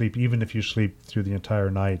quality of the sleep, even if you sleep through the entire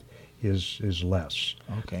night, is less.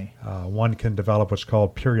 Okay. One can develop what's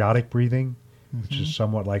called periodic breathing, which is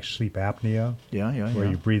somewhat like sleep apnea. Where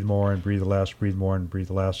you breathe more and breathe less, breathe more and breathe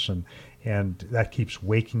less, and that keeps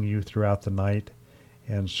waking you throughout the night.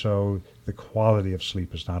 And so the quality of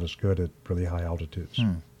sleep is not as good at really high altitudes.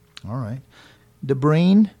 All right. The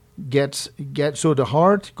brain gets so the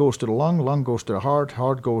heart goes to the lung goes to the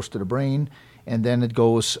heart goes to the brain, and then it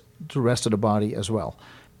goes to the rest of the body as well.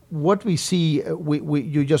 What we see,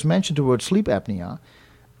 you just mentioned the word sleep apnea.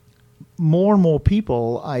 More and more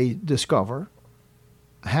people I discover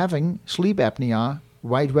having sleep apnea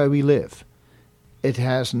right where we live. It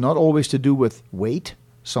has not always to do with weight.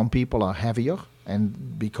 Some people are heavier,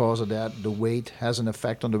 and because of that, the weight has an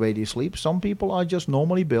effect on the way they sleep. Some people are just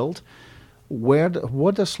normally built.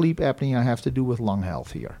 What does sleep apnea have to do with lung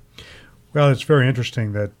health here? Well, it's very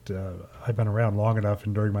interesting that I've been around long enough,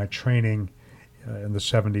 and during my training in the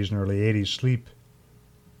 70s and early 80s, sleep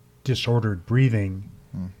disordered breathing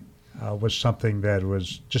was something that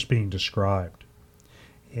was just being described.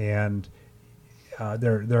 And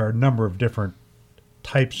there are a number of different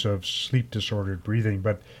types of sleep disordered breathing,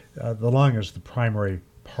 but the lung is the primary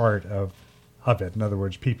part of it. In other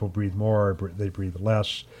words, people breathe more, they breathe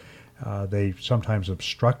less. They sometimes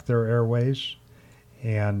obstruct their airways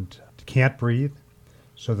and can't breathe,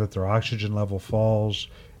 so that their oxygen level falls.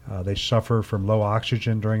 They suffer from low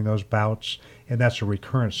oxygen during those bouts, and that's a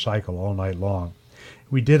recurrent cycle all night long.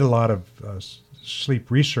 We did a lot of sleep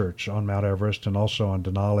research on Mount Everest and also on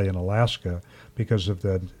Denali in Alaska because of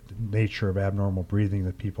the nature of abnormal breathing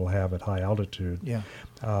that people have at high altitude.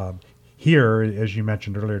 Here, as you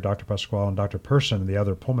mentioned earlier, Dr. Pasquale and Dr. Person, the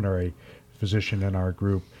other pulmonary physician in our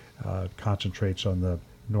group, concentrates on the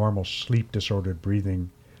normal sleep disordered breathing,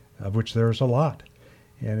 of which there's a lot.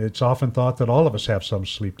 And it's often thought that all of us have some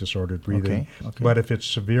sleep disordered breathing. Okay. But if it's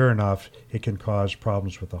severe enough, it can cause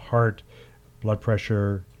problems with the heart, blood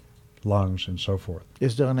pressure, lungs, and so forth.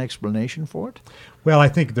 Is there an explanation for it? Well, I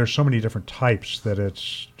think there's so many different types that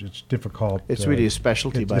it's difficult. It's really a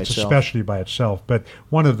specialty by itself. It's a specialty by itself. But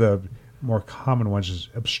one of the more common ones is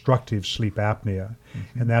obstructive sleep apnea,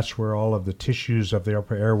 and that's where all of the tissues of the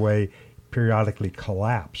upper airway periodically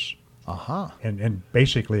collapse and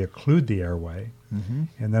basically occlude the airway.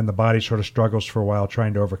 And then the body sort of struggles for a while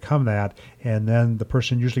trying to overcome that, and then the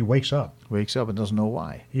person usually wakes up. Wakes up and doesn't know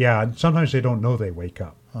why. Yeah, and sometimes they don't know they wake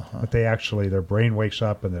up. But they actually, their brain wakes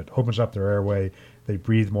up and it opens up their airway, they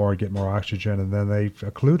breathe more, get more oxygen, and then they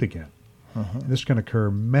occlude again. This can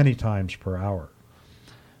occur many times per hour.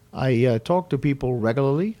 I talk to people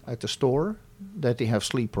regularly at the store that they have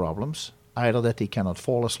sleep problems, either that they cannot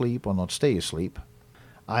fall asleep or not stay asleep.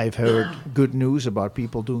 I've heard good news about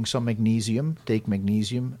people doing some magnesium, take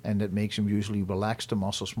magnesium, and that makes them usually relax the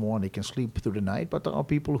muscles more and they can sleep through the night. But there are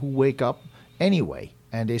people who wake up anyway,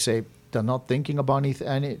 and they say they're not thinking about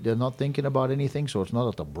anything, so it's not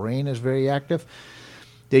that the brain is very active.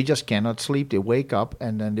 They just cannot sleep. They wake up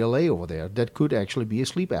and then they lay over there. That could actually be a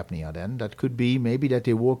sleep apnea then. That could be maybe that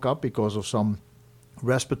they woke up because of some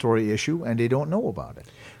respiratory issue and they don't know about it.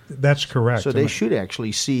 That's correct. So they should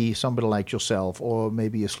actually see somebody like yourself or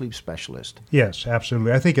maybe a sleep specialist. Yes,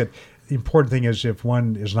 absolutely. I think the important thing is if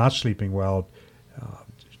one is not sleeping well,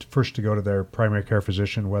 first to go to their primary care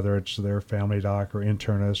physician, whether it's their family doc or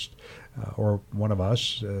internist or one of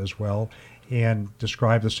us as well, and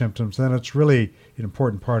describe the symptoms. Then it's really an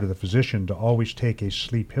important part of the physician to always take a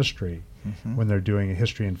sleep history when they're doing a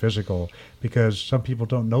history and physical, because some people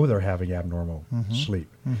don't know they're having abnormal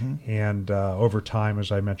sleep. And over time,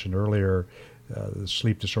 as I mentioned earlier, the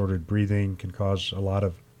sleep disordered breathing can cause a lot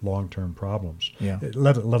of long-term problems,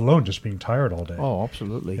 let alone just being tired all day. Oh,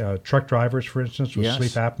 absolutely. Truck drivers, for instance, with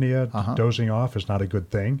sleep apnea, dozing off is not a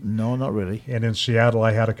good thing. No, not really. And in Seattle,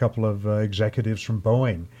 I had a couple of executives from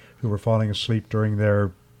Boeing who were falling asleep during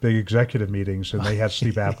their big executive meetings, and they had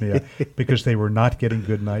sleep apnea because they were not getting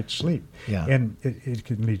good night's sleep. And it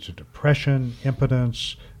can lead to depression,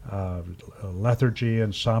 impotence, lethargy,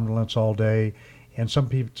 and somnolence all day. And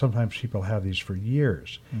sometimes people have these for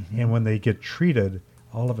years. And when they get treated,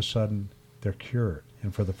 all of a sudden they're cured.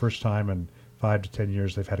 And for the first time in 5 to 10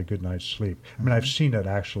 years, they've had a good night's sleep. I mean, I've seen it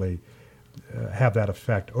actually have that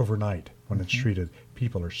effect overnight when it's treated.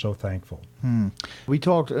 People are so thankful. We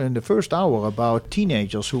talked in the first hour about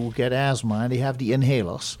teenagers who get asthma and they have the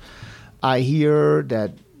inhalers. I hear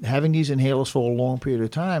that having these inhalers for a long period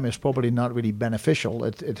of time is probably not really beneficial.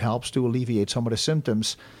 It helps to alleviate some of the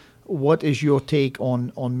symptoms. What is your take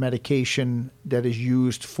on medication that is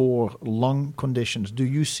used for lung conditions? Do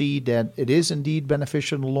you see that it is indeed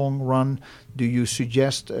beneficial in the long run? Do you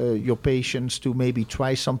suggest your patients to maybe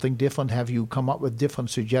try something different? Have you come up with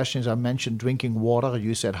different suggestions? I mentioned drinking water.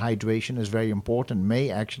 You said hydration is very important, may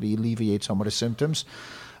actually alleviate some of the symptoms.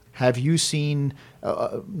 Have you seen,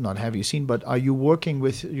 not have you seen, but are you working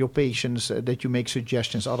with your patients that you make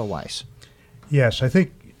suggestions otherwise? Yes, I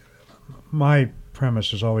think my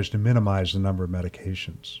premise is always to minimize the number of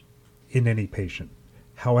medications in any patient.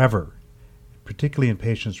 However, particularly in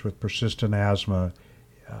patients with persistent asthma,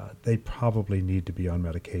 they probably need to be on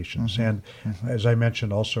medications. And as I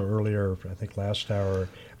mentioned also earlier, I think last hour,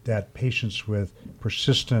 that patients with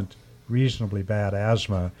persistent, reasonably bad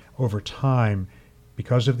asthma, over time,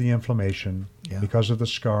 because of the inflammation, because of the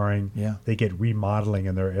scarring, they get remodeling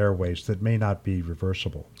in their airways that may not be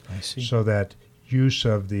reversible. I see. So that use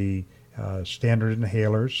of the standard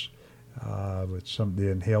inhalers, with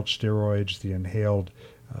the inhaled steroids, the inhaled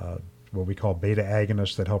what we call beta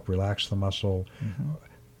agonists that help relax the muscle,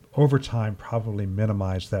 over time probably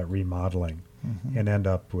minimize that remodeling and end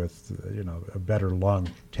up with a better lung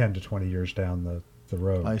 10 to 20 years down the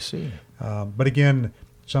road. I see. But again,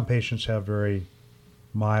 some patients have very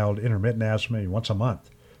mild intermittent asthma once a month,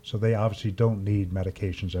 so they obviously don't need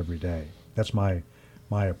medications every day. That's my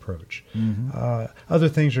approach. Other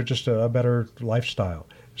things are just a better lifestyle,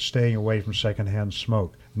 staying away from secondhand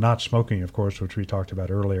smoke. Not smoking, of course, which we talked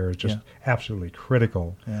about earlier, is just absolutely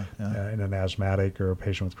critical in an asthmatic or a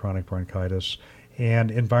patient with chronic bronchitis.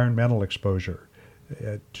 And environmental exposure,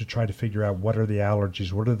 to try to figure out what are the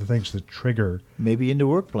allergies, what are the things that trigger. Maybe in the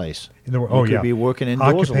workplace. You could be working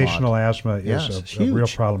indoors a lot. Occupational asthma is a real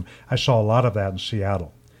problem. I saw a lot of that in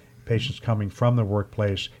Seattle. Patients coming from the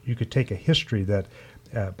workplace, you could take a history that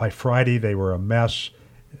by Friday they were a mess.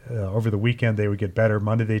 Over the weekend they would get better.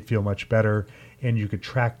 Monday they'd feel much better. And you could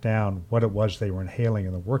track down what it was they were inhaling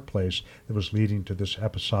in the workplace that was leading to this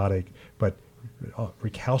episodic but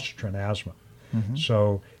recalcitrant asthma.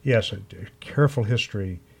 So, yes, a careful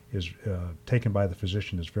history is taken by the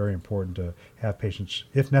physician is very important to have patients,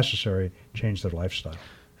 if necessary, change their lifestyle.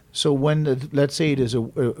 So when, let's say it is a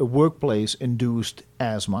workplace-induced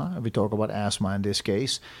asthma, we talk about asthma in this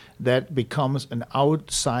case, that becomes an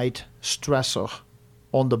outside stressor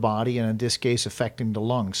on the body, and in this case affecting the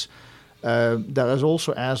lungs. There is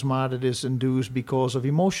also asthma that is induced because of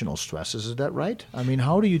emotional stresses. Is that right? I mean,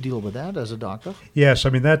 how do you deal with that as a doctor? Yes,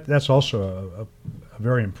 I mean, that's also a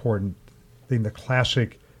very important thing. The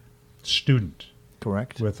classic student.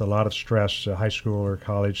 Correct. With a lot of stress, a high school or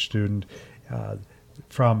college student,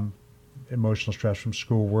 from emotional stress from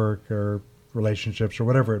schoolwork or relationships or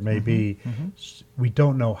whatever it may be. We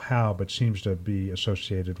don't know how, but seems to be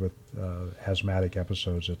associated with asthmatic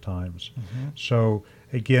episodes at times. So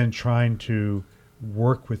again, trying to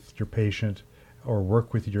work with your patient or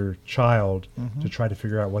work with your child to try to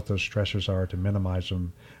figure out what those stressors are, to minimize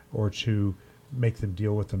them or to make them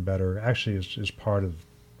deal with them better, actually is part of,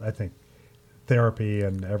 I think, therapy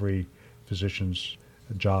and every physician's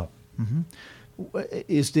job.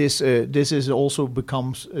 Is this is also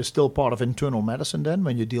becomes still part of internal medicine then,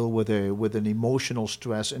 when you deal with an emotional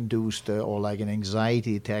stress induced or like an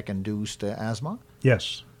anxiety attack induced asthma?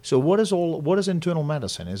 Yes. So what is internal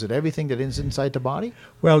medicine? Is it everything that is inside the body?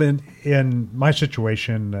 Well, in my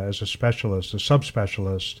situation as a specialist, a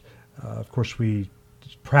subspecialist, of course we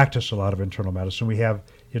practice a lot of internal medicine. We have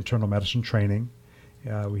internal medicine training,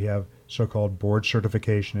 We have so-called board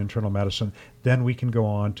certification in internal medicine. Then we can go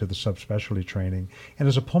on to the subspecialty training. And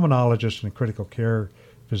as a pulmonologist and a critical care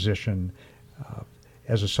physician,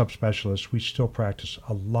 as a subspecialist, we still practice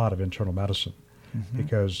a lot of internal medicine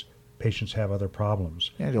because patients have other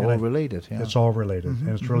problems. Yeah, they're all related. Yeah. It's all related. And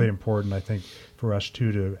it's really important, I think, for us,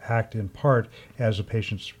 too, to act in part as a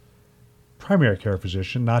patient's primary care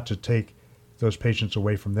physician, not to take those patients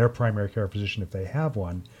away from their primary care physician if they have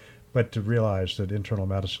one, but to realize that internal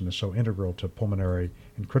medicine is so integral to pulmonary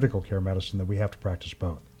and critical care medicine that we have to practice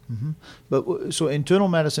both. But so internal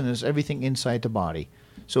medicine is everything inside the body.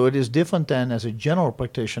 So it is different than as a general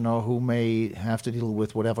practitioner who may have to deal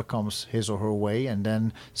with whatever comes his or her way and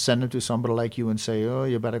then send them to somebody like you and say, oh,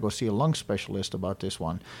 you better go see a lung specialist about this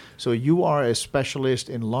one. So you are a specialist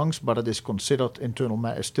in lungs, but it is considered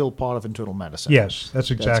still part of internal medicine. Yes,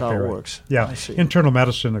 that's exactly how it right. works. Yeah, I see. internal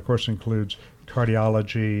medicine, of course, includes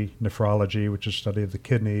cardiology, nephrology, which is study of the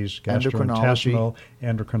kidneys, gastrointestinal,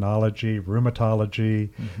 endocrinology, rheumatology,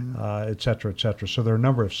 et cetera, et cetera. So there are a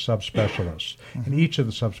number of subspecialists, and each of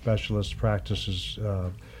the subspecialists practices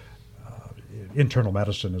internal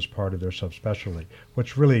medicine as part of their subspecialty.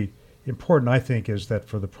 What's really important, I think, is that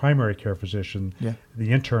for the primary care physician, the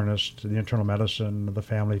internist, the internal medicine, the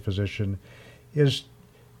family physician, is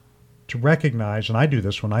to recognize, and I do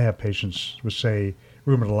this when I have patients with, say,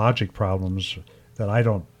 rheumatologic problems that I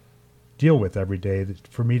don't deal with every day,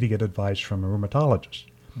 for me to get advice from a rheumatologist,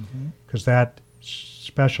 because that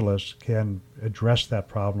specialist can address that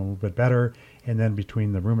problem a little bit better, and then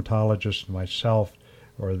between the rheumatologist and myself,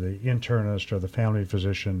 or the internist or the family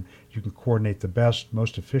physician, you can coordinate the best,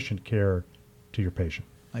 most efficient care to your patient.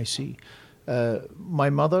 I see. My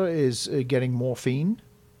mother is getting morphine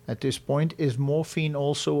at this point. Is morphine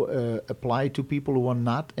also applied to people who are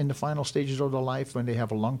not in the final stages of their life when they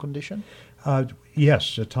have a lung condition?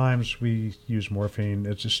 Yes, at times we use morphine.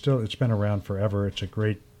 It's been around forever. It's a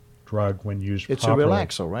great drug when used properly. It's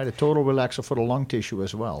a relaxer, right? A total relaxer for the lung tissue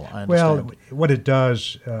as well. I understand. Well, what it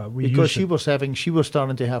does, because she was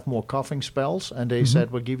starting to have more coughing spells, and they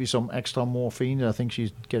said we'll give you some extra morphine. I think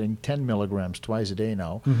she's getting 10 milligrams twice a day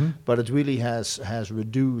now, but it really has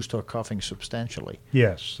reduced her coughing substantially.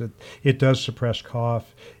 Yes, it does suppress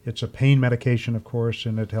cough. It's a pain medication, of course,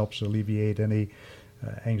 and it helps alleviate any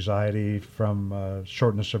anxiety from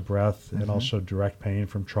shortness of breath and also direct pain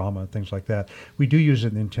from trauma and things like that. We do use it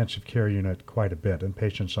in the intensive care unit quite a bit, and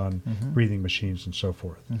patients on breathing machines and so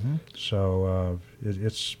forth. So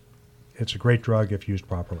it's a great drug if used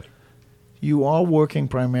properly. You are working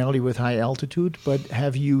primarily with high altitude, but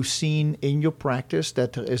have you seen in your practice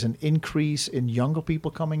that there is an increase in younger people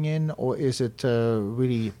coming in, or is it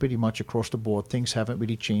really pretty much across the board? Things haven't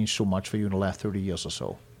really changed so much for you in the last 30 years or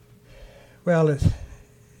so? Well,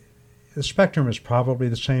 the spectrum is probably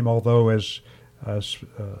the same, although as a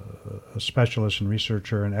specialist and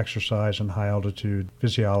researcher in exercise and high altitude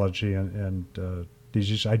physiology and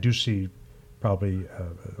disease, I do see probably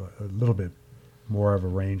a little bit more of a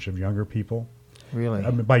range of younger people. Really?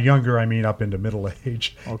 I mean, by younger, I mean up into middle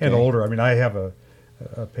age and older. I mean, I have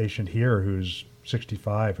a patient here who's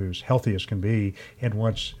 65, who's healthy as can be, and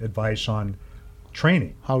wants advice on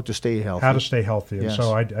training. How to stay healthy. And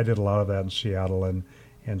so I did a lot of that in Seattle,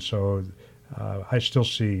 and so I still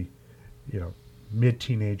see,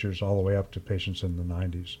 mid-teenagers all the way up to patients in the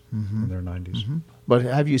 90s, in their 90s. But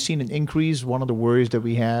have you seen an increase? One of the worries that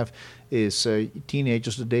we have is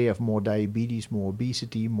teenagers today have more diabetes, more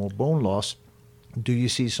obesity, more bone loss. Do you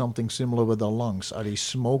see something similar with their lungs? Are they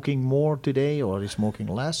smoking more today, or are they smoking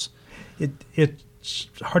less? It's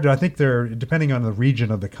hard to, I think depending on the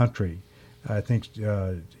region of the country, I think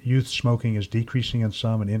youth smoking is decreasing in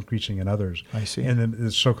some and increasing in others. I see. And then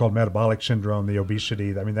the so-called metabolic syndrome, the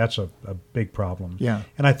obesity, I mean, that's a big problem. Yeah.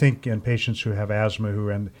 And I think in patients who have asthma,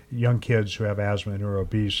 and young kids who have asthma and who are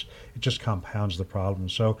obese, it just compounds the problem.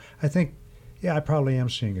 So I think, I probably am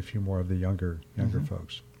seeing a few more of the younger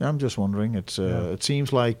folks. I'm just wondering. It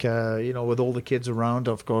seems like, with all the kids around,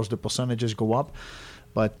 of course, the percentages go up.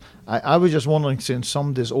 But I was just wondering, since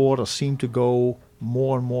some disorders seem to go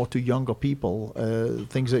more and more to younger people,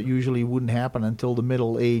 things that usually wouldn't happen until the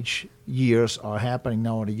middle age years are happening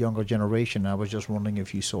now in the younger generation. I was just wondering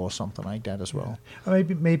if you saw something like that as well.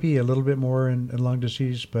 Maybe a little bit more in lung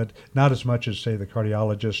disease, but not as much as, say, the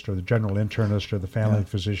cardiologist or the general internist or the family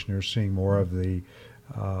physician are seeing more of the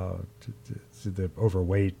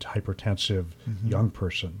overweight, hypertensive young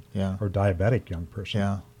person or diabetic young person.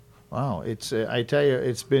 Yeah. Wow, it's I tell you,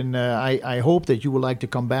 it's been. I hope that you would like to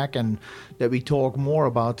come back and that we talk more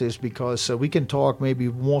about this, because we can talk maybe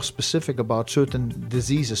more specific about certain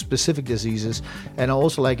diseases, specific diseases, and I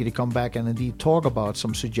also like you to come back and indeed talk about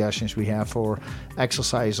some suggestions we have for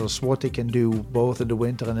exercisers, what they can do both in the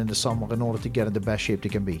winter and in the summer in order to get in the best shape they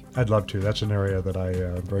can be. I'd love to. That's an area that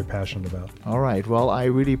I'm very passionate about. All right. Well, I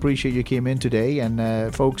really appreciate you came in today,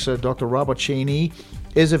 and folks, Dr. Robert Cheney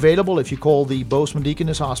is available if you call the Bozeman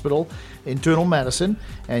Deaconess Hospital Internal Medicine,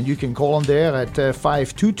 and you can call him there at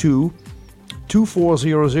 522-2400,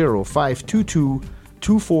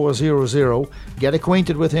 522-2400. Get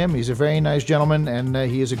acquainted with him. He's a very nice gentleman, and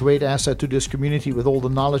he is a great asset to this community with all the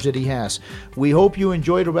knowledge that he has. We hope you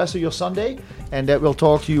enjoy the rest of your Sunday, and that we'll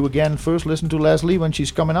talk to you again. First, listen to Leslie when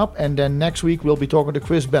she's coming up, and then next week we'll be talking to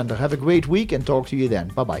Chris Bender. Have a great week, and talk to you then.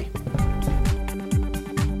 Bye-bye.